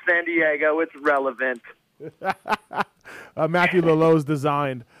Milan to San Diego, it's relevant. Matthew Lalo's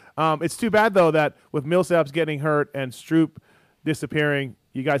designed. It's too bad though that with Millsaps getting hurt and Stroop disappearing,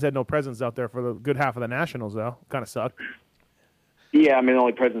 you guys had no presence out there for the good half of the Nationals. Though, kind of sucked. Yeah, I mean, the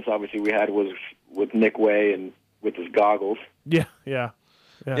only presence obviously we had was with Nick Way and with his goggles. Yeah. That's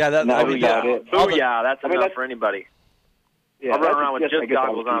I mean, enough for anybody. Yeah, I'll run around with just just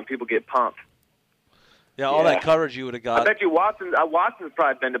goggles on. People get pumped. Yeah, all that coverage you would have got. I bet you Watson's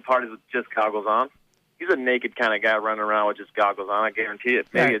probably been to parties with just goggles on. He's a naked kind of guy running around with just goggles on. I guarantee it.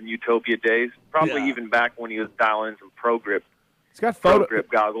 Maybe in Utopia days. Probably even back when he was dialing in some Pro Grip. He's got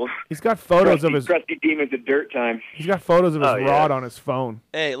grip goggles. He's got photos of his Crusty Demons at dirt time. He's got photos of his rod on his phone.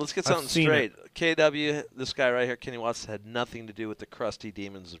 Hey, let's get something straight. KW, this guy right here, Kenny Watson, had nothing to do with the crusty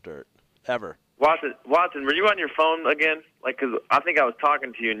demons of dirt ever. Watson, were you on your phone again? Like, 'cause I think I was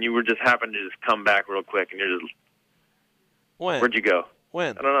talking to you, and you were just happened to just come back real quick, and you're just. When? Where'd you go?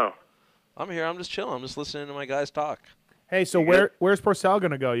 When? I don't know. I'm here. I'm just chilling. I'm just listening to my guys talk. Hey, so where's Porcel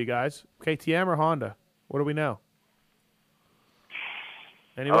going to go, you guys? KTM or Honda? What do we know?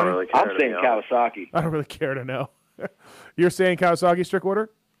 Anybody? I'm saying Kawasaki. I don't really care to know. You're saying Kawasaki, Strickwater?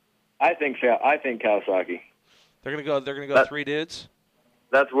 I think so. I think Kawasaki. They're gonna go 3 dudes.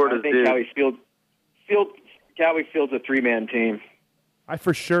 That's word I think Kawi Field's a 3-man team. I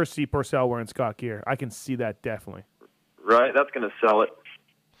for sure see Porcel wearing Scott gear. I can see that definitely. Right, that's going to sell it.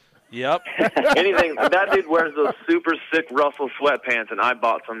 Yep. Anything. That dude wears those super sick Russell sweatpants, and I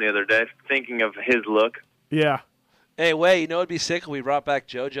bought some the other day thinking of his look. Yeah. Hey, you know it'd be sick if we brought back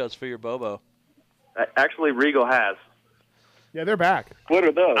JoJo's for your Bobo. Actually, Regal has. Yeah, they're back. What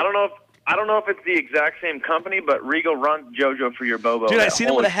are those? I don't know if it's the exact same company, but Regal runs JoJo for your Bobo. Dude, I seen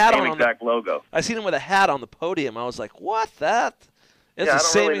him with a hat on. Exact logo. I seen him with a hat on the podium. I was like, "What? That? It's the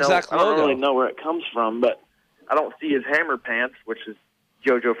same really exact logo." I don't really know where it comes from, but I don't see his hammer pants, which is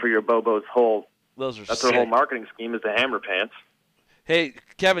JoJo for your Bobo's whole. That's their whole marketing scheme is the hammer pants. Hey,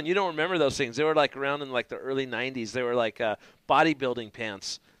 Kevin, you don't remember those things? They were like around in like the early '90s. They were like bodybuilding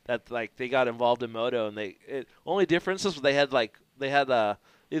pants that like they got involved in moto, and only difference is they had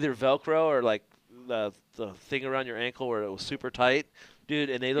either Velcro or like the thing around your ankle where it was super tight,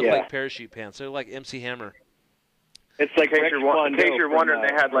 dude. And they look like parachute pants. They're like MC Hammer. It's like in case you're wondering,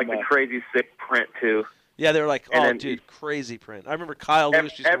 they had like the crazy sick print too. Yeah, they were like, dude, crazy print. I remember Kyle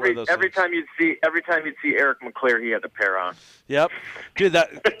Lewis used to wear those. Every time you'd see Eric McClare, he had a pair on. Yep, dude.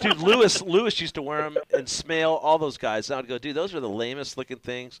 Lewis used to wear them, and Smale, all those guys. And I'd go, dude, those are the lamest looking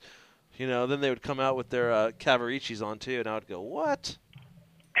things. You know, then they would come out with their Cavaricis on too, and I would go, what?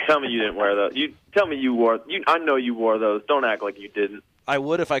 Tell me you didn't wear those. Tell me you wore. I know you wore those. Don't act like you didn't. I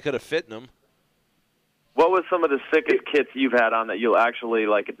would if I could have fit in them. What was some of the sickest kits you've had on that you'll actually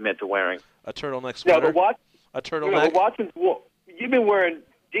like admit to wearing? A turtleneck sweater. A turtleneck. Watson's. You've been wearing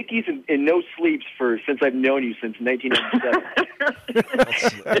Dickies and no sleeves since I've known you since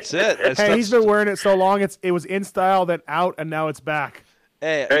 1997. That's it. He's been wearing it so long. It was in style, then out, and now it's back.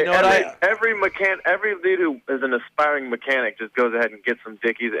 Hey, you know every dude who is an aspiring mechanic just goes ahead and gets some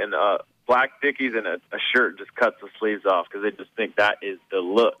Dickies and black Dickies and a shirt, just cuts the sleeves off because they just think that is the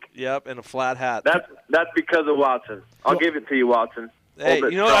look. Yep, and a flat hat. That's because of Watson. I'll give it to you, Watson. Hey,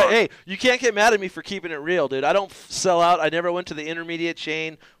 you know what? Hey, you can't get mad at me for keeping it real, dude. I don't sell out. I never went to the intermediate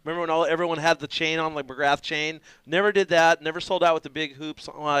chain. Remember when everyone had the chain on, like McGrath chain? Never did that. Never sold out with the big hoops.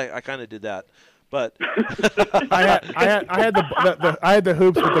 Well, I kind of did that. But I had the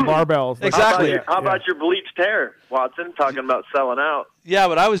hoops with the barbells. Exactly. How about your bleached hair, Watson? Talking about selling out. Yeah,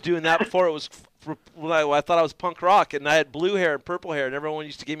 but I was doing that before it was. I thought I was punk rock, and I had blue hair and purple hair, and everyone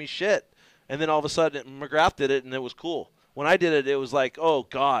used to give me shit. And then all of a sudden, McGrath did it, and it was cool. When I did it, it was like, oh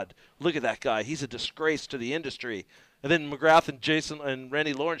God, look at that guy. He's a disgrace to the industry. And then McGrath and Jason and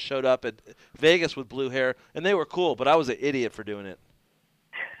Randy Lawrence showed up at Vegas with blue hair, and they were cool. But I was an idiot for doing it.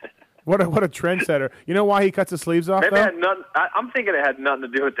 What a trendsetter. You know why he cuts his sleeves off, Maybe though? it had nothing, I'm thinking it had nothing to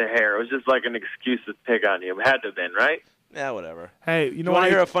do with the hair. It was just like an excuse to pick on you. It had to have been, right? Yeah, whatever. Hey, you know want to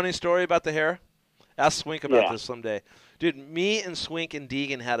hear a funny story about the hair? Ask Swink about this someday. Dude, me and Swink and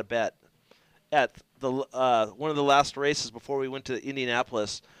Deegan had a bet at the one of the last races before we went to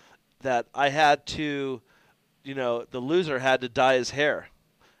Indianapolis that I had to, the loser had to dye his hair.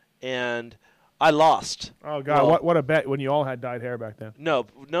 And I lost. Oh God, Well, what a bet when you all had dyed hair back then. No,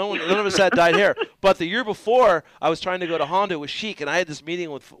 none of us had dyed hair. But the year before, I was trying to go to Honda with Sheik, and I had this meeting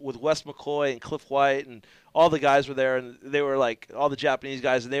with Wes McCoy and Cliff White, and all the guys were there, and they were like, all the Japanese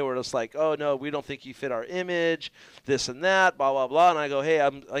guys, and they were just like, oh no, we don't think you fit our image, this and that, blah blah blah. And I go, hey,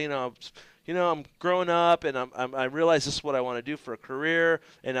 I'm growing up, and I realize this is what I want to do for a career,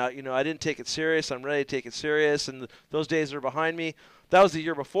 and I didn't take it serious. I'm ready to take it serious, and those days are behind me. That was the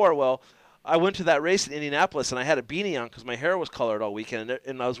year before. Well, I went to that race in Indianapolis, and I had a beanie on because my hair was colored all weekend.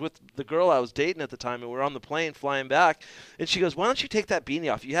 And I was with the girl I was dating at the time, and we were on the plane flying back. And she goes, why don't you take that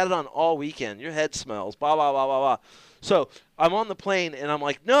beanie off? You had it on all weekend. Your head smells, blah, blah, blah, blah, blah. So I'm on the plane, and I'm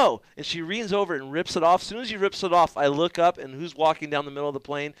like, no. And she leans over and rips it off. As soon as she rips it off, I look up, and who's walking down the middle of the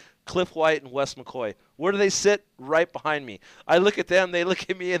plane? Cliff White and Wes McCoy. Where do they sit? Right behind me. I look at them, they look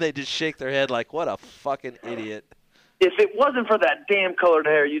at me, and they just shake their head like, what a fucking idiot. If it wasn't for that damn colored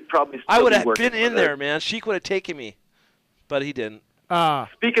hair, you'd probably still I would be have working been in for there, it. man. Sheik would have taken me, but he didn't.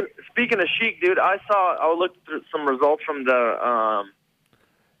 Speaking of Sheik, dude, I looked through some results from the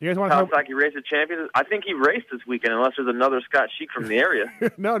you guys want to Kawasaki Race of Champions. I think he raced this weekend, unless there's another Scott Sheik from the area.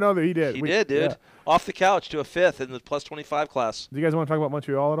 No, he did. He did, dude. Yeah. Off the couch to a fifth in the plus 25 class. Do you guys want to talk about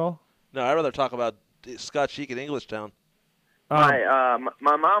Montreal at all? No, I'd rather talk about Scott Sheik in Englishtown. My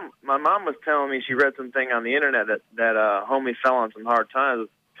mom was telling me she read something on the internet that homie fell on some hard times.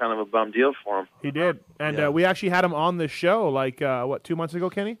 It's kind of a bum deal for him. He did, and we actually had him on the show 2 months ago,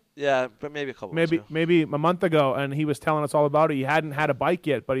 Kenny? Yeah, but maybe a couple. months ago. Maybe a month ago, and he was telling us all about it. He hadn't had a bike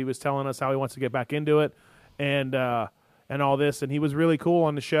yet, but he was telling us how he wants to get back into it, and all this. And he was really cool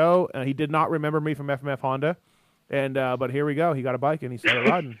on the show. He did not remember me from FMF Honda. And but here we go. He got a bike and he started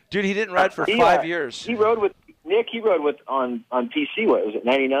riding. Dude, he didn't ride for 5 years. He rode with Nick. He rode with on PC. What was it?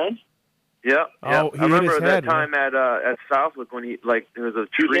 99. Yeah. Oh, I remember that time at Southwick when there was a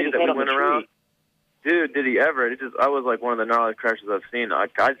tree that we went around. Dude, did he ever? I was like one of the gnarliest crashes I've seen. I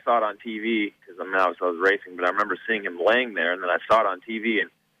saw it on TV because I was racing, but I remember seeing him laying there, and then I saw it on TV, and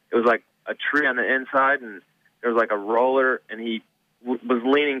it was like a tree on the inside, and there was like a roller, and he was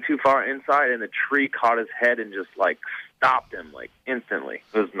leaning too far inside, and the tree caught his head and just stopped him instantly.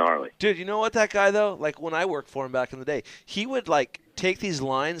 It was gnarly. Dude, you know what, that guy though? When I worked for him back in the day, he would take these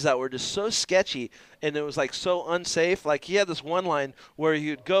lines that were just so sketchy, and it was so unsafe. He had this one line where he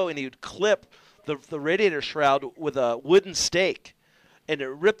would go and he would clip the radiator shroud with a wooden stake, and it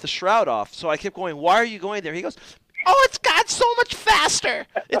ripped the shroud off. So I kept going, "Why are you going there?" He goes, "Oh, it's got so much faster.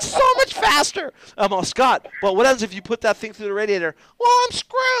 It's so much faster." I'm all, "Scott, but what happens if you put that thing through the radiator?" "Well, I'm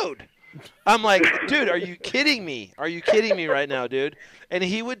screwed." I'm like, "Dude, are you kidding me? Are you kidding me right now, dude?" And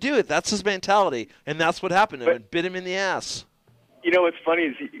he would do it. That's his mentality, and that's what happened to him. It bit him in the ass. You know what's funny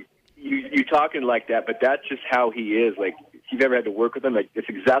is you talking like that, but that's just how he is. If you've ever had to work with him, it's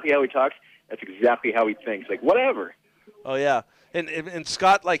exactly how he talks. That's exactly how he thinks. Whatever. Oh yeah. And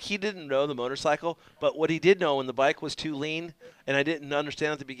Scott, he didn't know the motorcycle, but what he did know when the bike was too lean, and I didn't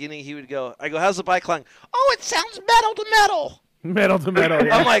understand at the beginning, he would go, "How's the bike clang?" "Oh, it sounds metal to metal." Metal to metal,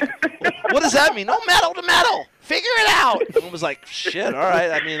 yeah. I'm like, "What does that mean?" "Oh, metal to metal. Figure it out." And I was like, "Shit, all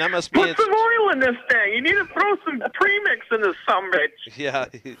right. I mean, that must be..." Put some oil in this thing. You need to throw some premix in this sumbitch. Yeah.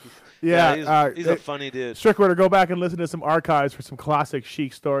 Yeah, he's a funny dude. Strickwater, go back and listen to some archives for some classic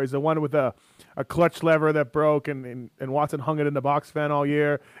Sheik stories. The one with a clutch lever that broke and Watson hung it in the box fan all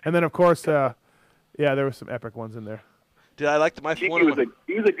year. And then, of course, there were some epic ones in there. Dude, I liked He was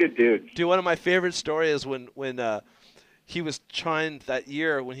a good dude. Dude, one of my favorite stories is when he was trying that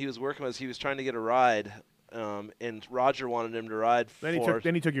year when he was working with us, he was trying to get a ride. And Roger wanted him to ride Then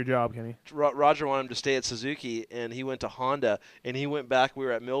he took your job, Kenny. Roger wanted him to stay at Suzuki, and he went to Honda, and he went back. We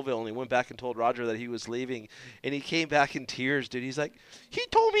were at Millville, and he went back and told Roger that he was leaving, and he came back in tears, dude. He's like, "He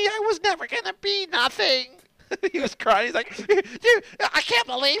told me I was never going to be nothing." He was crying. He's like, "Dude, I can't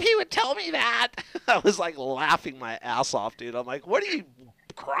believe he would tell me that." I was laughing my ass off, dude. I'm like, "What are you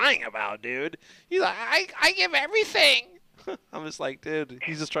crying about, dude?" He's like, I give everything. I'm just like, dude,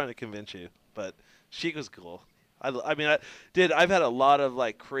 he's just trying to convince you, but Sheik was cool. I've had a lot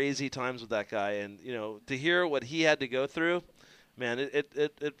of crazy times with that guy, and to hear what he had to go through, man,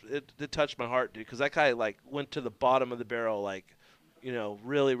 it touched my heart, dude. Because that guy went to the bottom of the barrel,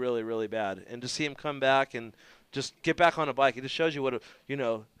 really, really, really bad, and to see him come back and just get back on a bike, it just shows you what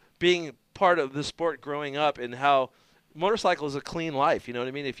being part of the sport growing up and how motorcycle is a clean life. You know what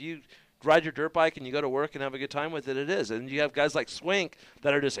I mean? If you ride your dirt bike and you go to work and have a good time with it, it is. And you have guys like Swink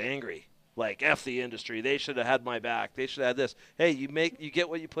that are just angry. F the industry. They should have had my back. They should have had this. Hey, you get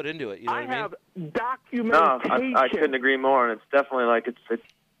what you put into it. You know what I mean? Documentation. No, I couldn't agree more. And it's definitely it's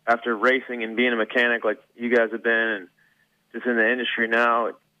after racing and being a mechanic like you guys have been, and just in the industry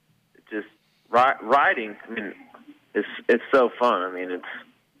now, riding, I mean, it's so fun. I mean, it's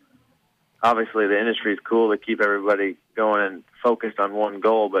obviously the industry is cool to keep everybody going and focused on one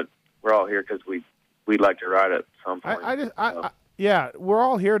goal, but we're all here because we'd like to ride at some point. Yeah, we're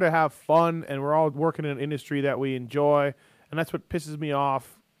all here to have fun, and we're all working in an industry that we enjoy, and that's what pisses me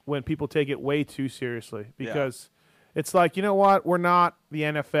off when people take it way too seriously, because it's like, you know what, we're not the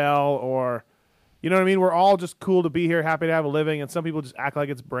NFL or, you know what I mean, we're all just cool to be here, happy to have a living, and some people just act like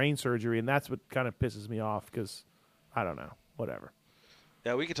it's brain surgery, and that's what kind of pisses me off, because, I don't know, whatever.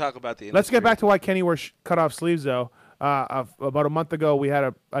 Yeah, we could talk about the industry. Let's get back to why Kenny wears cut-off sleeves, though. About a month ago, we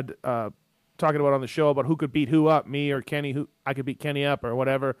had a talking about on the show about who could beat who up, me or Kenny, who I could beat Kenny up or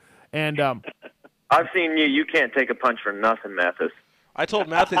whatever. And I've seen you. You can't take a punch for nothing, Matthes. I told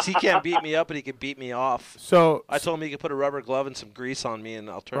Matthes he can't beat me up, but he can beat me off. So I told him he could put a rubber glove and some grease on me, and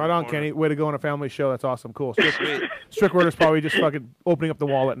I'll turn. Right on, Kenny. Way to go on a family show. That's awesome. Cool. Strickwater's probably just fucking opening up the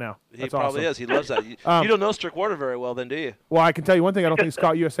wallet now. That's he probably awesome. is. He loves that. You don't know Strickwater very well, then, do you? Well, I can tell you one thing. I don't think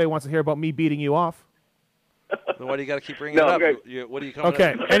Scott USA wants to hear about me beating you off. Then why do you got to keep bringing it up? Okay. What are you coming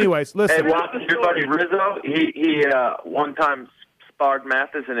Okay. Anyways, listen. Hey, Watson, your buddy Rizzo, he one time sparred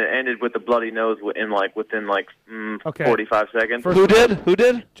Matthes, and it ended with a bloody nose within 45 seconds. Who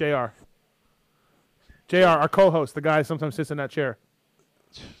did? JR. JR, our co-host, the guy who sometimes sits in that chair.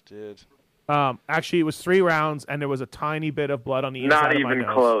 Dude. Actually, it was 3 rounds, and there was a tiny bit of blood on the inside of my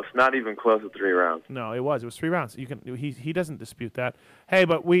nose. Not even close to 3 rounds. No, it was 3 rounds. He doesn't dispute that. Hey,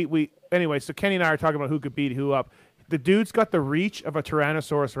 but anyway, so Kenny and I are talking about who could beat who up. The dude's got the reach of a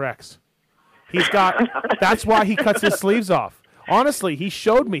Tyrannosaurus Rex. That's why he cuts his sleeves off. Honestly, he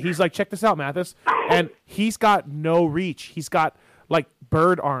showed me. He's like, check this out, Matthes. And he's got no reach. He's got like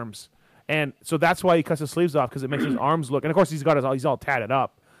bird arms. And so that's why he cuts his sleeves off, because it makes his arms look, and of course he's all tatted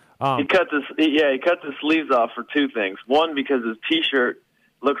up. He cuts his sleeves off for 2 things. One, because his T-shirt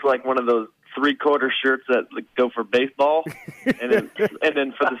looks like one of those 3/4 shirts that go for baseball, and then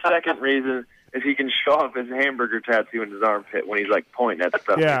for the second reason is he can show off his hamburger tattoo in his armpit when he's like pointing at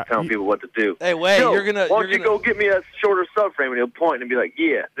stuff, and telling people what to do. Hey, wait, why don't you go get me a shorter subframe? And he'll point and be like,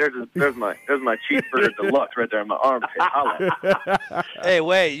 "Yeah, there's my cheeseburger deluxe right there in my armpit." Holla. Hey,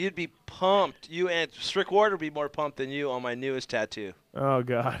 wait, you'd be pumped. You and Strickwater would be more pumped than you on my newest tattoo. Oh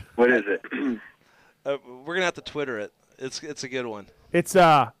God. What is it? We're gonna have to Twitter it. It's a good one. It's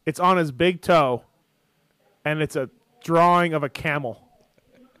on his big toe, and it's a drawing of a camel.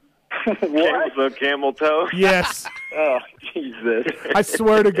 What? A camel toe? Yes. Oh, Jesus. I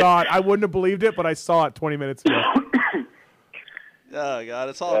swear to God, I wouldn't have believed it, but I saw it 20 minutes ago. Oh God,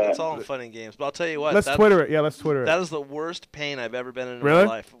 it's all in fun and games. But I'll tell you what. Let's Twitter it. Yeah, let's Twitter it. That is the worst pain I've ever been in Really? my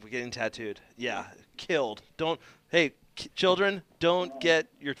life. Getting tattooed. Yeah, killed. Children, don't get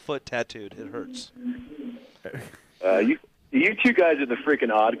your foot tattooed. It hurts. You 2 guys are the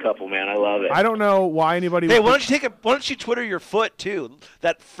freaking odd couple, man. I love it. I don't know why anybody. Hey, why don't you Twitter your foot too?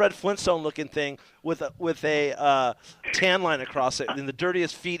 That Fred Flintstone looking thing with a tan line across it, and the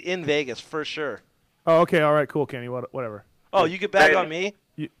dirtiest feet in Vegas for sure. Oh, okay, all right, cool, Kenny. Whatever. Oh, you get bag on me,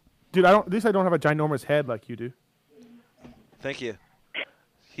 dude. At least I don't have a ginormous head like you do. Thank you.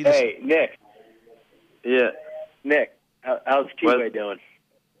 Hey, Nick. Yeah. Nick, how's T-Way doing?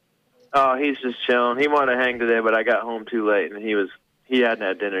 Oh, he's just chilling. He wanted to hang today, but I got home too late, and he hadn't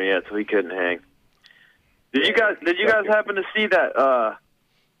had dinner yet, so he couldn't hang. Did you guys happen to see that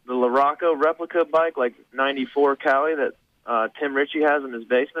the Laraco replica bike, like 94 Kawi, that Tim Ritchie has in his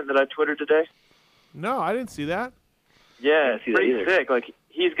basement that I Twittered today? No, I didn't see that. Yeah, it's pretty sick. Like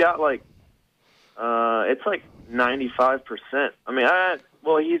he's got it's like 95%. I mean,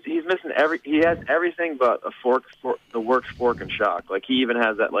 he's missing he has everything but a fork, the Works fork and shock. Like he even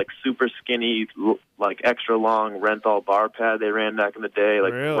has that like super skinny, like extra long Renthal bar pad they ran back in the day,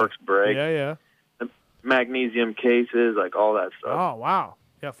 like Really? Works brake. Yeah. The magnesium cases, like all that stuff. Oh wow,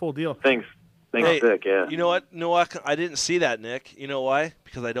 yeah, full deal. Things sick. Yeah. You know what? No, I didn't see that, Nick. You know why?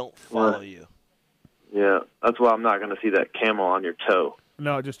 Because I don't follow you. Yeah, that's why I'm not going to see that camel on your toe.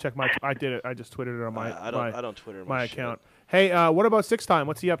 No, just check my. I did it. I just tweeted it on my. I don't Twitter my account. Hey, what about 6-Time?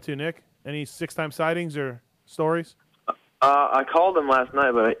 What's he up to, Nick? Any 6-Time sightings or stories? I called him last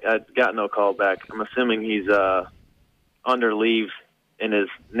night, but I got no call back. I'm assuming he's under leave in his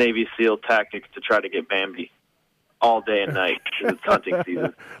Navy SEAL tactics to try to get Bambi all day and night because it's hunting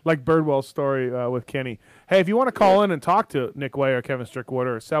season. Like Birdwell's story with Kenny. Hey, if you want to call in and talk to Nick Way or Kevin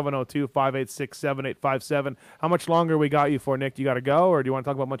Strickwater, 702-586-7857. How much longer we got you for, Nick? Do you got to go, or do you want to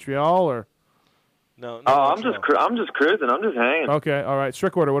talk about Montreal, or? No. I'm just cruising. I'm just hanging. Okay, all right.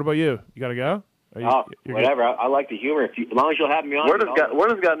 Strickwater, what about you? You got to go? Whatever. I like the humor. As long as you'll have me on.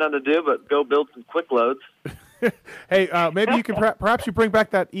 Winter's got nothing to do but go build some quick loads. Hey, maybe you can perhaps you bring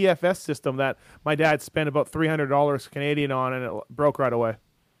back that EFS system that my dad spent about $300 Canadian on, and it broke right away.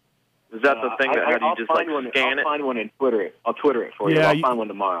 Is that the thing that how you just like scan it? I'll find one and Twitter it. I'll Twitter it for you. I'll find one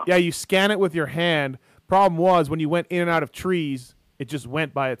tomorrow. Yeah, you scan it with your hand. Problem was when you went in and out of trees, it just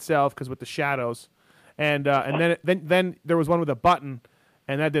went by itself because with the shadows, and then there was one with a button,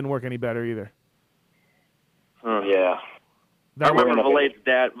 and that didn't work any better either. Yeah. I remember Villet's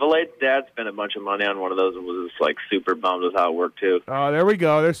dad spent a bunch of money on one of those and was just like super bummed with how it worked too. Oh, there we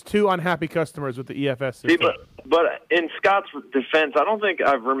go. There's 2 unhappy customers with the EFS system. See, but in Scott's defense, I don't think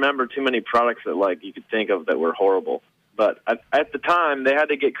I remember too many products that like you could think of that were horrible. But at the time, they had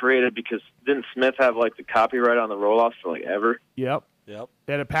to get creative because didn't Smith have like the copyright on the roll-offs for like ever? Yep.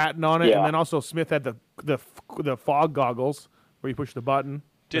 They had a patent on it, Yeah. and then also Smith had the fog goggles where you push the button.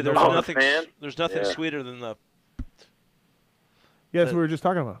 Dude, there's nothing sweeter than the. Yeah, that's what we were just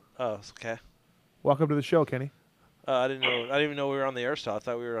talking about. Oh, okay. Welcome to the show, Kenny. I didn't even know we were on the air still. I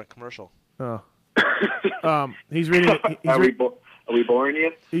thought we were on commercial. Oh. He's reading. Are we boring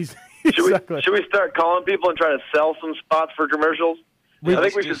you? Should we start calling people and try to sell some spots for commercials? I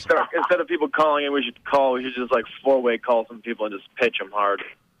think we should start, instead of people calling in, we should just like 4-way call some people and just pitch them hard.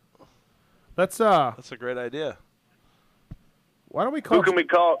 That's a great idea. Why don't we call? Who can we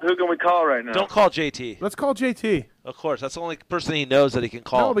call right now? Don't call JT. Let's call JT. Of course, that's the only person he knows that he can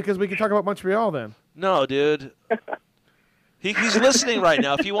call. No, because we can talk about Montreal then. No, dude. He's listening right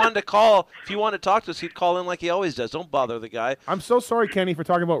now. If he wanted to talk to us, he'd call in like he always does. Don't bother the guy. I'm so sorry, Kenny, for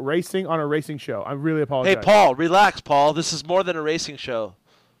talking about racing on a racing show. I really apologize. Hey, Paul, relax, Paul. This is more than a racing show.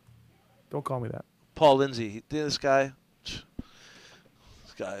 Don't call me that. Paul Lindsay. This guy.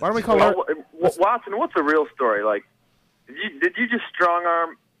 Why don't we call Watson, what's the real story? Like, did you just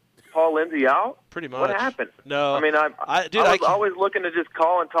strong-arm Paul Lindsay out? Pretty much. What happened? No. I mean, I was always looking to just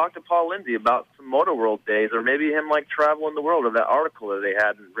call and talk to Paul Lindsay about some Motor World days, or maybe him like traveling the world, or that article that they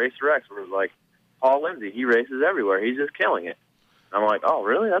had in Racer X where it was like, Paul Lindsay, he races everywhere. He's just killing it. I'm like, oh,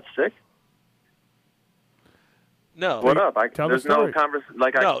 really? That's sick. No. What up? There's no conversation.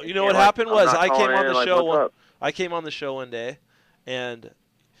 No, you know what happened was I came on the show I came on the show one day, and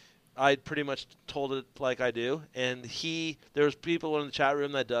I pretty much told it like I do, and there was people in the chat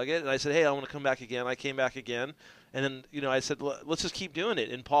room that dug it, and I said, hey, I want to come back again. I came back again, and then I said, let's just keep doing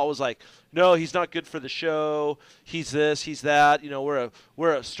it. And Paul was like, no, he's not good for the show. He's this, he's that. We're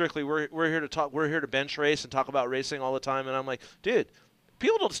here to talk. We're here to bench race and talk about racing all the time. And I'm like, dude,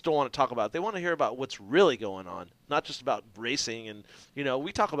 people don't want to talk about it. They want to hear about what's really going on, not just about racing. And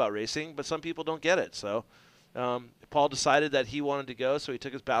we talk about racing, but some people don't get it. So. Paul decided that he wanted to go, so he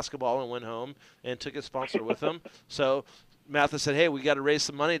took his basketball and went home and took his sponsor with him. So Matthes said, hey, we got to raise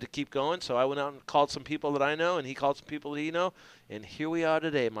some money to keep going. So I went out and called some people that I know, and he called some people that he know. And here we are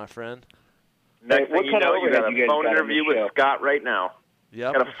today, my friend. Next thing you know, you got a phone interview with Scott right now.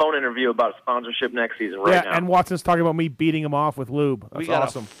 Yep. Got a phone interview about sponsorship next season right now. And Watson's talking about me beating him off with lube. That's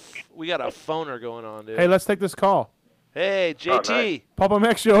awesome. We got a phoner going on, dude. Hey, let's take this call. Hey, JT. Oh, nice. Pulp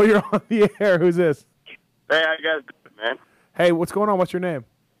MX Show, you're on the air. Who's this? Hey, how you guys doing, man? Hey, what's going on? What's your name?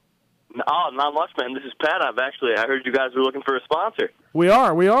 Oh, not much, man. This is Pat. I heard you guys were looking for a sponsor. We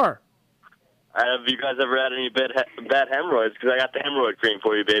are. Have you guys ever had any bad hemorrhoids? Because I got the hemorrhoid cream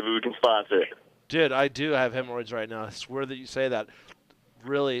for you, baby. We can sponsor it. Dude, I do have hemorrhoids right now. I swear that you say that.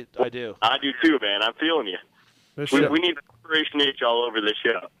 Really, I do. I do too, man. I'm feeling you. We need Operation H all over this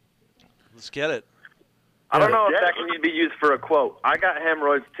show. Let's get it. I don't know if that can be used for a quote. I got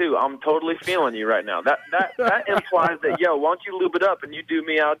hemorrhoids too. I'm totally feeling you right now. That implies that, yo, why don't you lube it up and you do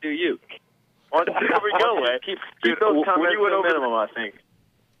me, I'll do you. There we go, man. Keep those comments to a minimum, I think.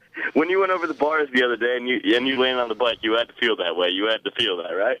 When you went over the bars the other day and you landed on the bike, you had to feel that way. You had to feel that,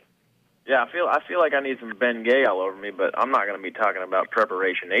 right? Yeah, I feel like I need some Ben Gay all over me, but I'm not going to be talking about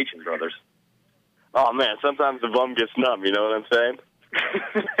Preparation H and Brothers. Oh, man, sometimes the bum gets numb, you know what I'm saying?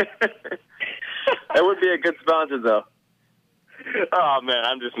 That would be a good sponsor, though. Oh, man,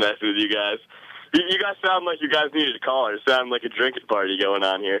 I'm just messing with you guys. You guys sound like you guys needed a caller. It sounded like a drinking party going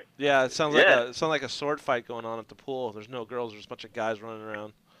on here. Yeah, it sounds like a sword fight going on at the pool. There's no girls. There's a bunch of guys running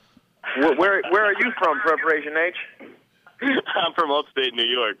around. Where are you from, Preparation H? I'm from upstate New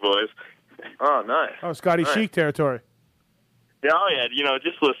York, boys. Oh, nice. Oh, Scotty Chic territory. Oh, yeah,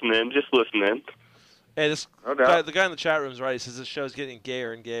 just listen in. Hey, the guy in the chat room is right. He says this show's getting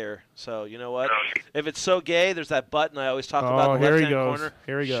gayer and gayer. So, you know what? If it's so gay, there's that button I always talk about in the left-hand corner.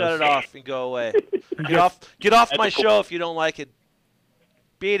 Here he goes. Shut it off and go away. Get off my show if you don't like it.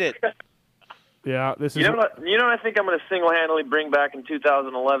 Beat it. Yeah, this is... You know what I think I'm going to single-handedly bring back in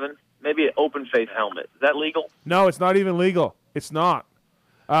 2011? Maybe an open-face helmet. Is that legal? No, it's not even legal. It's not.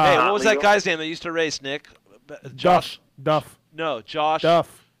 Hey, what was that guy's name that used to race, Nick? Duff. No, Josh.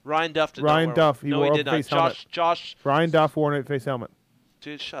 Duff. Ryan Duff did Ryan not wear Duff. one. He No, wore he a did not. face helmet. Josh. Ryan Duff wore an face helmet.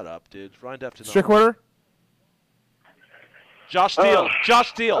 Dude, shut up, dude. Ryan Duff did not. Strickwater? Josh Steele. Josh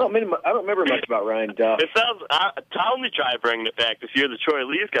Steele. I don't remember much about Ryan Duff. It sounds. Tommy tried bringing it back this year. The Troy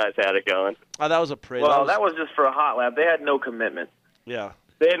Lee's guys had it going. Oh, that was a parade. Well, that was just for a hot lap. They had no commitment. Yeah.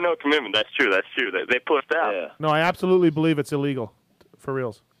 They had no commitment. That's true. They pushed out. Yeah. No, I absolutely believe it's illegal. For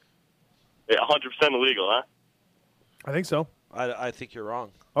reals. Yeah, 100% illegal, huh? I think so. I think you're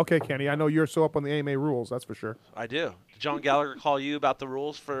wrong. Okay, Kenny. I know you're so up on the AMA rules. That's for sure. I do. Did John Gallagher call you about the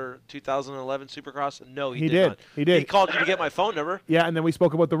rules for 2011 Supercross? No, He did did. not. He did. He called you to get my phone number. Yeah, and then we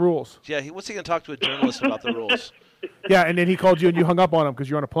spoke about the rules. Yeah, what's he going to talk to a journalist about the rules? Yeah, and then he called you and you hung up on him because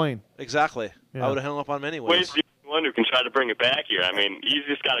you're on a plane. Exactly. Yeah. I would have hung up on him anyways. Wayne's the only one who can try to bring it back here. I mean, you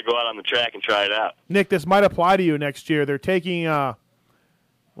just got to go out on the track and try it out. Nick, this might apply to you next year. They're taking,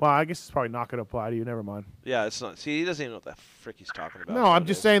 well, I guess it's probably not going to apply to you. Never mind. Yeah, it's not. See, he doesn't even know what the frick he's talking about. No, I'm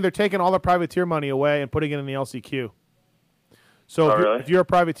just saying they're taking all the privateer money away and putting it in the LCQ. So if you're a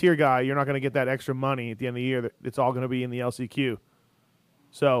privateer guy, you're not going to get that extra money at the end of the year. It's all going to be in the LCQ.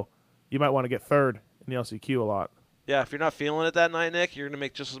 So you might want to get third in the LCQ a lot. Yeah, if you're not feeling it that night, Nick, you're going to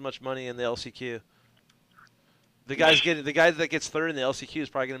make just as much money in the LCQ. The guy that gets third in the LCQ is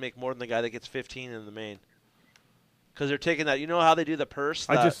probably going to make more than the guy that gets 15 in the main. Because they're taking that. You know how they do the purse?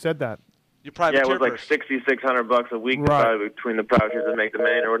 I just said that. Your privateer Yeah, it was like purse. $6,600 a week Right. between the privateers that make the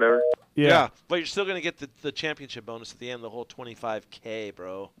main or whatever. Yeah. But you're still going to get the championship bonus at the end, the whole $25K,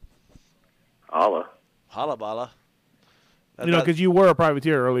 bro. Holla. Holla bala. Because you were a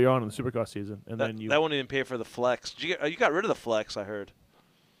privateer early on in the Supercross season, and then that won't even pay for the flex. You got rid of the flex, I heard.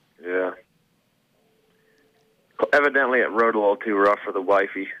 Yeah. Evidently, it rode a little too rough for the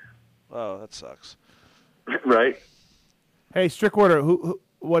wifey. Oh, that sucks. Right. Hey, Strickwater,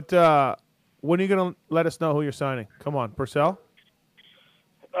 when are you going to let us know who you're signing? Come on, Purcell?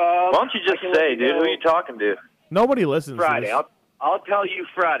 Why don't you just say, dude? Who are you talking to? Nobody listens to Friday. this. I'll tell you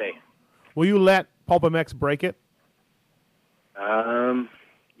Friday. Will you let Pulp MX break it?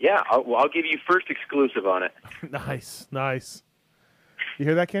 Yeah, I'll give you first exclusive on it. Nice. You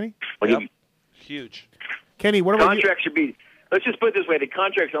hear that, Kenny? Huge. Kenny, what about contract should be? Let's just put it this way: the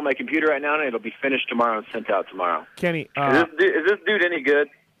contract's on my computer right now, and it'll be finished tomorrow and sent out tomorrow. Kenny, is this dude any good?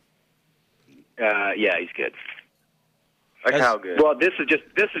 Yeah, he's good. Like how good? Well, this is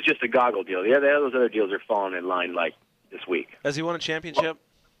just a goggle deal. Yeah, those other deals are falling in line like this week. Has he won a championship?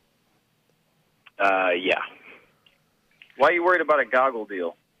 Yeah. Why are you worried about a goggle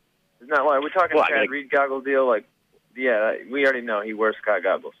deal? Isn't that why we're talking Chad Reed goggle deal? Like, yeah, we already know he wears Scott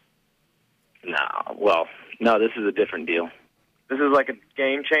goggles. No, this is a different deal. This is like a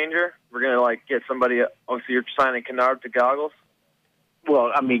game changer. We're gonna get somebody. Oh, so you're signing Kennard to goggles?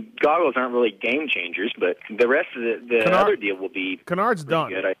 Well, I mean, goggles aren't really game changers, but the rest of the other deal will be. Kennard's done.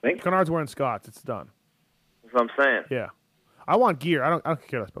 Good, I think. Kennard's wearing Scott's. It's done. That's what I'm saying. Yeah, I want gear. I don't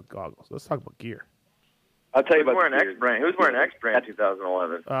care less about goggles. Let's talk about gear. I'll tell you about wearing X brand. Who's wearing X brand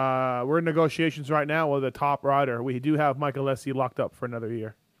 2011? We're in negotiations right now with a top rider. We do have Michael Alessi locked up for another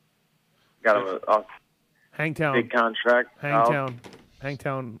year. Got him Hangtown big contract.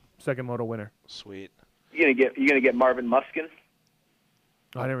 Hangtown second moto winner. Sweet. You gonna get Marvin Muskin?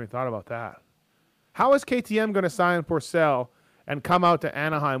 I never even thought about that. How is KTM going to sign Purcell and come out to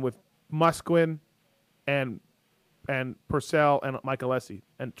Anaheim with Musquin and Purcell and Michael Alessi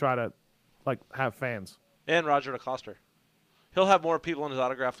and try to have fans? And Roger DeCoster. He'll have more people on his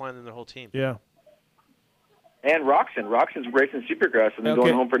autograph line than their whole team. Yeah. And Roxon. Roxon's racing Supercross and then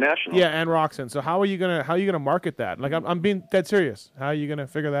going home for national. Yeah, and Roxon. So how are you gonna market that? I'm being dead serious. How are you gonna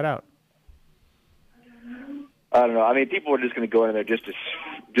figure that out? I don't know. I mean, people are just going to go in there just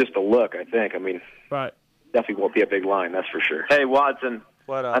to look. I think. I mean, right. Definitely won't be a big line. That's for sure. Hey Watson.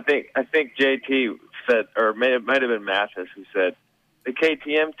 What up? I think JT said, or it might have been Matthes who said, the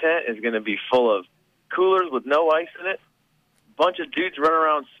KTM tent is going to be full of coolers with no ice in it, bunch of dudes running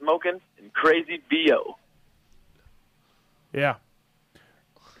around smoking, and crazy BO. Yeah.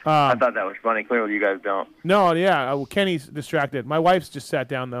 I thought that was funny. Clearly, you guys don't. No, yeah. Well, Kenny's distracted. My wife's just sat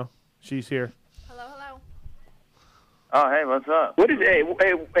down though. She's here. Oh, hey, what's up?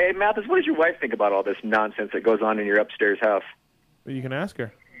 Hey, Matthes, what does your wife think about all this nonsense that goes on in your upstairs house? Well, you can ask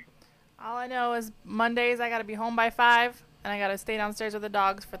her. All I know is Mondays I got to be home by 5, and I got to stay downstairs with the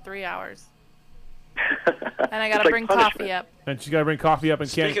dogs for 3 hours. And I got to bring coffee up. And she's got to bring coffee up. And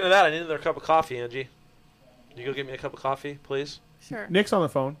Speaking of that, I need another cup of coffee, Angie. You go get me a cup of coffee, please? Sure. Nick's on the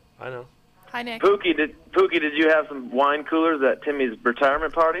phone. I know. Hi, Nick. Pookie, did you have some wine coolers at Timmy's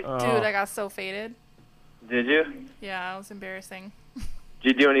retirement party? Dude, I got so faded. Did you? Yeah, it was embarrassing. Do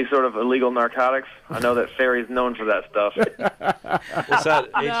you do any sort of illegal narcotics? I know that Ferry's known for that stuff. What's that?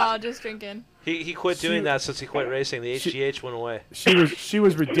 No, just drinking. He quit doing that since he quit racing. The HGH went away. She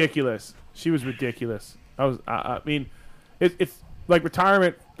was ridiculous. She was ridiculous. I mean, it's like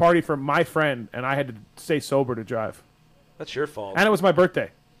retirement party for my friend, and I had to stay sober to drive. That's your fault. And it was my birthday.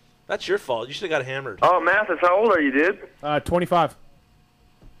 That's your fault. You should have got hammered. Oh, Matthes, how old are you, dude? 25.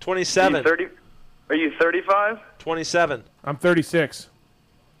 27. Are you 35? 27. I'm 36.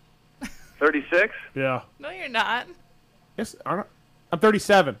 36? Yeah. No, you're not. Yes, I'm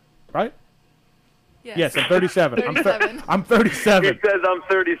 37, right? Yes, I'm 37. 37. I'm 37. He says I'm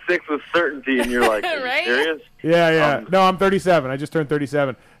 36 with certainty, and you're like, are Right? you serious? Yeah. No, I'm 37. I just turned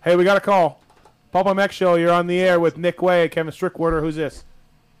 37. Hey, we got a call. Pulp MX Show, you're on the air with Nick Way, Kevin Strickwater. Who's this?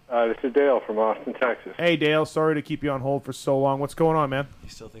 This is Dale from Austin, Texas. Hey, Dale. Sorry to keep you on hold for so long. What's going on, man? He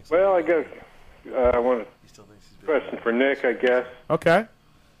still thinks. Well, I guess I want a question for Nick, I guess. Okay.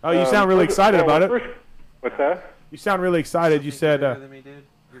 Oh, you sound really excited about it. What's that? You sound really excited. You said.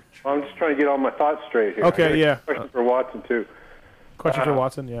 I'm just trying to get all my thoughts straight here. Okay, yeah. Question for Watson too. Question for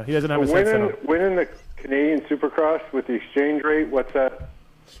Watson. Yeah, he doesn't have his headset on. Winning the Canadian Supercross with the exchange rate, what's that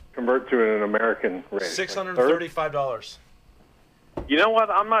convert to in an American rate? $635. You know what?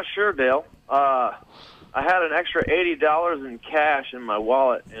 I'm not sure, Dale. I had an extra $80 in cash in my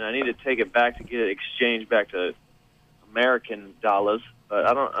wallet, and I need to take it back to get it exchanged back to American dollars. But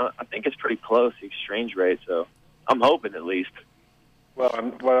I think it's pretty close, the exchange rate. So I'm hoping at least. Well,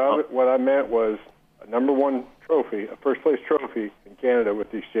 what I meant was a number one trophy, a first place trophy in Canada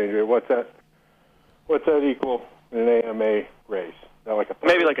with the exchange rate. What's that equal in an AMA race? Is that like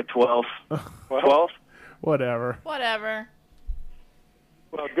maybe like a 12th. 12th? Whatever.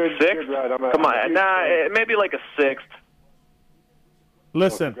 Well, good. Sixth? Good ride. Come on, maybe like a 6th.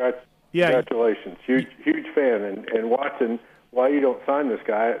 Listen. Well, congratulations. Huge fan. And Watson, why you don't sign this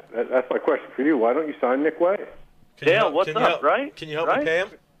guy? That's my question for you. Why don't you sign Nick Way? Dale, what's up, right? Can you help me pay him?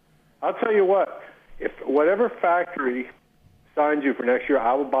 I'll tell you what. If whatever factory signs you for next year,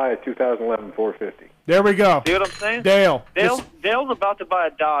 I will buy a 2011 450. There we go. See what I'm saying? Dale's about to buy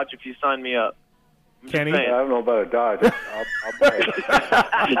a Dodge if you sign me up. Kenny? I don't know about a Dodge. I'll buy it.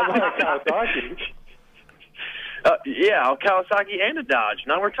 I'll buy a Kawasaki. Yeah, a Kawasaki and a Dodge.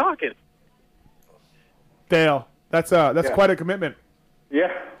 Now we're talking. Dale, that's quite a commitment.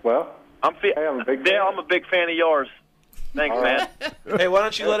 Yeah, well, I'm a big fan of yours. Thanks, man. Hey, why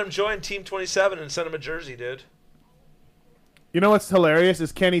don't you let him join Team 27 and send him a jersey, dude? You know what's hilarious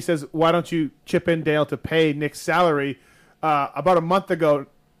is Kenny says, why don't you chip in, Dale, to pay Nick's salary? About a month ago,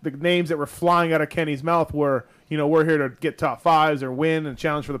 the names that were flying out of Kenny's mouth were, we're here to get top fives or win and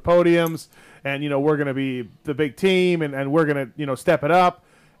challenge for the podiums, and, we're going to be the big team, and we're going to, step it up.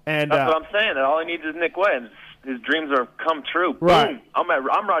 And that's what I'm saying. That all he needs is Nick Way, and his dreams are come true. Right. Boom.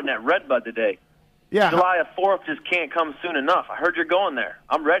 I'm riding that Redbud today. Yeah. July 4th just can't come soon enough. I heard you're going there.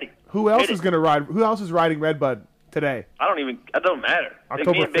 I'm ready. Who else is going to ride? Who else is riding Redbud today? It don't matter.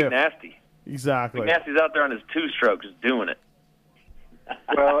 October Me and Big 5th. Nasty. Exactly. Big Nasty's out there on his two-stroke just doing it.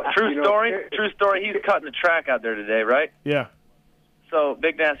 Well, True story. He's cutting the track out there today, right? Yeah. So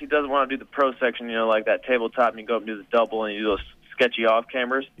Big Nasty doesn't want to do the pro section, like that tabletop, and you go up and do the double, and you do those sketchy off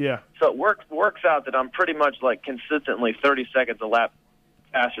cameras. Yeah. So it works out that I'm pretty much like consistently 30 seconds a lap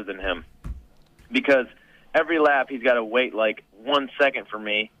faster than him, because every lap he's got to wait like 1 second for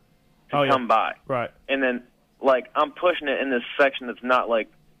me to come by. Right. And then I'm pushing it in this section that's not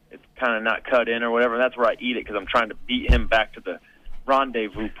it's kind of not cut in or whatever. And that's where I eat it because I'm trying to beat him back to the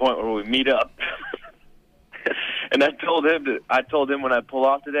rendezvous point where we meet up. And I told him when I pull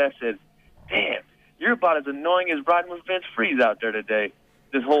off today, I said, "Damn, you're about as annoying as riding with Vince Freeze out there today.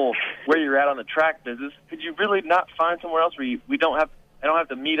 This whole where you're at on the track business. Could you really not find somewhere else where I don't have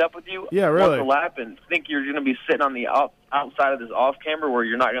to meet up with you once a lap and think you're going to be sitting on the outside of this off camera where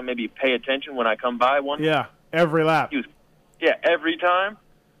you're not going to maybe pay attention when I come by one?" Yeah, every lap. Every time.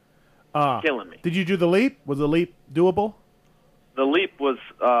 Killing me. Did you do the leap? Was the leap doable? The leap was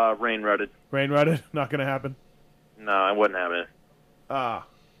rain-rutted. Rain-rutted? Not going to happen? No, it wasn't happening.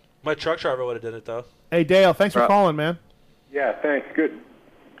 My truck driver would have did it, though. Hey, Dale, thanks for calling, man. Yeah, thanks. Good.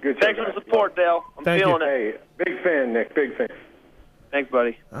 Thanks for the support, Dale. I'm feeling it. Hey, big fan, Nick. Big fan. Thanks,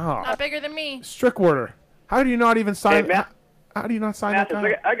 buddy. Oh. Not bigger than me. Strickwater. How do you not even sign? Hey, how do you not sign that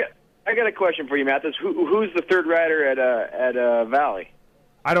guy? I got a question for you, Matthes. Who's the third rider at Valley?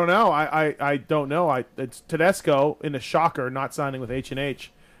 I don't know. I don't know. It's Tedesco in the shocker not signing with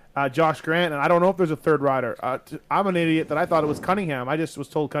H&H. Josh Grant, and I don't know if there's a third rider. I'm an idiot that I thought it was Cunningham. I just was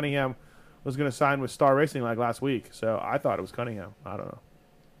told Cunningham was going to sign with Star Racing like last week, so I thought it was Cunningham. I don't know.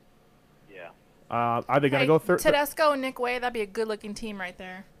 Are they going to go third? Tedesco and Nick Way, that'd be a good-looking team right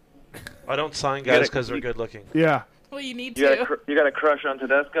there. I don't sign guys because they're good-looking. Yeah. Well, you need to. You got a crush on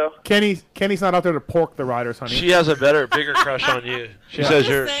Tedesco? Kenny's not out there to pork the riders, honey. She has a bigger crush on you. She Yeah. says Just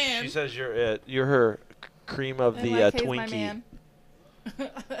you're. saying. She says you're it. You're her cream of And the like Hayes, my Twinkie. man.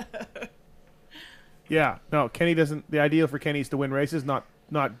 Yeah. No, Kenny doesn't. The ideal for Kenny is to win races, not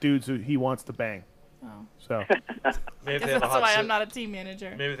dudes who he wants to bang. Oh. So. Maybe Guess they have a that's hot why si- I'm not a team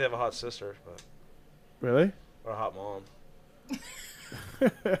manager. Maybe they have a hot sister, but Really? or a hot mom.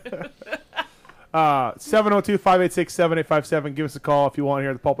 702-586-7857. Give us a call if you want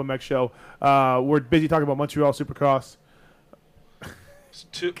here at the Pulp MX Show. We're busy talking about Montreal Supercross.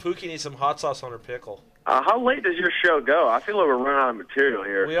 Pookie needs some hot sauce on her pickle. How late does your show go? I feel like we're running out of material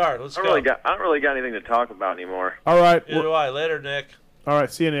here. We are. Let's I go. don't really got anything to talk about anymore. All right. Neither do I. Later, Nick. All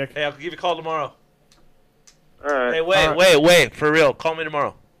right. See you, Nick. Hey, I'll give you a call tomorrow. All right. Hey, wait. For real. Call me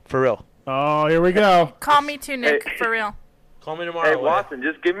tomorrow. For real. Oh, here we go. Call me too, Nick, for real. Call me tomorrow. Hey, Watson,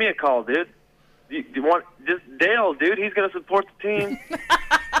 just give me a call, dude. You want just Dale, dude? He's gonna support the team.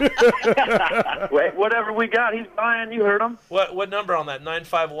 Wait, whatever we got, he's buying. You heard him. What number on that?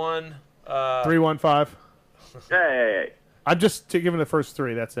 951. 315. Hey. I'm just giving the first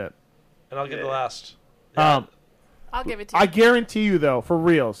three. That's it. And I'll give the last. I'll give it to you. I guarantee you, though, for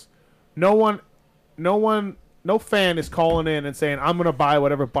reals, no fan is calling in and saying, I'm going to buy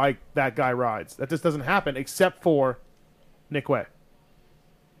whatever bike that guy rides. That just doesn't happen except for Nick Way.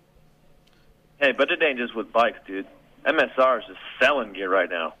 Hey, but it ain't just with bikes, dude. MSR is just selling gear right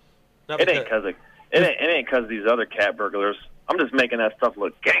now. It ain't because of these other cat burglars. I'm just making that stuff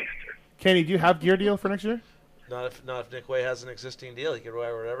look gangster. Kenny, do you have gear deal for next year? Not if Nick Way has an existing deal. He can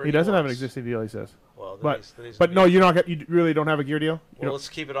ride wherever He doesn't have an wants. existing deal, he says. Well, then he's but no, you really don't have a gear deal? Well, let's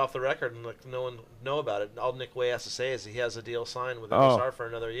keep it off the record and let no one know about it. All Nick Way has to say is he has a deal signed with Oh. MSR for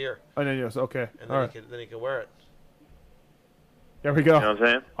another year. Oh, no, yes, okay. And All then, right. then he can wear it. There we go. You know what I'm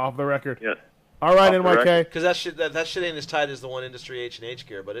saying? Off the record. Yeah. All right, NYK. Because that shit ain't as tight as the one industry H&H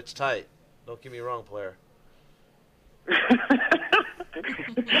gear, but it's tight. Don't get me wrong, player.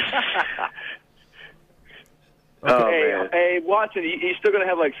 Hey, Watson, you still gonna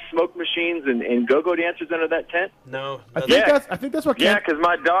have like smoke machines and go-go dancers under that tent? No. I think that's what. Yeah, because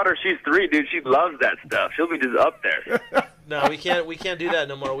my daughter, she's 3, dude. She loves that stuff. She'll be just up there. No, we can't do that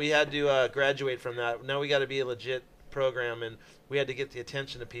no more. We had to graduate from that. Now we got to be a legit program, and we had to get the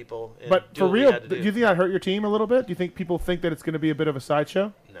attention of people. And But do for what we real, had to do you think that hurt your team a little bit? Do you think people think that it's going to be a bit of a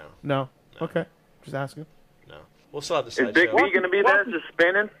sideshow? No. No? Okay. Just asking. No. We'll still have the Is sideshow. Big B going to be there just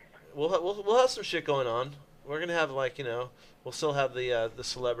spinning? We'll have some shit going on. We're gonna have we'll still have the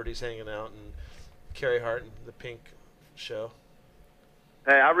celebrities hanging out and Carrie Hart and the Pink show.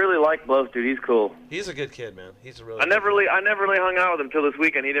 Hey, I really like Blows, dude. He's cool. He's a good kid, man. He's a really. I never really hung out with him till this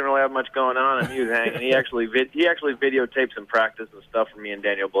weekend. He didn't really have much going on, and he was hanging. He actually videotaped some practice and stuff for me and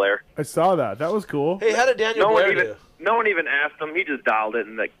Daniel Blair. I saw that. That was cool. Hey, how did Daniel Blair do? No one even asked him. He just dialed it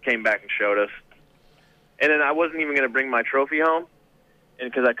and came back and showed us. And then I wasn't even going to bring my trophy home, and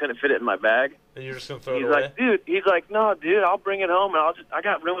because I couldn't fit it in my bag. And you're just gonna throw it away? He's like, no, dude, I'll bring it home, and I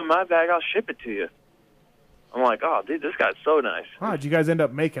got room in my bag. I'll ship it to you. I'm like, oh, dude, this guy's so nice. Wow, did you guys end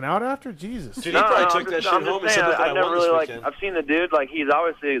up making out after? Jesus. Dude, he probably took that shit home and said, look, I won this weekend. I've seen the dude, he's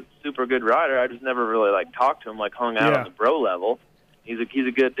obviously a super good rider. I just never really, talked to him, hung out on the bro level. He's a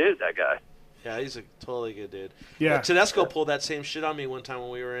good dude, that guy. Yeah, he's a totally good dude. Yeah. Tedesco pulled that same shit on me one time when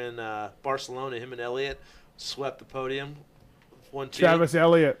we were in Barcelona. Him and Elliott swept the podium. 1-2. Travis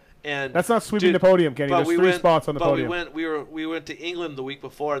Elliott. And that's not sweeping the podium, Kenny. There's 3 spots on the podium. We went to England the week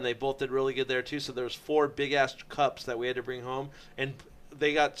before, and they both did really good there too. So there was 4 big ass cups that we had to bring home, and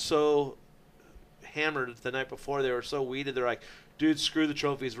they got so hammered the night before. They were so weeded. They're like, "Dude, screw the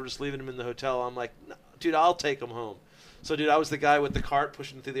trophies. We're just leaving them in the hotel." I'm like, no, "Dude, I'll take them home." So, dude, I was the guy with the cart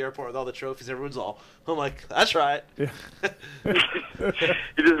pushing through the airport with all the trophies. Everyone's all, I'm like, that's right. Yeah. You're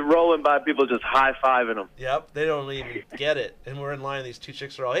just rolling by people just high-fiving them. Yep, they don't even get it. And we're in line, and these 2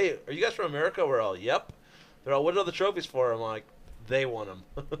 chicks are all, hey, are you guys from America? We're all, yep. They're all, what are the trophies for? I'm like, they won them.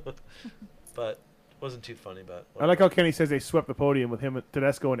 But it wasn't too funny. But I like how Kenny says they swept the podium with him,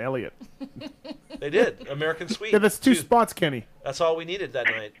 Tedesco, and Elliott. They did. American sweep. Yeah, that's 2 spots, Kenny. That's all we needed that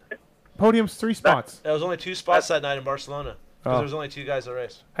night. Podium's 3 spots. There was only 2 spots that night in Barcelona. Because there was only 2 guys that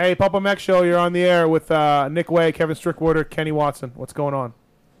raced. Hey, Pulp MX Show, you're on the air with Nick Way, Kevin Strickwater, Kenny Watson. What's going on?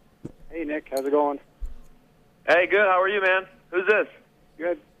 Hey, Nick. How's it going? Hey, good. How are you, man? Who's this?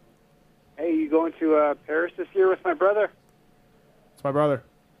 Good. Hey, you going to Paris this year with my brother? It's my brother.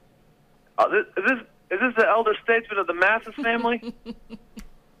 Is this the elder statesman of the Matthes family?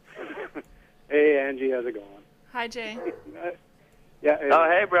 Hey, Angie. How's it going? Hi, Jay. Yeah. Oh,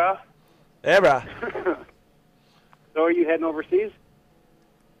 hey, bro. Hey, bro. So are you heading overseas?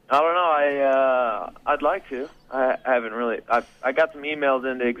 I don't know. I'd like to. I haven't really. I got some emails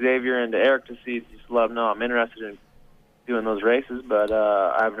into Xavier and to Eric to see, just to let them know I'm interested in doing those races, but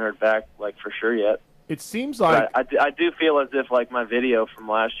I haven't heard back for sure yet. It seems like I do feel as if my video from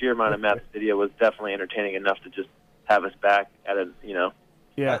last year, my Matthes video, was definitely entertaining enough to just have us back at a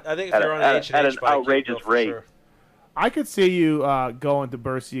Yeah, I think if they're on an at an outrageous rate. Sure. I could see you going to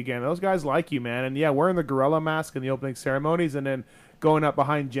Bercy again. Those guys like you, man. And, yeah, wearing the gorilla mask in the opening ceremonies and then going up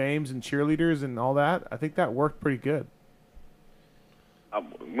behind James and cheerleaders and all that, I think that worked pretty good.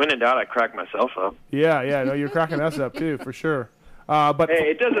 When in doubt, I cracked myself up. Yeah, no, you're cracking us up, too, for sure. But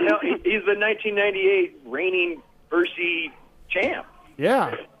hey, it doesn't help. He's the 1998 reigning Bercy champ.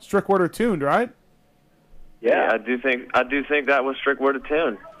 Yeah, Strickwater tuned, right? Yeah, I do think that was Strickwater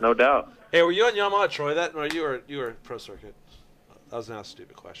tuned, no doubt. Hey, were you on Yamaha Troy that, or you were Pro Circuit? That was a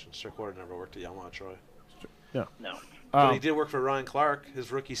stupid question. Strickwater never worked at Yamaha Troy. Yeah. No. But he did work for Ryan Clark his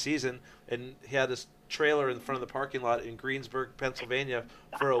rookie season, and he had this trailer in front of the parking lot in Greensburg, Pennsylvania,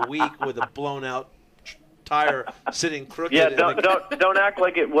 for a week with a blown-out tire sitting crooked. Yeah, don't act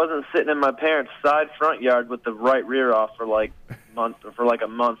like it wasn't sitting in my parents' side front yard with the right rear off for a month.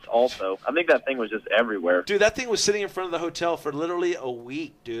 Also, I think that thing was just everywhere. Dude, that thing was sitting in front of the hotel for literally a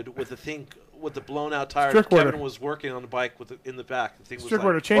week, dude, with the blown-out tire. Strickwater. Kevin was working on the bike in the back. The thing was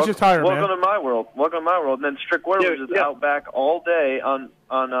Strickwater, change the tire, man. Welcome to my world. And then Strickwater was just out back all day on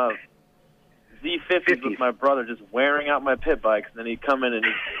Z50s with my brother, just wearing out my pit bikes. And then he'd come in and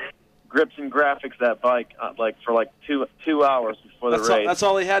he grips and graphics that bike for 2 hours before the race. That's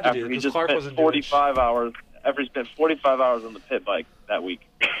all he had to do. He just Clark spent wasn't 45 hours. After he spent 45 hours on the pit bike that week.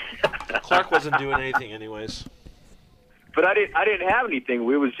 Clark wasn't doing anything, anyways. But I didn't have anything.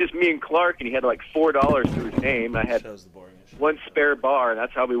 It was just me and Clark, and he had $4 to his name. I had one spare bar, and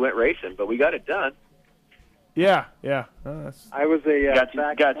that's how we went racing. But we got it done. Yeah. I was a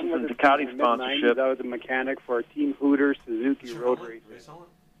got you some Ducati sponsorship. I was a mechanic for Team Hooters Suzuki Road Racing,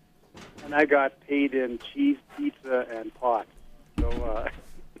 and I got paid in cheese, pizza, and pot. So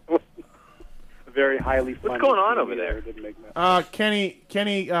a very highly funded. What's going on over there?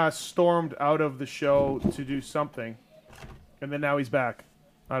 Kenny stormed out of the show to do something, and then now he's back.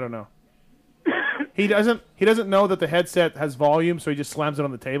 I don't know. He doesn't know that the headset has volume, so he just slams it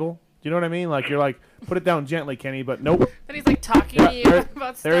on the table. Do you know what I mean? You're put it down gently, Kenny, but nope. Then he's talking to you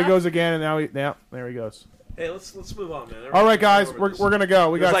about stuff. There he goes again, and now there he goes. Hey, let's move on, man. All right, guys, we're gonna go.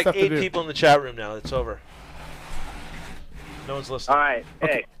 We got stuff to do. There's 8 people in the chat room now. It's over. No one's listening. All right,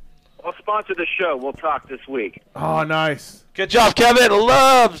 hey, I'll sponsor the show. We'll talk this week. Oh, nice. Good job, Kevin.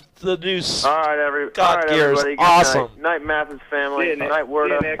 Love the news. All right, everybody. Awesome. Night, Matthes family. Night,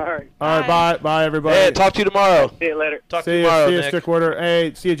 Word Up. All right, bye, everybody. Hey, talk to you tomorrow. See you later. Talk to you tomorrow, See you, Nick. Strickwater.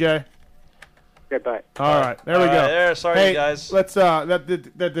 Hey, see you, Jay. Okay, bye. All right, there we go. There, sorry, guys. Let's that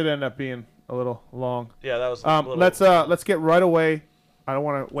did end up being a little long. Yeah, that was a little... Let's get right away. I don't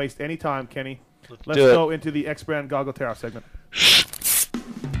want to waste any time, Kenny. Let's go into the X-Brand Goggle Tear-Off segment.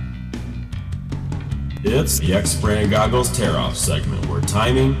 It's the X-Brand Goggles Tear-Off segment, where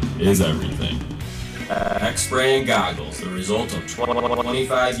timing is everything. X-Brand Goggles, the result of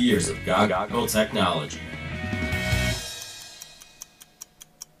 25 years of goggle technology.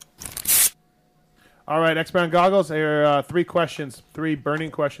 All right, X-Brand Goggles. There are 3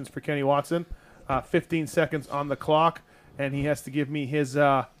 burning questions for Kenny Watson. 15 seconds on the clock, and he has to give me his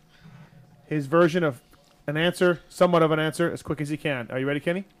version of an answer, somewhat of an answer, as quick as he can. Are you ready,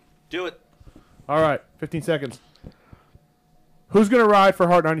 Kenny? Do it. All right, 15 seconds. Who's going to ride for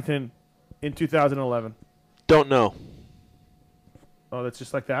Hart Huntington in 2011? Don't know. Oh, that's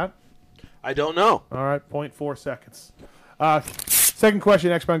just like that? I don't know. All right, 0.4 seconds. Second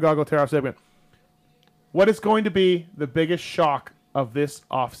question, X-Brand Goggle Tear-Off segment. What is going to be the biggest shock of this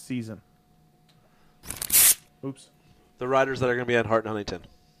off-season? Oops. The riders that are going to be at Hart Huntington.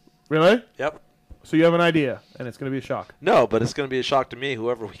 Really? Yep. So you have an idea, and it's going to be a shock. No, but it's going to be a shock to me,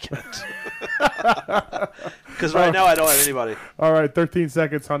 whoever we get. Because right now I don't have anybody. All right, 13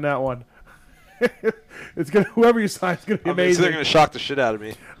 seconds on that one. Whoever you sign is going to be amazing. They're going to shock the shit out of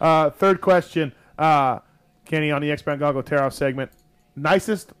me. Third question, Kenny, on the X-Brand Goggle Tear-Off segment.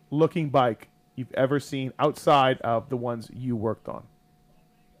 Nicest looking bike you've ever seen outside of the ones you worked on?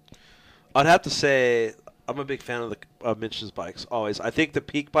 I'd have to say I'm a big fan of Mitch's bikes, always. I think the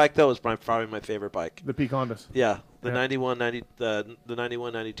Peak bike, though, is probably my favorite bike. The Peak Hondas. Yeah. The 91,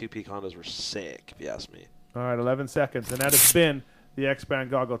 92 Peak Hondas were sick, if you ask me. All right, 11 seconds. And that has been the X-Brand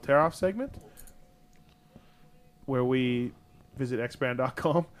Goggle Tear-Off segment, where we visit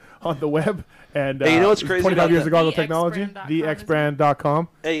xbrand.com on the web. And hey, you know what's crazy 25 years about of goggle technology. Thexbrand.com.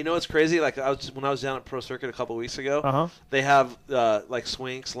 Hey, you know what's crazy? Like when I was down at Pro Circuit a couple weeks ago, they have like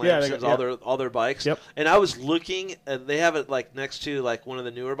swings, lamps, and all their bikes. Yep. And I was looking, and they have it like next to like one of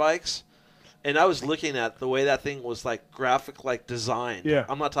the newer bikes. And I was looking at the way that thing was like graphic, like designed. Yeah.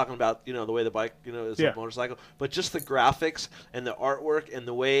 I'm not talking about the way the bike is a motorcycle, but just the graphics and the artwork and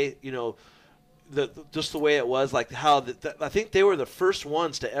the way just the way it was, like how I think they were the first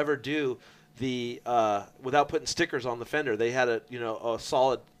ones to ever do the without putting stickers on the fender. They had a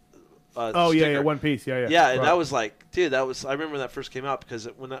solid. Sticker. One piece, yeah. Yeah, and that was like, dude, I remember when that first came out because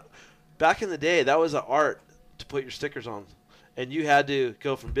back in the day that was an art to put your stickers on. And you had to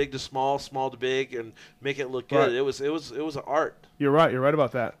go from big to small, small to big, and make it look good. Right. It was an art. You're right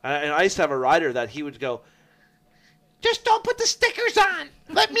about that. And I used to have a rider that he would go, just don't put the stickers on.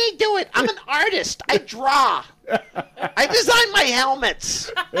 Let me do it. I'm an artist. I draw. I design my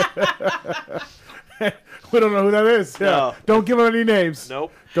helmets. We don't know who that is. Yeah. No. Don't give him any names.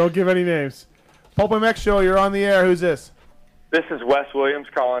 Nope. Don't give any names. Pulp MX Show, you're on the air. Who's this? This is Wes Williams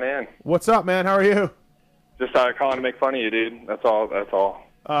calling in. What's up, man? How are you? Just calling to make fun of you, dude. That's all.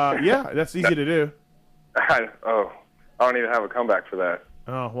 Yeah, that's easy to do. I don't even have a comeback for that.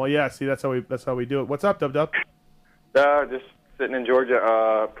 Oh well, yeah. See, that's how we do it. What's up, Dub Dub? Just sitting in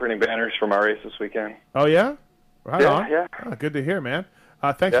Georgia, printing banners for my race this weekekend. Oh yeah, right on. Yeah. Oh, good to hear, man.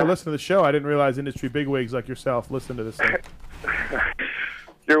 Thanks for listening to the show. I didn't realize industry bigwigs like yourself listen to this thing.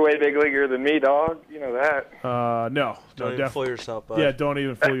 You're way big leaguer than me, dog. You know that. No. Don't even fool yourself, bud. Yeah, don't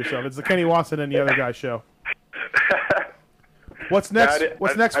even fool yourself. It's the Kenny Watson and the other guy's show. What's next?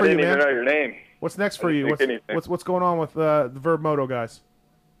 What's next for you, man? I didn't even know your name. What's next for you? What's going on with the Villopoto guys?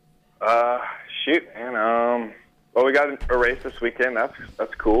 Shoot, man. Well, we got a race this weekend.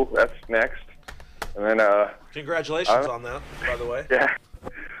 That's cool. That's next. And then congratulations on that, by the way. Yeah.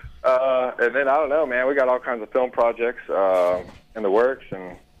 And then I don't know, man. We got all kinds of film projects in the works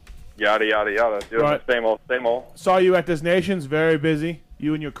and yada yada yada. Doing the same old. Saw you at This Nations. Very busy.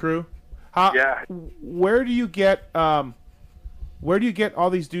 You and your crew. Yeah. Where do you get all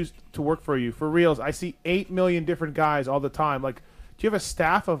these dudes to work for you? For reals, I see 8 million different guys all the time. Like, do you have a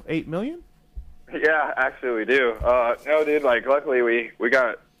staff of 8 million? Yeah, actually we do. No, dude. Like, luckily we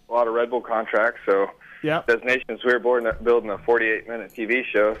got a lot of Red Bull contracts. So yeah, This Nations, we were building a 48-minute TV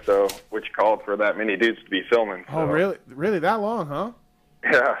show, which called for that many dudes to be filming. So. Oh, really? Really that long, huh?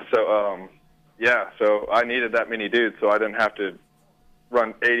 Yeah. So so I needed that many dudes, so I didn't have to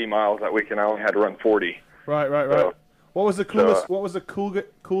run 80 miles that weekend. I only had to run 40. Right. So, what was the coolest? What was the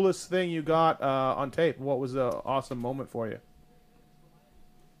coolest thing you got on tape? What was the awesome moment for you?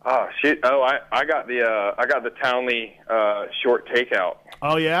 Oh shit! Oh, I got the Townley short takeout.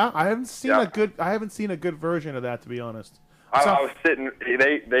 Oh yeah, I haven't seen a good version of that, to be honest. I was sitting.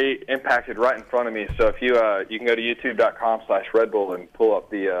 They impacted right in front of me. So if you can go to youtube.com/Red Bull and pull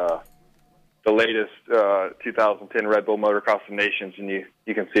up the latest 2010 Red Bull Motocross of Nations, and you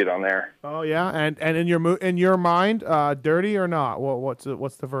can see it on there. Oh yeah, and in your mind, dirty or not? What's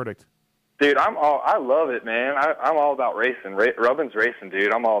the verdict? Dude, I love it, man. I'm all about racing. Rubbin's racing,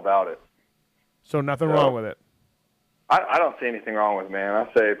 dude. I'm all about it. So nothing wrong with it. I don't see anything wrong with it, man.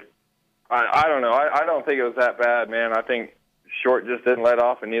 I say, I don't know. I don't think it was that bad, man. I think Short just didn't let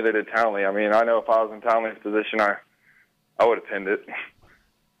off, and neither did Townley. I mean, I know if I was in Townley's position, I would have pinned it.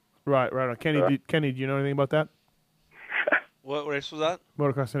 Right. Kenny, do you know anything about that? What race was that?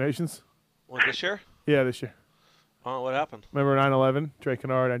 Motocross of Nations. What, this year? Yeah, this year. Oh, what happened? Remember 9/11? Trey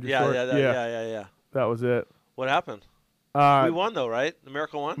Kennard, Andrew Short? Yeah. That was it. What happened? We won, though, right?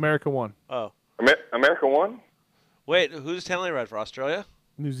 America won? America won. Oh. America won? Wait, who's Townley ride for? Australia?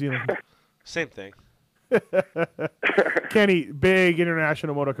 New Zealand. Same thing. Kenny, big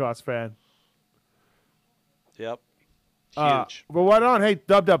international motocross fan. Yep. Huge. Well, right on. Hey,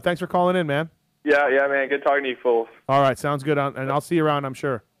 Dub, thanks for calling in, man. Yeah, man. Good talking to you fools. All right, sounds good. And I'll see you around, I'm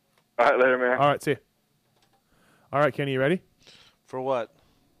sure. All right, later, man. All right, see you. All right, Kenny, you ready? For what?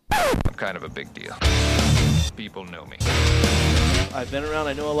 I'm kind of a big deal. People know me. I've been around.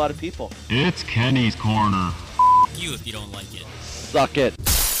 I know a lot of people. It's Kenny's Corner. You if you don't like it. Suck it.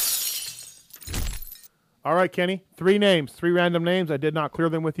 All right, Kenny. 3 random names. I did not clear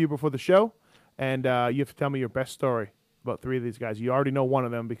them with you before the show. And you have to tell me your best story about 3 of these guys. You already know one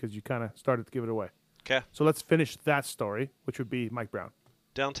of them because you kind of started to give it away. Okay. So let's finish that story, which would be Mike Brown.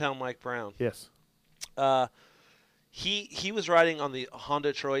 Downtown Mike Brown. Yes. He was riding on the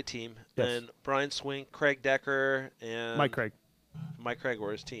Honda Troy team, yes. And Brian Swink, Craig Decker, and Mike Craig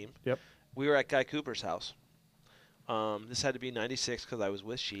were his team. Yep. We were at Guy Cooper's house. This had to be 96 because I was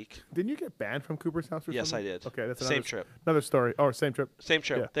with Sheik. Didn't you get banned from Cooper's house or Yes, something? I did. Okay, that's same trip. Another story. Oh, same trip. Same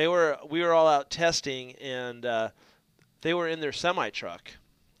trip. Yeah. We were all out testing, and they were in their semi-truck.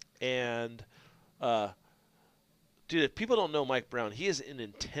 And, dude, if people don't know Mike Brown, he is an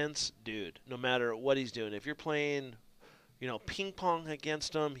intense dude no matter what he's doing. If you're playing, ping pong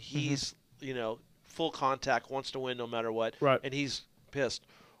against him, he's, full contact, wants to win no matter what. Right. And he's pissed.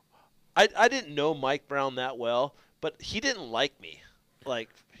 I didn't know Mike Brown that well, but he didn't like me. Like,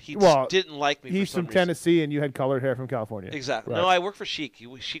 he didn't like me for He's some from reason. Tennessee, and you had colored hair from California. Exactly. Right. No, I work for Sheik.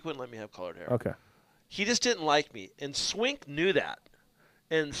 Sheik wouldn't let me have colored hair. Okay. He just didn't like me. And Swink knew that.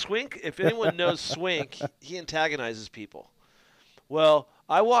 And Swink, if anyone knows Swink, he antagonizes people. Well,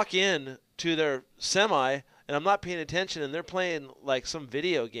 I walk in to their semi, and I'm not paying attention, and they're playing like some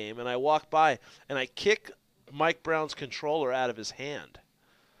video game, and I walk by, and I kick Mike Brown's controller out of his hand.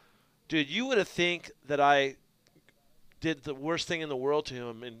 Dude, you would have think that I did the worst thing in the world to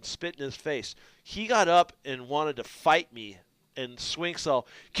him and spit in his face. He got up and wanted to fight me, and Swink's all,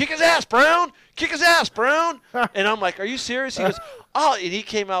 kick his ass, Brown! Kick his ass, Brown! And I'm like, are you serious? He goes, oh, and he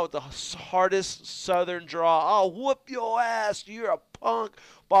came out with the hardest southern draw. I'll whoop your ass. You're a punk.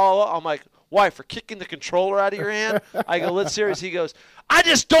 Blah, blah, blah. I'm like, why, for kicking the controller out of your hand? I go, let's serious. He goes, I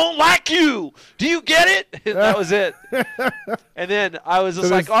just don't like you. Do you get it? And that was it. And then I was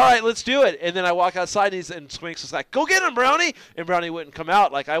just like, all right, let's do it. And then I walk outside, and Swink's was like, go get him, Brownie. And Brownie wouldn't come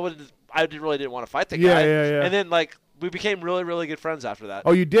out. Like, I really didn't want to fight the guy. Yeah. And then, like, we became really, really good friends after that.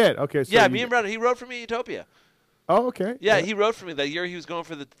 Oh, you did? Okay. So me and Brownie, he rode for me at Utopia. Oh, okay. Yeah, he rode for me that year. He was going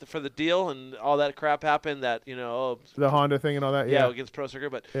for the deal, and all that crap happened. That the Honda thing and all that. Yeah, against Pro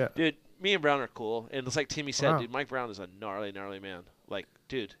Circuit. But dude, me and Brown are cool, and it's like Timmy said, Wow. dude. Mike Brown is a gnarly, gnarly man. Like,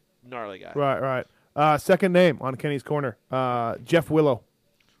 dude, gnarly guy. Right. Second name on Kenny's corner, Jeff Willow.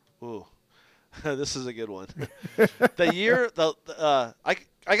 Ooh, this is a good one. The year I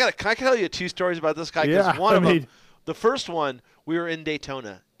can tell you 2 stories about this guy. Yeah, one of them, the first one, we were in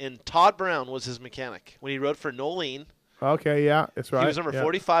Daytona, and Todd Brown was his mechanic when he rode for Nolene. Okay, yeah, that's right. He was number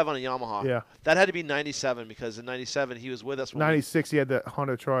 45 on a Yamaha. Yeah. That had to be 97 because in 97 he was with us. 96, he had the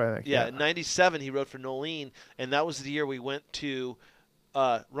Honda Troy, I think. Yeah, in 97 he rode for Nolene, and that was the year we went to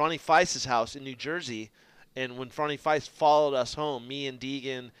Ronnie Feist's house in New Jersey, and when Ronnie Feist followed us home, me and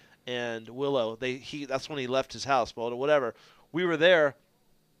Deegan and Willow, that's when he left his house, but whatever. We were there,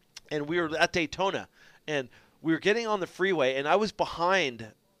 and we were at Daytona, and we were getting on the freeway, and I was behind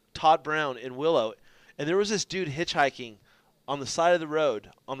Todd Brown and Willow, and there was this dude hitchhiking on the side of the road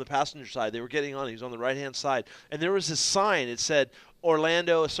on the passenger side. They were getting on. He was on the right-hand side, and there was this sign. It said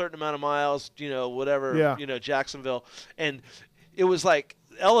Orlando, a certain amount of miles, whatever, Jacksonville, and it was like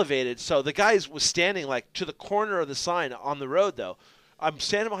elevated. So the guy was standing like to the corner of the sign on the road, though. I'm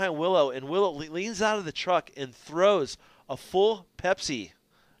standing behind Willow, and Willow leans out of the truck and throws a full Pepsi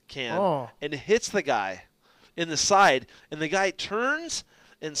can and hits the guy in the side, and the guy turns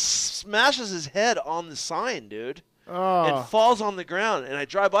and smashes his head on the sign, dude, and falls on the ground. And I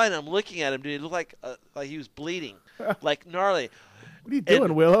drive by, and I'm looking at him, dude. It looked like he was bleeding, like gnarly. What are you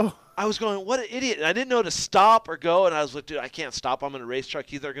doing, Willow? I was going, what an idiot. And I didn't know to stop or go, and I was like, dude, I can't stop. I'm in a race truck.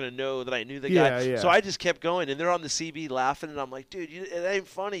 They're going to know that I knew the guy. Yeah. So I just kept going, and they're on the CB laughing, and I'm like, dude, it ain't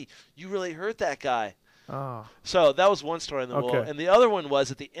funny. You really hurt that guy. Oh. So that was one story on the wall. And the other one was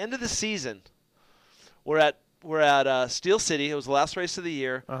at the end of the season, we're at Steel City. It was the last race of the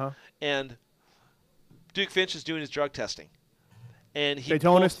year, and Duke Finch is doing his drug testing. And he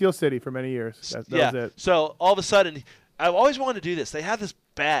Daytona, Steel City for many years. That was it. So all of a sudden, I've always wanted to do this. They have this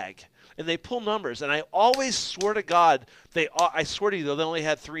bag, and they pull numbers, and I always swear to God, I swear to you, they only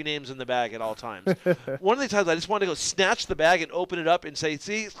had 3 names in the bag at all times. One of the times, I just wanted to go snatch the bag and open it up and say,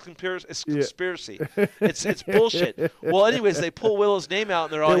 see, it's conspiracy. It's bullshit. Well, anyways, they pull Willow's name out,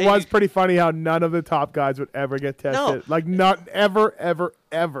 and they're all, It was pretty funny how none of the top guys would ever get tested. No. Like, not ever, ever,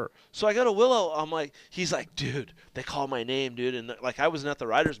 ever. So I go to Willow. He's like, dude, they call my name, dude. And like, I wasn't at the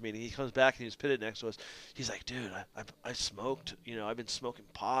riders meeting. He comes back and he was pitted next to us. He's like, dude, I smoked. I've been smoking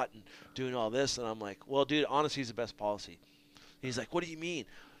pot and doing all this. And I'm like, well, dude, honesty's the best policy. He's like, what do you mean?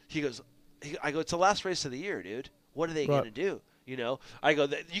 I go, it's the last race of the year, dude. What are they going to do? I go,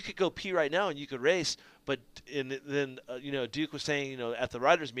 you could go pee right now and you could race. But then Duke was saying, at the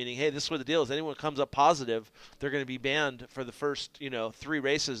riders meeting, hey, this is what the deal is. Anyone comes up positive, they're going to be banned for the first, 3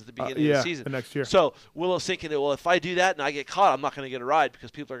 races at the beginning of the season. The next year. So Willow's thinking, well, if I do that and I get caught, I'm not going to get a ride because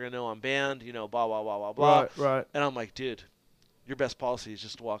people are going to know I'm banned, blah, blah, blah, blah, blah. Right. And I'm like, dude, your best policy is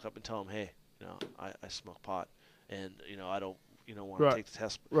just to walk up and tell them, hey, I smoke pot and, I don't, want to take the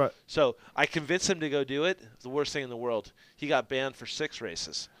test. Right. So I convinced him to go do it. It's the worst thing in the world. He got banned for 6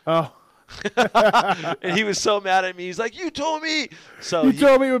 races. Oh. And he was so mad at me. He's like, you told me. So you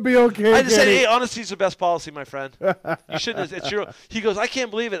told me it would be okay. I just said, hey, honesty's the best policy, my friend. You shouldn't. It's your. He goes, I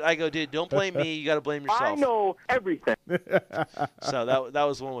can't believe it. I go, dude, don't blame me. You got to blame yourself. I know everything. So that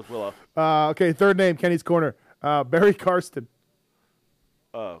was the one with Willow. Okay, third name, Kenny's Corner. Barry Karsten.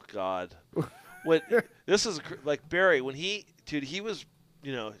 Oh God. This is like Barry when he was,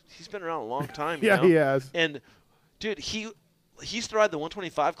 he's been around a long time. Yeah, he has. And dude, he used to ride the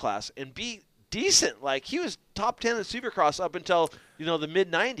 125 class and be decent. Like he was top 10 in Supercross up until the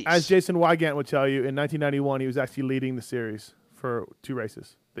mid 90s. As Jason Wygant would tell you, in 1991 he was actually leading the series for 2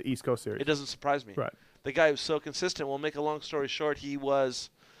 races, the East Coast series. It doesn't surprise me. Right. The guy was so consistent. We'll make a long story short. He was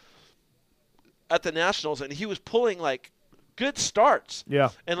at the Nationals and he was pulling like good starts. Yeah.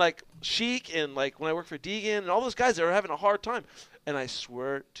 And like Sheik and like when I worked for Deegan and all those guys, they were having a hard time. And I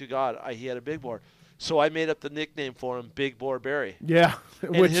swear to God, he had a big bore. So I made up the nickname for him, Big Bore Barry. Yeah.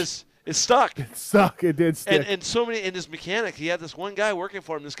 And it stuck. It stuck. It did stick. And so many, and his mechanic, he had this one guy working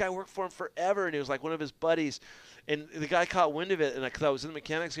for him. This guy worked for him forever, and he was like one of his buddies. And the guy caught wind of it, and because I was in the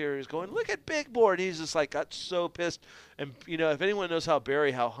mechanics here, he was going, look at Big Bore. And he's just like, got so pissed. And, if anyone knows how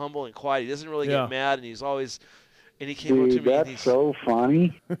humble and quiet, he doesn't really get mad, and he's always, and he came up to me. That's so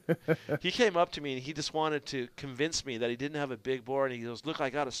funny. He came up to me, and he just wanted to convince me that he didn't have a big bore, and he goes, look, I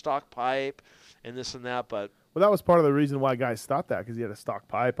got a stock pipe, and this and that, but. Well, that was part of the reason why guys stopped that, because he had a stock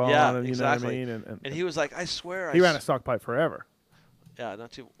pipe on. Yeah, and, exactly. You know what I mean? And he was like, I swear. He ran a stock pipe forever. Yeah,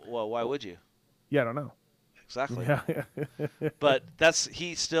 not too. Well, why would you? Yeah, I don't know. Exactly. Yeah. But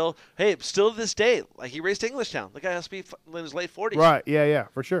still to this day, like he raced Englishtown. The guy has to be in his late 40s. Right, yeah,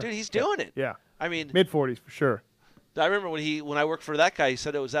 for sure. Dude, he's doing it. Yeah. I mean. Mid-40s, for sure. I remember when I worked for that guy, he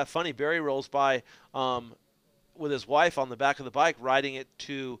said it was that funny. Barry rolls by with his wife on the back of the bike, riding it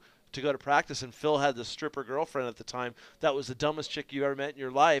to go to practice, and Phil had this stripper girlfriend at the time that was the dumbest chick you ever met in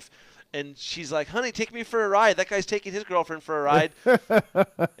your life. And she's like, honey, take me for a ride. That guy's taking his girlfriend for a ride.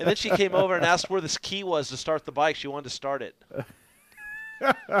 And then she came over and asked where this key was to start the bike. She wanted to start it.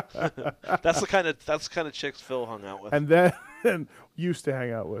 That's the kind of chicks Phil hung out with. And then used to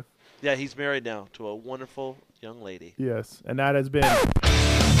hang out with. Yeah, he's married now to a wonderful young lady. Yes, and that has been...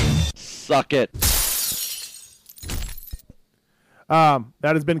 Suck it. That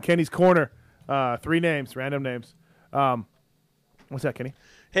has been Kenny's Corner. 3 names, random names. What's that, Kenny?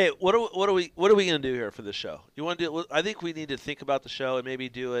 Hey, what are we going to do here for this show? You want to do? I think we need to think about the show and maybe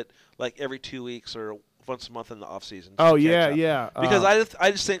do it like every 2 weeks or once a month in the off season. Oh yeah. Because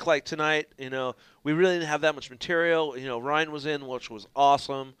I just think like tonight, we really didn't have that much material. Ryan was in, which was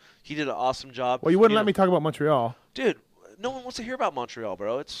awesome. He did an awesome job. Well, you wouldn't let me talk about Montreal, dude. No one wants to hear about Montreal,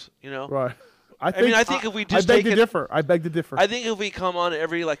 bro. It's right. I think if we just I beg to differ. I think if we come on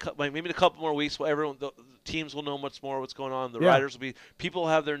every like maybe in a couple more weeks, everyone the teams will know much more what's going on. The riders will be people will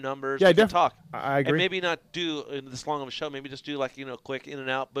have their numbers. Yeah, we can talk. I agree. And maybe not do this long of a show. Maybe just do like quick in and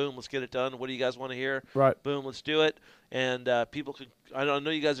out. Boom, let's get it done. What do you guys want to hear? Right. Boom, let's do it. And people could. I know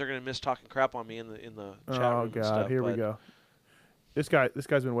you guys are going to miss talking crap on me in the chat room. Oh God, stuff, here we go. This guy's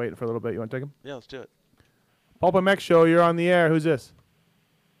been waiting for a little bit. You want to take him? Yeah, let's do it. Pulp MX Show, you're on the air. Who's this?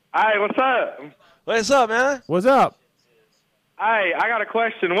 Hi, what's up? What's up, man? What's up? Hey, I got a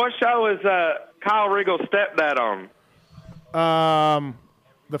question. What show is Kyle Regal's stepdad on?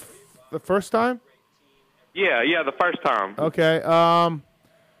 The first time? Yeah, the first time. Okay. I'm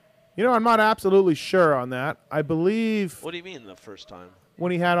not absolutely sure on that. I believe. What do you mean the first time?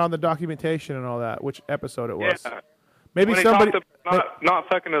 When he had on the documentation and all that, which episode it was. Yeah. Maybe when somebody he talked about not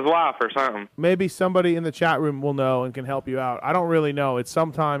fucking his wife or something. Maybe somebody in the chat room will know and can help you out. I don't really know. It's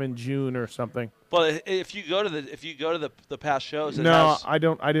sometime in June or something. Well, if you go to the past shows, I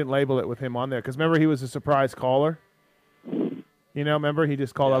didn't label it with him on there because remember he was a surprise caller. Remember he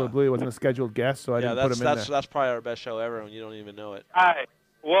just called out of the blue. He wasn't a scheduled guest, so I didn't put him in there. That's probably our best show ever, and you don't even know it. Hey,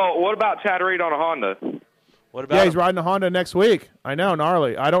 well, what about Chad Reed on a Honda? What about? Yeah, he's riding a Honda next week. I know,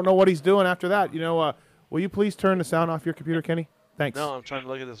 gnarly. I don't know what he's doing after that. Will you please turn the sound off your computer, Kenny? Thanks. No, I'm trying to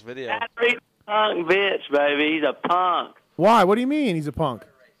look at this video. Chad Reed's a punk bitch, baby. He's a punk. Why? What do you mean he's a punk?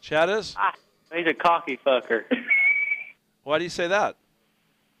 Chad is? He's a cocky fucker. Why do you say that?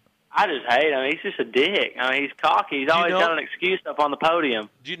 I just hate him. He's just a dick. He's cocky. He's always got an excuse up on the podium.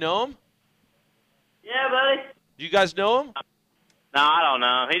 Do you know him? Yeah, buddy. Do you guys know him? No, I don't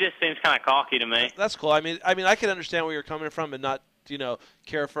know. He just seems kind of cocky to me. That's cool. I mean, I can understand where you're coming from and not,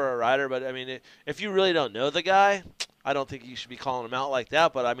 care for a rider. But, I mean, if you really don't know the guy, I don't think you should be calling him out like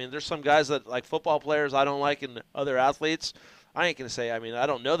that. But, I mean, there's some guys that, like football players, I don't like and other athletes. I ain't going to say, I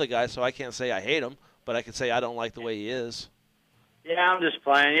don't know the guy, so I can't say I hate him. But I can say I don't like the way he is. Yeah, I'm just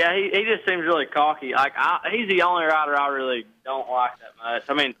playing. Yeah, he just seems really cocky. Like he's the only rider I really don't like that much.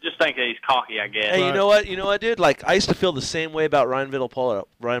 I mean, just think that he's cocky, I guess. Hey, you know what? You know what, dude? Like, I used to feel the same way about Ryan Villopoto.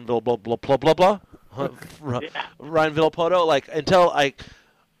 Ryan Villopoto. Like, until I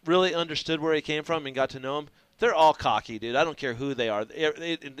really understood where he came from and got to know him. They're all cocky, dude. I don't care who they are.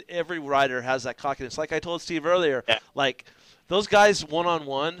 Every rider has that cockiness. Like I told Steve earlier, like those guys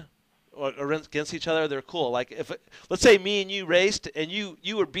one-on-one or against each other, they're cool. Like if let's say me and you raced and you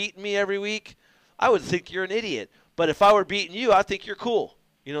were beating me every week, I would think you're an idiot. But if I were beating you, I think you're cool.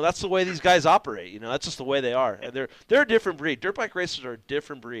 You know, that's the way these guys operate. You know, that's just the way they are. And they're a different breed. Dirt bike racers are a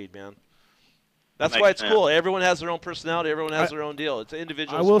different breed, man. That's why it's cool. Everyone has their own personality. Everyone has their own deal. It's an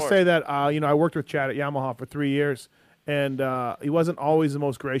individual I will sport. say that, I worked with Chad at Yamaha for 3 years, and he wasn't always the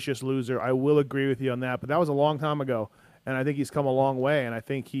most gracious loser. I will agree with you on that, but that was a long time ago, and I think he's come a long way, and I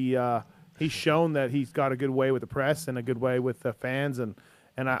think he's shown that he's got a good way with the press and a good way with the fans, and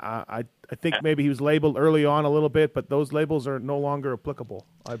I think maybe he was labeled early on a little bit, but those labels are no longer applicable,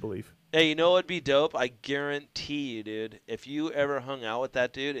 I believe. Hey, you know what would be dope? I guarantee you, dude, if you ever hung out with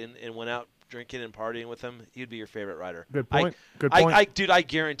that dude and went out drinking and partying with him, he'd be your favorite rider. Good point. Good point. Dude, I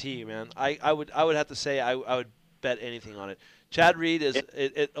guarantee you, man. I would have to say I would bet anything on it. Chad Reed is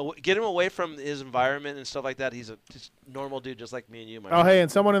get him away from his environment and stuff like that. He's a just normal dude, just like me and you. My Hey, and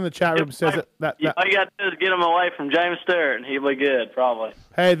someone in the chat room says that all you got to do is get him away from James Stewart, and he'll be good, probably.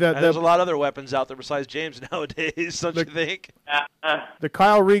 Hey, there's a lot of other weapons out there besides James nowadays. Don't you think? The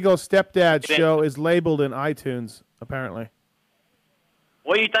Kyle Regal Stepdad show is labeled in iTunes, apparently.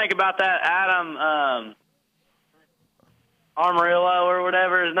 What do you think about that Adam Armorillo or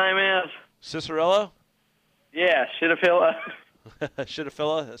whatever his name is? Cicerello? Yeah, Shitafilla.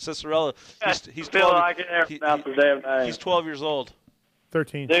 Shitafilla? Cicerello. He's 12. I can never pronounce his damn name. He's 12 years old.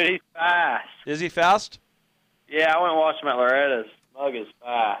 13. Dude, he's fast. Is he fast? Yeah, I went and watched him at Loretta's. Mug is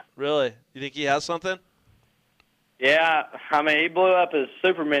fast. Really? You think he has something? Yeah, I mean, he blew up his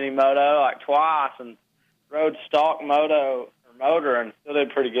super mini moto like twice and rode stock motor and still did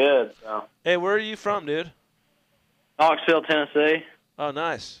pretty good. So. Hey, where are you from, dude? Knoxville, Tennessee. Oh,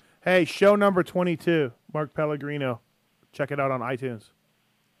 nice. Hey, show number 22, Mark Pellegrino. Check it out on iTunes.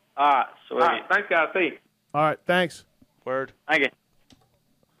 All right, sweet. All right, thanks, guys. See. All right, thanks. Word. Thank you.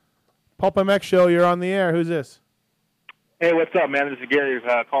 Pulp MX show, you're on the air. Who's this? Hey, what's up, man? This is Gary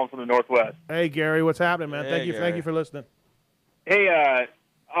calling from the Northwest. Hey, Gary, what's happening, man? Hey, Thank you for listening. Hey,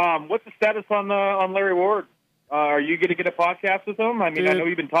 what's the status on Larry Ward? Are you going to get a podcast with him? I mean, Dude, I know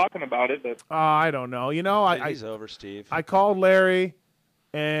you've been talking about it, but I don't know. You know, he's over, Steve. I called Larry,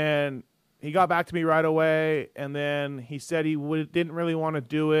 and he got back to me right away, and then he said he didn't really want to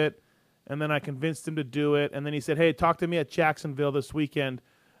do it, and then I convinced him to do it, and then he said, hey, talk to me at Jacksonville this weekend,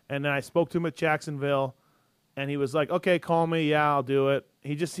 and then I spoke to him at Jacksonville, and he was like, okay, call me, yeah, I'll do it.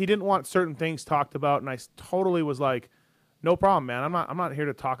 He didn't want certain things talked about, and I totally was like, no problem, man. I'm not here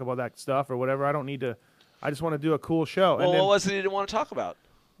to talk about that stuff or whatever. I don't need to. I just want to do a cool show. Well, what was it he didn't want to talk about?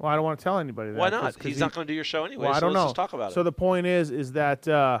 Well, I don't want to tell anybody that. Why not? He's not going to do your show anyway, well, I don't know. Let's just talk about it. So the point is that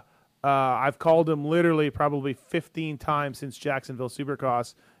I've called him literally probably 15 times since Jacksonville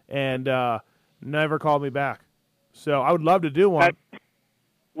Supercross, and never called me back. So I would love to do one.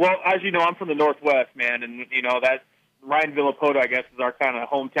 Well, as you know, I'm from the Northwest, man, and, you know, that Ryan Villopoto, I guess, is our kind of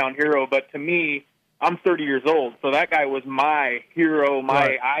hometown hero. But to me, I'm 30 years old, so that guy was my hero,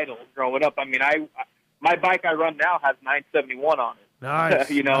 my idol growing up. I mean, my bike I run now has 971 on it. Nice,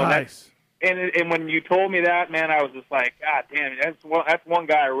 you know, nice. And when you told me that, man, I was just like, God damn, that's one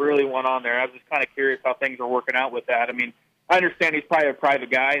guy I really want on there. I was just kind of curious how things are working out with that. I mean, I understand he's probably a private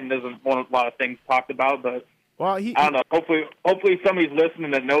guy and doesn't want a lot of things talked about, but well, I don't know. Hopefully somebody's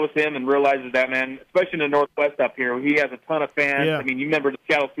listening that knows him and realizes that, man, especially in the Northwest up here, he has a ton of fans. Yeah. I mean, you remember the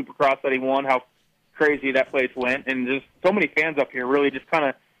Seattle Supercross that he won, how crazy that place went, and just so many fans up here really just kind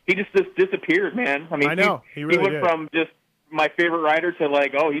of, he just disappeared, man. I mean, I know. He really went did. from just my favorite rider to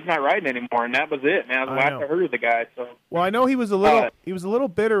like, oh, he's not riding anymore, and that was it, man. I was last I heard of the guy. So well, I know he was a little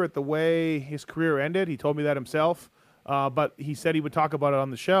bitter at the way his career ended. He told me that himself, but he said he would talk about it on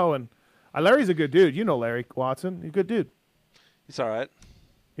the show. And Larry's a good dude. You know Larry Watson. He's a good dude. He's all right.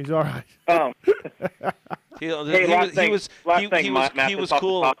 He's all right. He was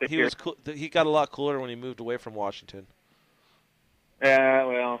cool. He got a lot cooler when he moved away from Washington. Yeah,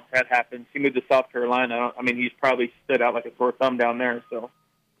 well, that happens. He moved to South Carolina. I mean, he's probably stood out like a sore thumb down there. So,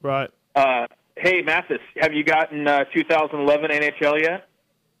 right. Hey, Matthes, have you gotten 2011 NHL yet?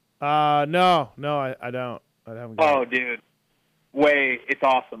 No, I don't. I haven't. Oh, dude, it's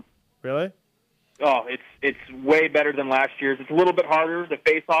awesome. Really? Oh, it's way better than last year's. It's a little bit harder. The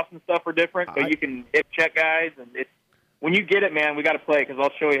face-offs and stuff are different, but you can hip check guys, and when you get it, man, we got to play because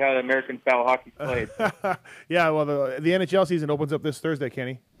I'll show you how the American style hockey's played. Yeah, well, the NHL season opens up this Thursday,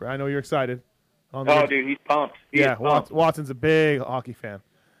 Kenny. I know you're excited. Dude, he's pumped. Watson's a big hockey fan.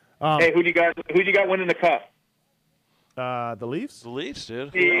 Hey, who do you got winning the cup? The Leafs. The Leafs,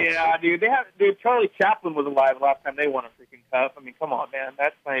 dude. Yeah, dude. Charlie Chaplin was alive last time they won a freaking cup. I mean, come on, man.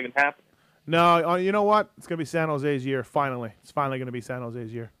 That's not even happening. No, you know what? It's gonna be San Jose's year. Finally, it's finally gonna be San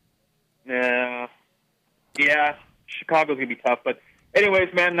Jose's year. Yeah. Chicago's gonna be tough, but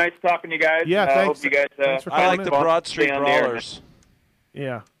anyways, man, nice talking to you guys. Yeah, thanks. Hope you guys. Thanks for I like calling the in. Broad Street Stay on the air, Brawlers.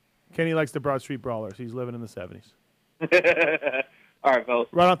 Yeah, Kenny likes the Broad Street Brawlers. He's living in the 70s. All right, fellas.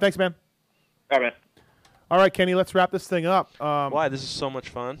 Right on. Thanks, man. All right, man. All right, Kenny. Let's wrap this thing up. Why? This is so much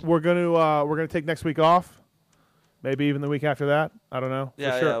fun. We're gonna take next week off. Maybe even the week after that. I don't know.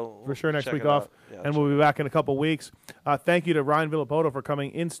 For sure next week off. Yeah, and we'll be back in a couple weeks. Thank you to Ryan Villopoto for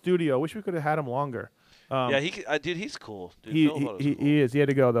coming in studio. Wish we could have had him longer. Dude, he's cool. Dude, he is. He had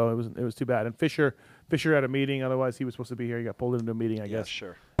to go though. It was too bad. And Fisher had a meeting. Otherwise, he was supposed to be here. He got pulled into a meeting, I guess.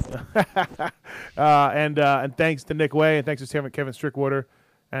 Sure. And thanks to Nick Way, and thanks to Kevin Strickwater,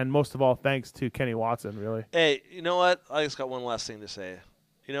 and most of all, thanks to Kenny Watson. Really. Hey, you know what? I just got one last thing to say.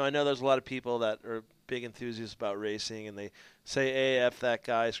 I know there's a lot of people that are big enthusiasts about racing, and they say, "Hey, F that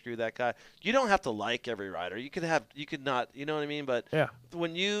guy, screw that guy." You don't have to like every rider. You could not. You know what I mean? But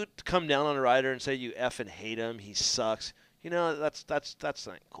when you come down on a rider and say you F and hate him, he sucks. That's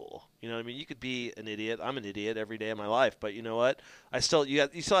not cool. You know what I mean? You could be an idiot. I'm an idiot every day of my life, but you know what? You still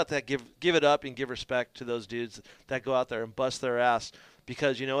have to give it up and give respect to those dudes that go out there and bust their ass.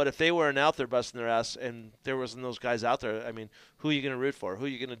 Because you know what? If they weren't out there busting their ass and there wasn't those guys out there, I mean, who are you going to root for? Who are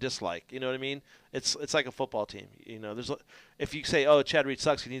you going to dislike? You know what I mean? It's like a football team. If you say, "Oh, Chad Reed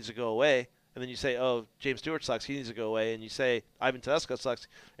sucks, he needs to go away," and then you say, "Oh, James Stewart sucks, he needs to go away," and you say, "Ivan Tedesco sucks,"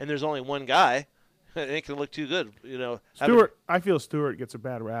 and there's only one guy, it ain't going to look too good. I feel Stewart gets a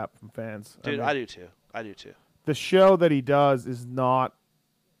bad rap from fans. Dude, I do too. The show that he does is not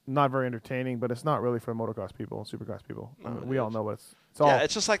very entertaining, but it's not really for motocross people and supercross people. We all know what it's all. Yeah,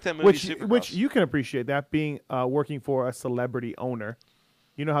 it's just like that movie Supercross. Which you can appreciate that being working for a celebrity owner.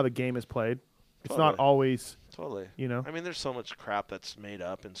 You know how the game is played. It's not always totally. I mean, there's so much crap that's made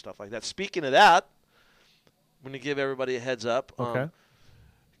up and stuff like that. Speaking of that, I'm going to give everybody a heads up. Okay.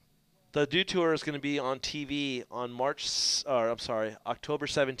 The Dew Tour is going to be on TV on October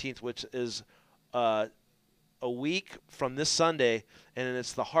 17th, which is a week from this Sunday, and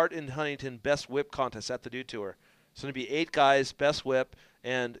it's the Hart and Huntington Best Whip Contest at the Dew Tour. It's going to be 8 guys, best whip,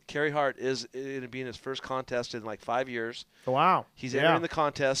 and Kerry Hart is going to be in his first contest in like 5 years. Oh, wow. He's entering the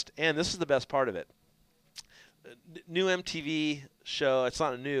contest, and this is the best part of it. New MTV show, it's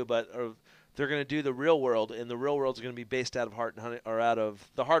not a new, but they're going to do the Real World, and the Real World is going to be based out of out of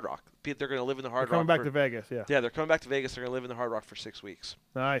the Hard Rock. They're going to live in the Hard Rock. Coming back to Vegas, yeah. Yeah, they're coming back to Vegas. They're going to live in the Hard Rock for 6 weeks.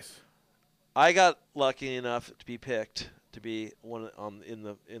 Nice. I got lucky enough to be picked to be one in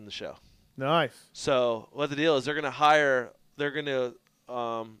the show. Nice. So what the deal is? They're going to hire. They're going to.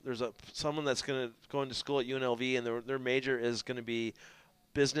 There's someone that's going to school at UNLV, and their major is going to be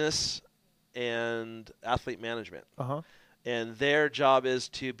business and athlete management. Uh-huh. And their job is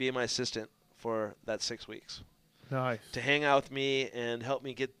to be my assistant for that 6 weeks. Nice. To hang out with me and help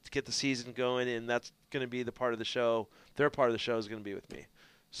me get the season going, and that's going to be the part of the show. Their part of the show is going to be with me.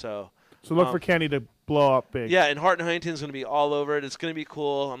 So look for Kenny to blow up big. Yeah, and Hart and Huntington's going to be all over it. It's going to be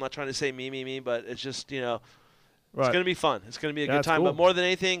cool. I'm not trying to say me, but it's just, it's going to be fun. It's going to be a good time. Cool. But more than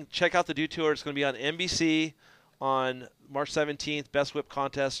anything, check out the Dew Tour. It's going to be on NBC on March 17th, Best Whip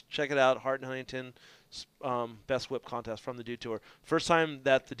Contest. Check it out, Hart and Huntington Best Whip Contest from the Dew Tour. First time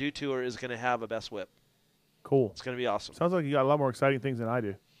that the Dew Tour is going to have a Best Whip. Cool. It's going to be awesome. Sounds like you got a lot more exciting things than I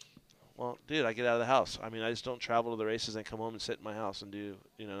do. Well, dude, I get out of the house. I mean, I just don't travel to the races and come home and sit in my house and do,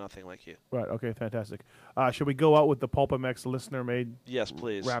 nothing like you. Right. Okay. Fantastic. Should we go out with the Pulp MX listener-made yes,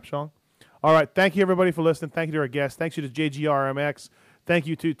 please. rap song? All right. Thank you, everybody, for listening. Thank you to our guests. Thank you to JGRMX. Thank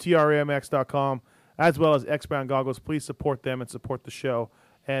you to TRAMX.com, as well as X Brown Goggles. Please support them and support the show.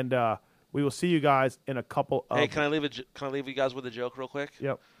 And we will see you guys in a couple of... Hey, can I leave you guys with a joke real quick?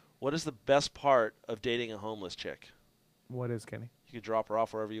 Yep. What is the best part of dating a homeless chick? What is, Kenny? You can drop her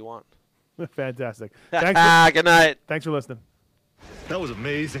off wherever you want. Fantastic. Good night. Thanks for listening. That was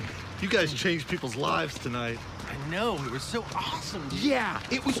amazing. You guys changed people's lives tonight. I know. It was so awesome. Yeah,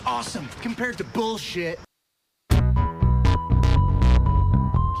 it was awesome compared to bullshit. Kenny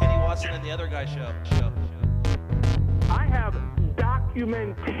Watson and the Other Guy show. I have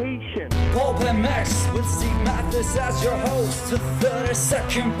documentation. Pulp MX with Steve Matthes as your host. The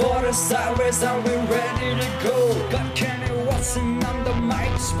 32nd border sideways, are we ready to go? Got Kenny Watson on the mic.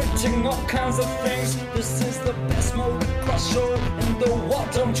 expecting all kinds of things. This is the best motocross show in the world,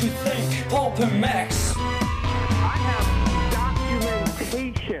 don't you think? Pulp and Max. I have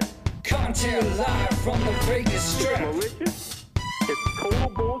documentation. Coming to you live from the Vegas Strip. Malicious. It's total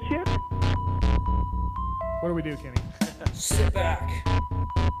bullshit. What do we do, Kenny? Sit back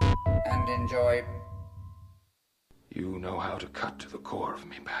and enjoy. You know how to cut to the core of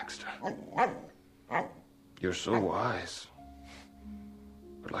me, Baxter. You're so wise.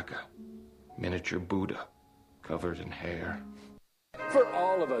 You're like a miniature Buddha covered in hair. For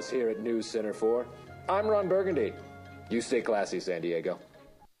all of us here at News Center 4, I'm Ron Burgundy. You stay classy, San Diego.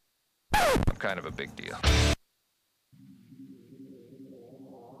 I'm kind of a big deal.